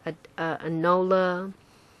into a NOLA.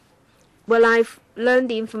 Well, I've learned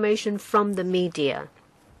the information from the media.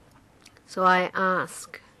 So I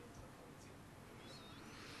ask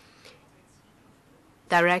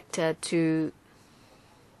director to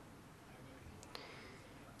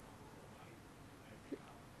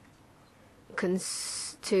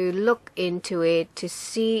look into it,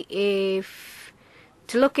 to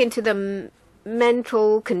look into the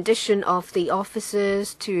mental condition of the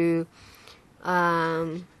officers, to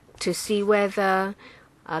see whether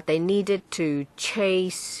they needed to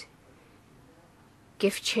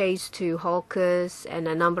give chase to hawkers and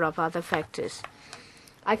a number of other factors.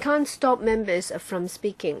 I can't stop members from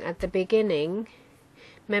speaking. At the beginning,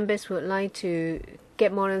 members would like to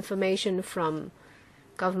get more information from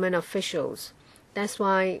government officials. That's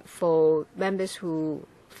why for members who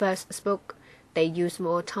first spoke, they used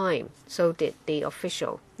more time. So did the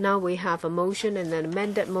official. Now we have a motion and an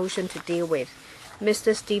amended motion to deal with.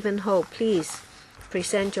 Mr. Stephen Ho, please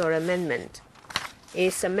present your amendment.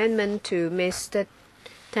 is amendment to Mr.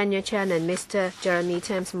 Tanya Chan and Mr. Jeremy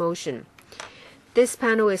Tam's motion. This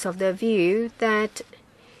panel is of the view that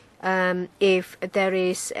if there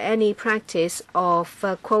is any practice of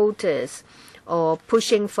quotas or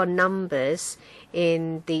pushing for numbers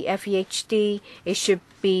in the FEHD, it should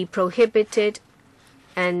be prohibited,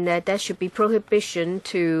 and there should be prohibition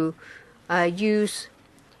to use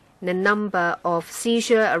the number of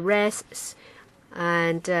seizure, arrests,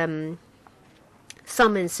 and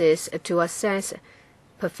summonses to assess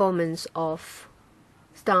performance of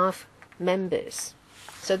staff members.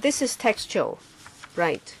 So this is textual,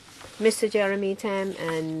 right? Mr. Jeremy Tam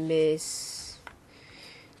and Ms.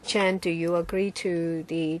 Chan, do you agree to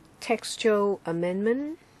the textual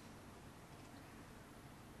amendment?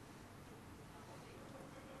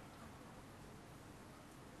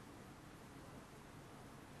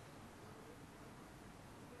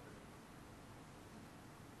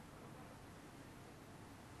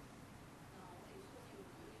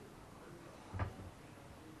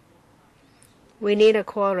 We need a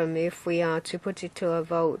quorum if we are to put it to a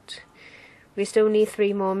vote. We still need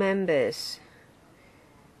 3 more members.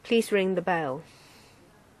 Please ring the bell.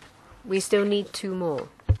 We still need 2 more.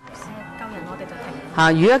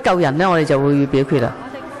 如果夠人呢，我哋就會表決啦。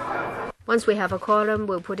Once we have a quorum,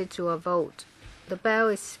 we'll put it to a vote. The bell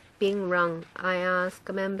is being rung. I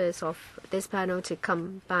ask members of this panel to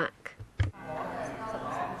come back.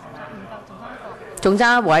 仲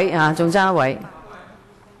爭一位啊，仲爭一位。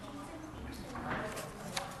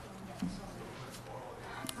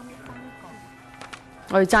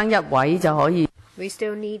我哋爭一位就可以。We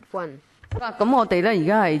still need 1. 咁我哋呢而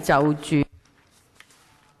家係就住。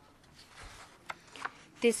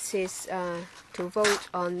This is to vote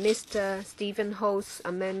on Mr. Stephen Ho's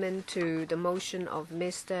amendment to the motion of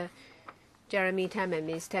Mr. Jeremy Tam and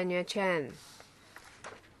Ms. Tanya Chan.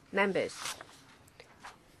 Members,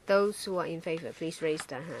 those who are in favor, please raise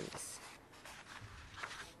their hands.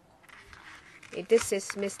 This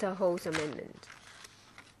is Mr. Ho's amendment.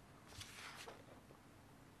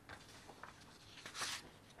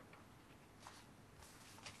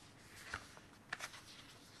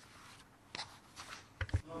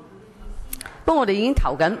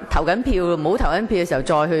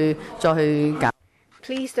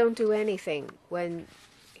 Please don't do anything when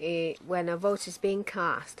a vote is being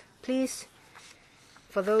cast. Please,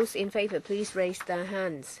 for those in favor, please raise their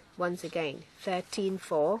hands once again. 13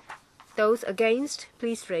 for. Those against,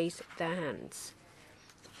 please raise their hands.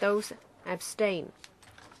 Those abstain.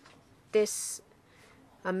 This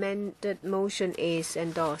amended motion is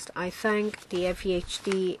endorsed. I thank the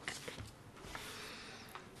FEHD.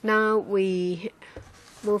 Now we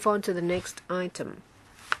move on to the next item.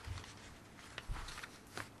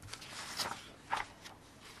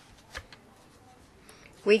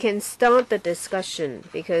 We can start the discussion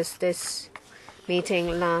because this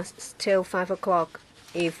meeting lasts till 5 o'clock.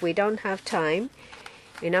 If we don't have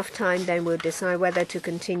enough time, then we'll decide whether to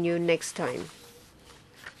continue next time.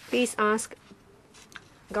 Please ask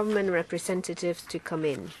government representatives to come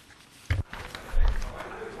in.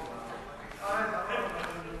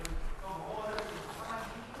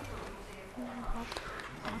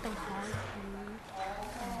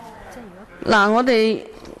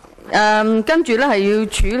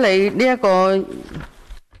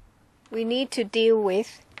 We need to deal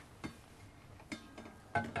with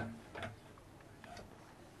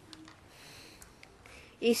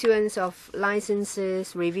issuance of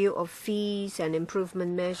licenses, review of fees, and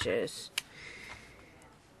improvement measures.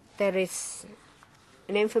 There is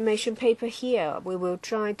an information paper here. We will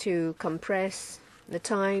try to compress the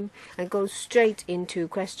time and go straight into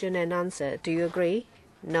question and answer. Do you agree?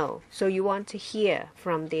 No. So you want to hear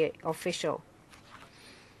from the official.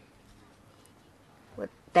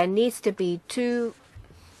 There needs to be 2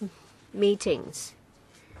 meetings.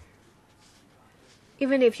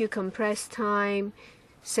 Even if you compress time,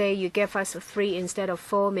 say you give us 3 instead of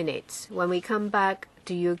 4 minutes. When we come back,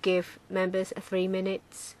 do you give members 3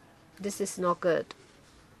 minutes? This is not good.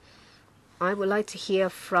 I would like to hear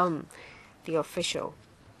from the official.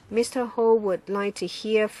 Mr. Ho would like to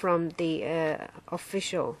hear from the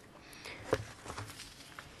official.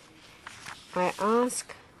 I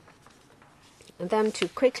ask them to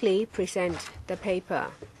quickly present the paper.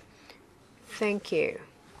 Thank you.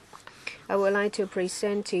 I would like to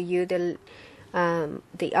present to you the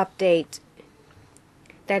update.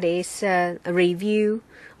 That is a review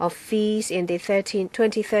of fees in the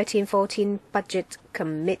 2013-14 budget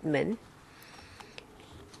commitment.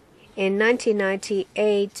 In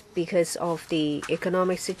 1998, because of the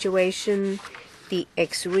economic situation, the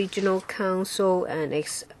ex-regional council and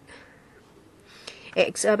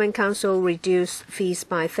Ex-urban council reduced fees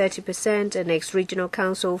by 30%, and ex-regional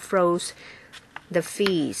council froze the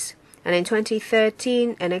fees. And in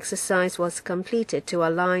 2013, an exercise was completed to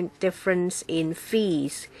align difference in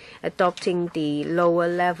fees, adopting the lower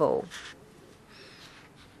level.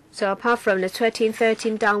 So apart from the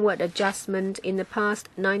 2013 downward adjustment, in the past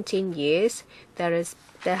 19 years, there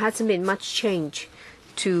hasn't been much change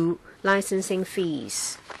to licensing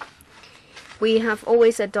fees. We have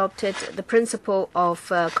always adopted the principle of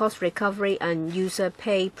cost recovery and user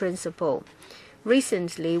pay principle.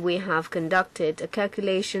 Recently, we have conducted a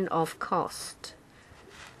calculation of cost,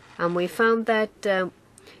 and we found that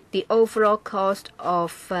the overall cost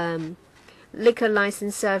of liquor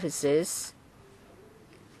license services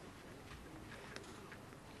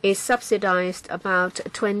is subsidized about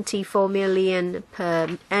 24 million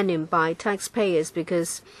per annum by taxpayers,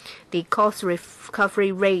 because the cost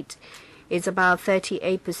recovery rate is about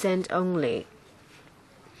 38% only.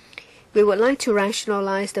 We would like to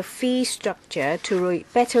rationalize the fee structure to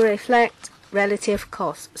better reflect relative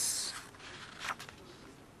costs.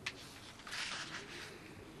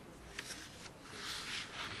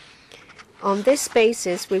 On this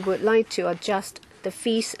basis, we would like to adjust the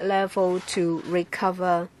fees level to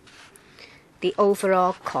recover the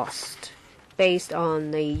overall cost based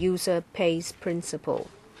on the user pays principle.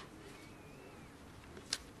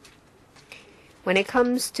 When it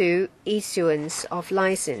comes to issuance of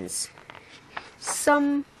license,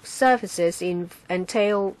 some services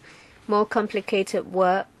entail more complicated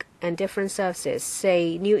work and different services,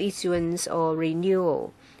 say new issuance or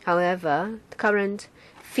renewal. However, the current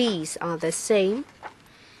fees are the same,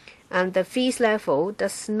 and the fees level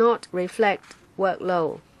does not reflect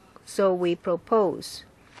workload. So we propose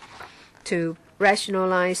to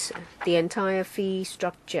rationalize the entire fee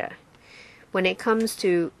structure. When it comes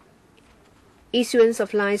to issuance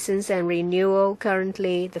of license and renewal,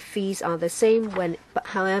 currently the fees are the same.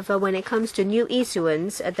 However, when it comes to new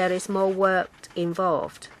issuance, there is more work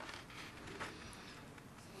involved.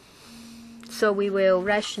 So we will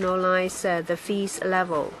rationalize the fees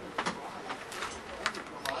level.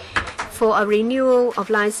 For a renewal of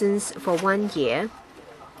license for 1 year,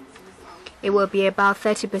 it will be about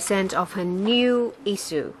 30% of a new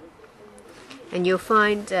issue. And you'll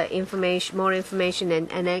find more information in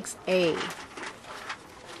Annex A.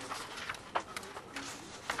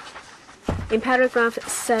 In paragraph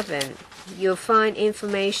 7, you'll find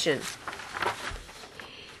information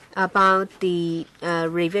about the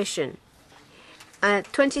revision.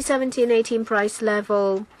 At 2017-18 price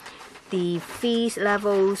level, the fees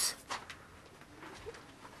levels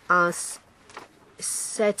are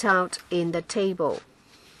set out in the table.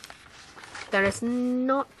 There has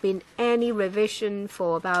not been any revision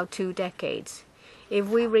for about 2 decades. If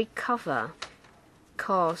we recover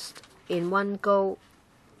cost in one go,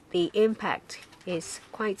 the impact is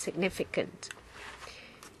quite significant.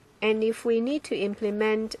 And if we need to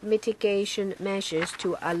implement mitigation measures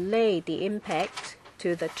to allay the impact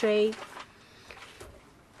to the trade,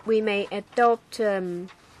 we may adopt a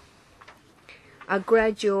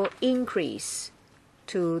gradual increase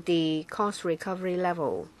to the cost recovery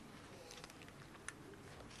level.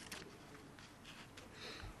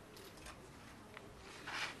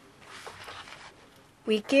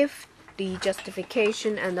 We give the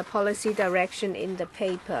justification and the policy direction in the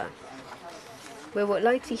paper. We would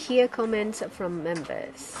like to hear comments from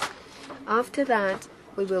members. After that,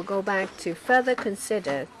 we will go back to further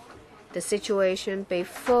consider the situation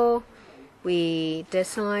before we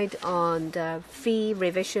decide on the fee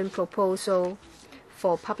revision proposal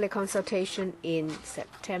for public consultation in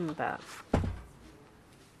September.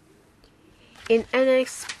 In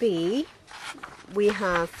Annex B, we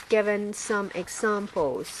have given some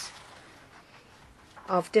examples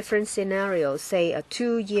of different scenarios. Say a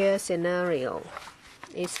 2-year scenario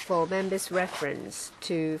is for members' reference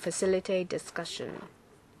to facilitate discussion.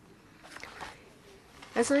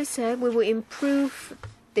 As I said, we will improve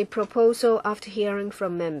the proposal after hearing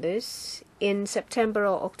from members. In September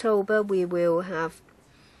or October, we will have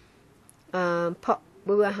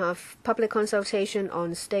public consultation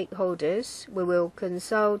on stakeholders. We will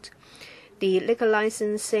consult the Liquor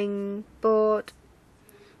Licensing Board,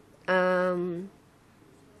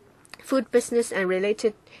 Food Business and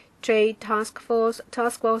Related Trade Task Force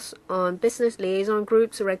on Business Liaison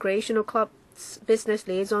Groups, Recreational Clubs Business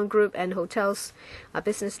Liaison Group, and Hotels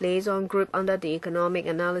Business Liaison Group under the Economic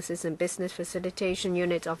Analysis and Business Facilitation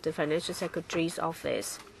Unit of the Financial Secretary's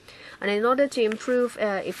Office. And in order to improve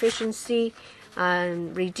efficiency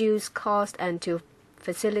and reduce cost and to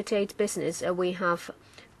facilitate business, we have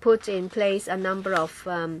put in place a number of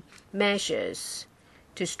measures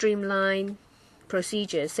to streamline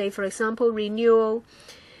procedures. Say, for example, renewal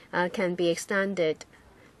can be extended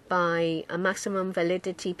by a maximum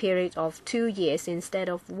validity period of 2 years instead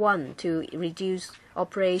of 1 to reduce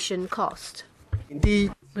operation cost.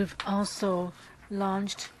 We've also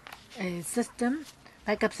launched a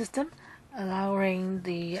backup system, allowing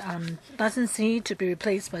the licensee to be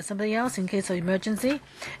replaced by somebody else in case of emergency.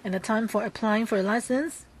 And the time for applying for a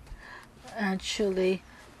license actually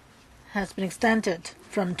has been extended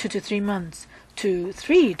from 2 to 3 months to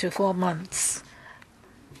 3 to 4 months.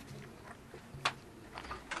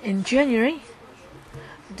 In January,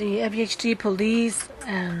 the FEHD Police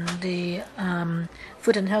and the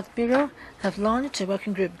Food and Health Bureau have launched a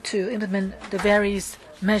working group to implement the various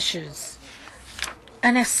measures.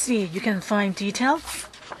 NSC, you can find details.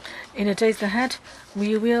 In the days ahead,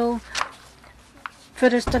 we will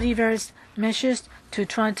further study various measures to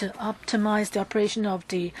try to optimize the operation of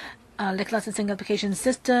the liquor licensing application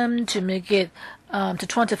system, to make it to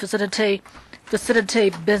try to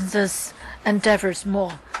facilitate business endeavors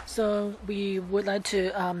more. So we would like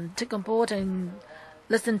to take on board and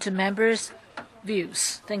listen to members'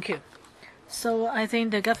 views. Thank you. So I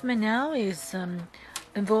think the government now is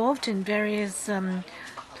involved in various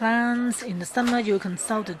plans. In the summer, you will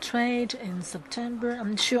consult the trade. In September,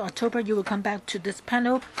 I'm sure October, you will come back to this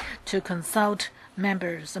panel to consult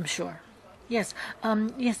members, I'm sure. Yes,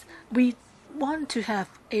 yes, we want to have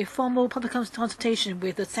a formal public consultation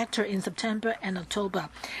with the sector in September and October.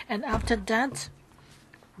 And after that,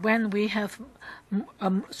 when we have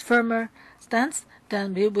a firmer stance,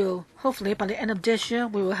 then we will, hopefully by the end of this year,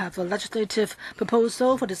 we will have a legislative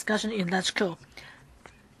proposal for discussion in LegCo.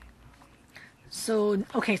 So,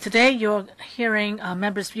 okay, today you're hearing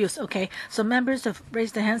members' views. Okay, so members have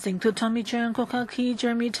raised their hands include Tommy Cheung, Coca Key,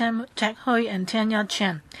 Jeremy Tam, Jack Hui, and Tanya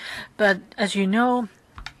Chen. But as you know,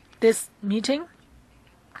 this meeting,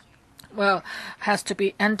 well, has to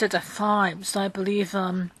be ended at 5. So I believe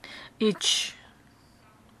each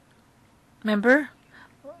member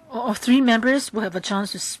or 3 members will have a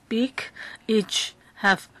chance to speak. Each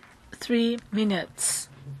have 3 minutes.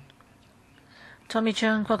 Tommy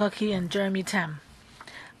Cheung, Kwakaki, and Jeremy Tam.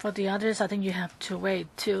 For the others, I think you have to wait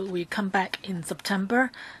till we come back in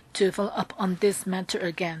September to follow up on this matter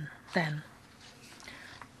again then.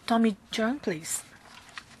 Tommy Cheung, please.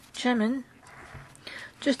 Chairman,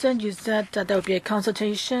 just then you said that there will be a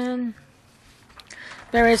consultation.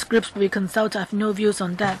 Various groups will be consulted. I have no views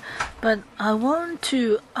on that. But I want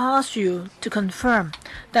to ask you to confirm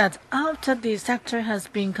that after the sector has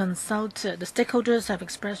been consulted, the stakeholders have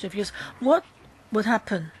expressed their views, what would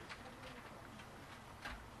happen?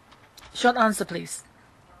 Short answer, please.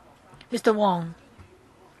 Mr. Wong.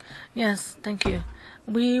 Yes, thank you.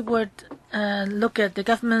 We would look at the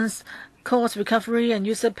government's cost recovery and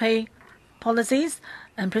user pay policies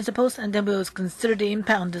and principles, and then we'll consider the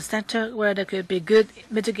impact on the sector where there could be good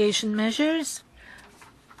mitigation measures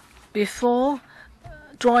before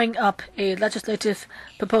drawing up a legislative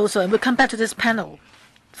proposal. And we'll come back to this panel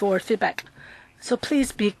for feedback. So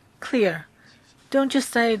please be clear. Don't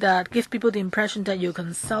just say that, give people the impression that you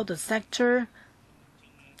consult the sector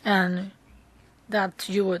and that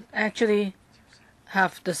you would actually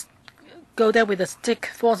have this go there with a stick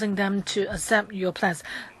forcing them to accept your plans.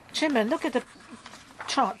 Chairman, look at the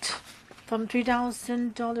chart from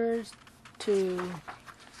 $3,000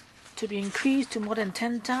 to be increased to more than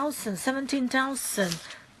 10,000, 17,000.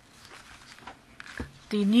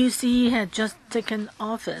 The new CE had just taken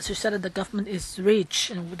office. She said that the government is rich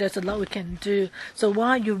and there's a lot we can do. So why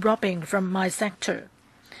are you robbing from my sector?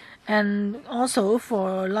 And also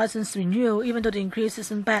for license renewal, even though the increase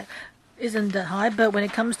isn't that high, but when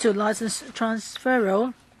it comes to license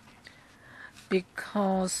transfer,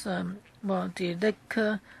 because the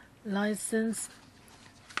liquor license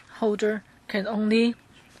holder can only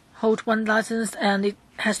hold 1 license, and it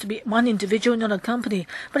has to be 1 individual, not a company.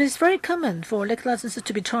 But it's very common for liquor licenses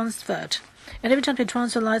to be transferred, and every time they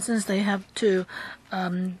transfer license, they have to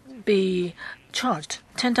be charged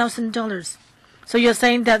 $10,000. So you're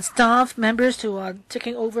saying that staff members who are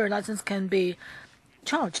taking over a license can be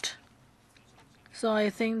charged. So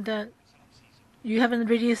I think that you haven't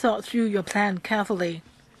really thought through your plan carefully.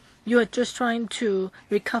 You are just trying to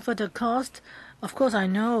recover the cost. Of course, I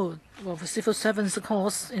know for civil servants the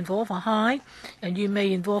costs involved are high, and you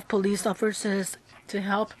may involve police officers to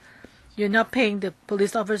help. You're not paying the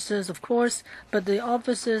police officers, of course, but the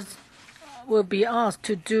officers will be asked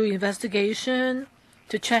to do investigation,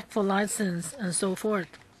 to check for license, and so forth.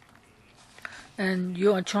 And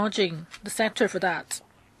you are charging the sector for that.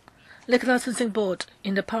 Liquor Licensing Board,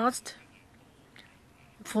 in the past,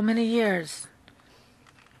 for many years,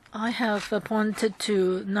 I have pointed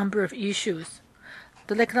to a number of issues.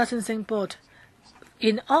 the Liquor Licensing Board,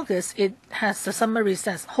 in August, it has a summer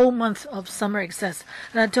recess, whole month of summer recess.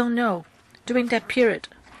 And I don't know, during that period,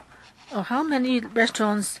 or how many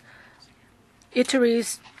restaurants,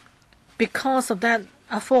 eateries, because of that,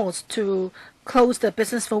 are forced to close their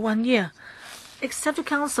business for 1 year. Executive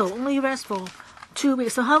Council only rests for 2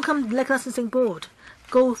 weeks. So how come the Liquor Licensing Board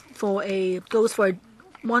goes for a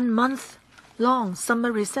 1 month long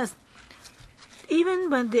summer recess? Even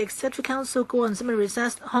when the Executive Council go on summer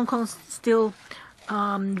recess, Hong Kong still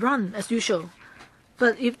run as usual.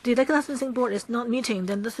 But if the Liquor Licensing Board is not meeting,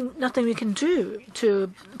 then nothing we can do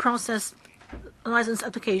to process license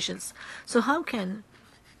applications. So how can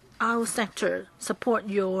our sector support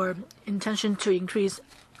your intention to increase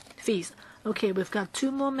fees? Okay, we've got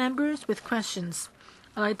 2 more members with questions.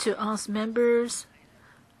 I'd like to ask members,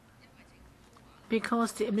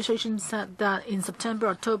 because the administration said that in September,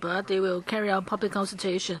 October, they will carry out public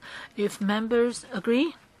consultation. If members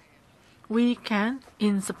agree, we can,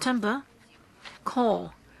 in September,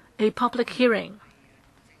 call a public hearing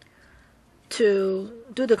to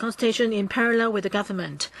do the consultation in parallel with the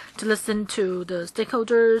government, to listen to the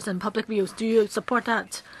stakeholders and public views. Do you support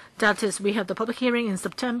that? That is, we have the public hearing in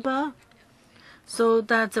September, so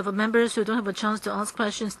that the members who don't have a chance to ask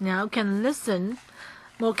questions now can listen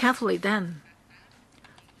more carefully then.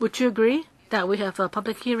 Would you agree that we have a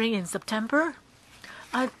public hearing in September?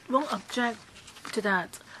 I won't object to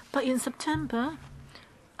that. But in September,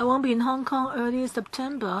 I won't be in Hong Kong early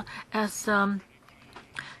September. As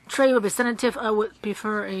trade representative, I would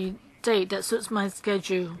prefer a date that suits my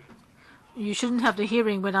schedule. You shouldn't have the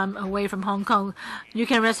hearing when I'm away from Hong Kong. You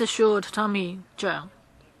can rest assured, Tommy Zhang.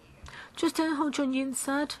 Just as Ho Chun-yin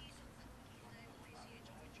said,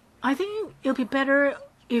 I think it'll be better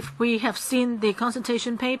if we have seen the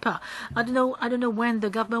consultation paper. I don't know when the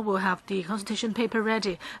government will have the consultation paper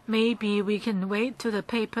ready. Maybe we can wait till the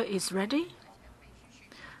paper is ready.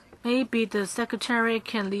 Maybe the secretary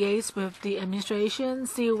can liaise with the administration,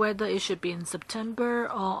 see whether it should be in September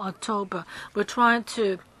or October. We'll try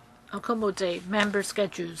to accommodate member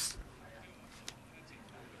schedules.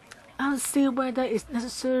 I'll see whether it's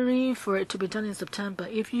necessary for it to be done in September.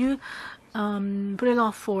 If you put it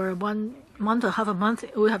off for 1 month or half a month,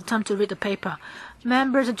 we'll have time to read the paper.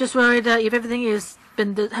 Members are just worried that if everything has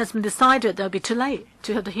been decided, that'll be too late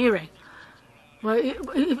to have the hearing. Well,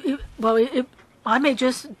 I may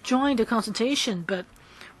just join the consultation, but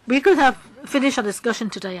we could have finished our discussion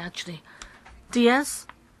today, actually. DS,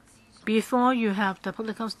 before you have the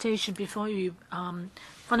public consultation, before you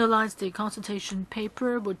finalize the consultation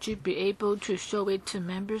paper, would you be able to show it to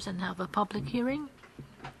members and have a public hearing?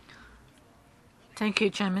 Thank you,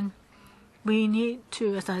 Chairman. We need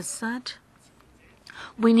to, as I said,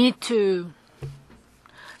 we need to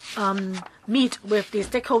meet with the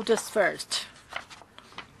stakeholders first.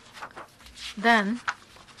 Then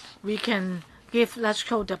we can give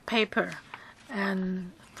LegCo the paper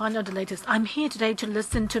and find out the latest. I'm here today to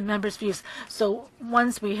listen to members' views. So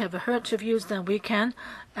once we have heard the views, then we can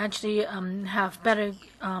actually have better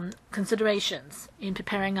considerations in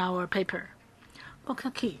preparing our paper.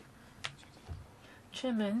 Bokaki.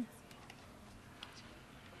 Chairman,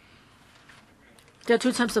 there are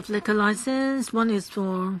 2 types of liquor license. One is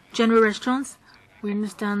for general restaurants. We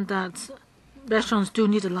understand that restaurants do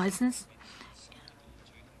need a license.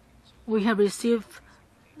 We have received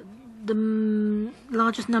the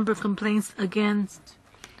largest number of complaints against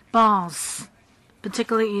bars,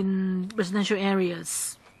 particularly in residential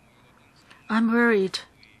areas. I'm worried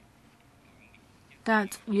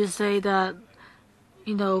that you say that,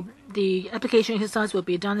 the application exercise will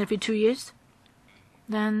be done every 2 years.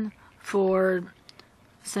 Then for,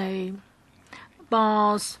 say,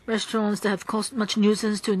 bars, restaurants that have caused much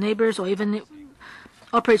nuisance to neighbors, or even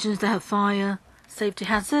operations that have fire safety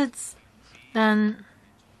hazards, then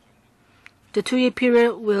the 2-year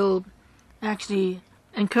period will actually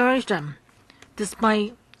encourage them,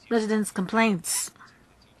 despite residents' complaints.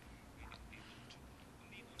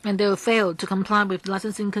 And they will fail to comply with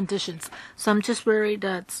licensing conditions. So I'm just worried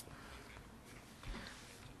that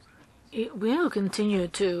it will continue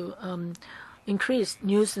to increase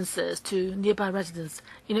nuisances to nearby residents.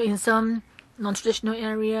 In some non-traditional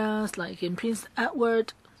areas, like in Prince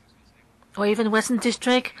Edward, or even Western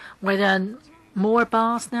District, where there are more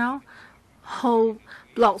bars now, whole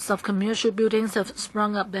blocks of commercial buildings have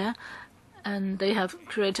sprung up there, and they have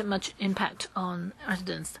created much impact on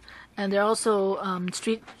residents. And there are also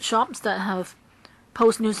street shops that have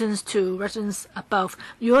posed nuisance to residents above.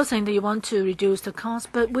 You're saying that you want to reduce the cost,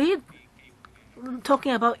 but we're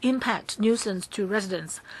talking about impact nuisance to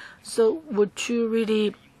residents. So would you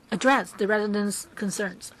really address the residents'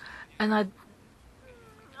 concerns? And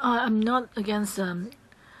I'm not against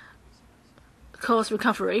cost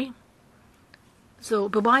recovery. So,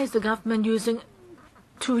 but why is the government using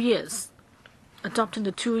 2 years, adopting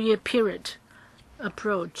the 2-year period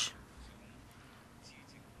approach?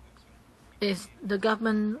 Is the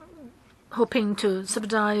government hoping to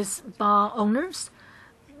subsidize bar owners?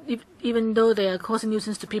 Even though they are causing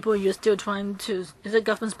nuisance to people, you're still trying to, is the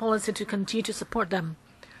government's policy to continue to support them?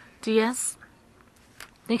 DS?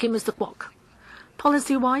 Thank you, Mr. Kwok.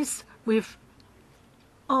 Policy-wise, we've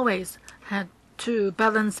always had to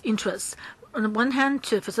balance interests. On the one hand,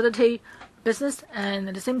 to facilitate business, and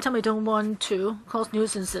at the same time, we don't want to cause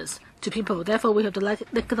nuisances to people. Therefore, we have the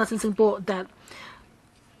liquor licensing board that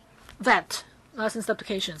vet license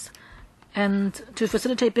applications. And to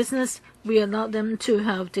facilitate business, we allow them to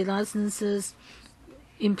have the licenses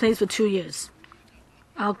in place for 2 years.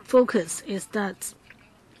 Our focus is that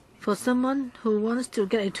for someone who wants to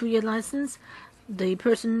get a 2-year license, the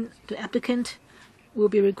applicant, will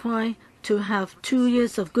be required to have 2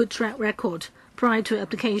 years of good track record prior to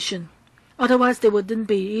application. Otherwise, they wouldn't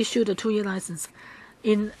be issued a 2-year license.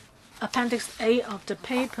 In Appendix A of the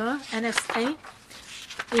paper, Annex A,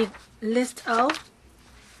 it lists out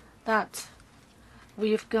that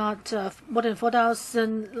we've got more than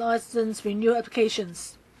 4,000 license renewal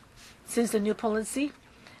applications since the new policy.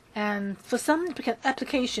 And for some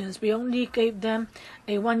applications, we only gave them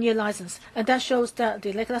a 1-year license. And that shows that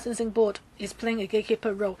the liquor licensing board is playing a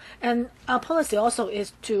gatekeeper role. And our policy also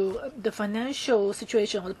is to, the financial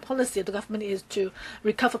situation or the policy of the government is to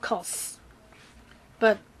recover costs.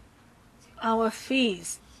 But our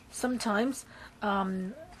fees, sometimes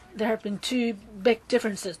there have been too big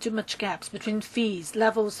differences, too much gaps between fees,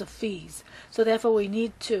 levels of fees. So therefore, we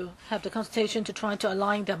need to have the consultation to try to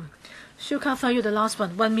align them. Shuka Fayu, the last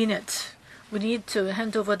one, 1 minute. We need to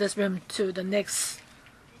hand over this room to the next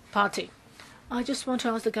party. I just want to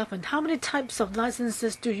ask the government, how many types of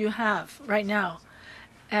licenses do you have right now?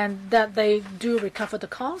 And that they do recover the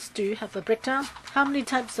cost? Do you have a breakdown? How many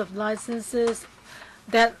types of licenses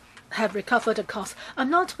that have recovered the cost?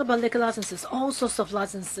 I'm not talking about liquor licenses, all sorts of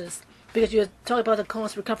licenses, because you're talking about the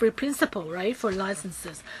cost recovery principle, right, for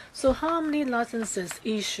licenses. So how many licenses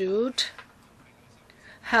issued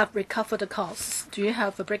have recovered the costs? Do you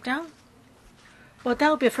have a breakdown? Well, that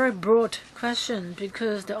would be a very broad question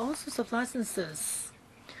because there are all sorts of licenses.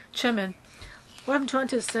 Chairman, what I'm trying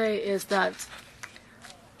to say is that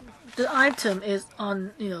the item is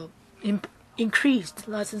on, increased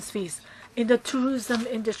license fees. In the tourism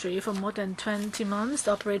industry, for more than 20 months,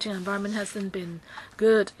 the operating environment hasn't been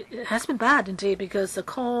good. It has been bad indeed because the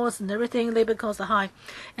costs and everything, labor costs are high.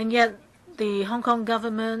 And yet the Hong Kong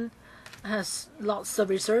government has lots of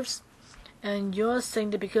reserves. And you're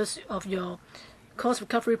saying that because of your cost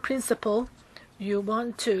recovery principle, you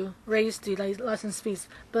want to raise the license fees.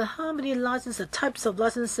 But how many types of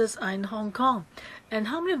licenses are in Hong Kong? And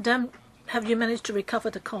how many of them have you managed to recover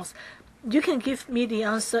the cost? You can give me the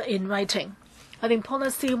answer in writing. I think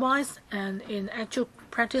policy-wise and in actual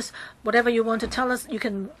practice, whatever you want to tell us, you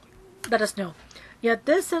can let us know. Yet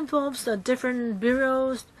this involves different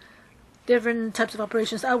bureaus, different types of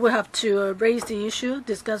operations. I will have to raise the issue,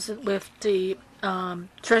 discuss it with the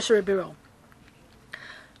Treasury Bureau.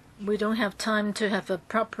 We don't have time to have a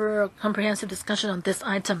proper comprehensive discussion on this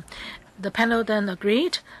item. The panel then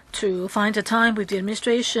agreed to find a time with the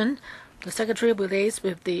administration. The Secretary will liaise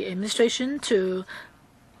with the administration to,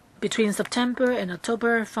 between September and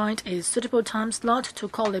October, find a suitable time slot to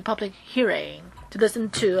call a public hearing to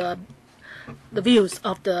listen to the views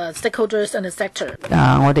of the stakeholders and the sector.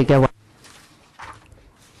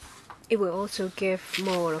 It will also give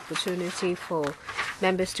more opportunity for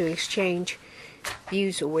members to exchange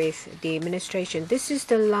views with the administration. This is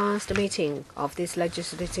the last meeting of this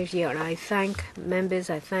legislative year. I thank members,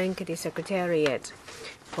 I thank the Secretariat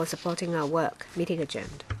for supporting our work. Meeting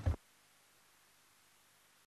adjourned.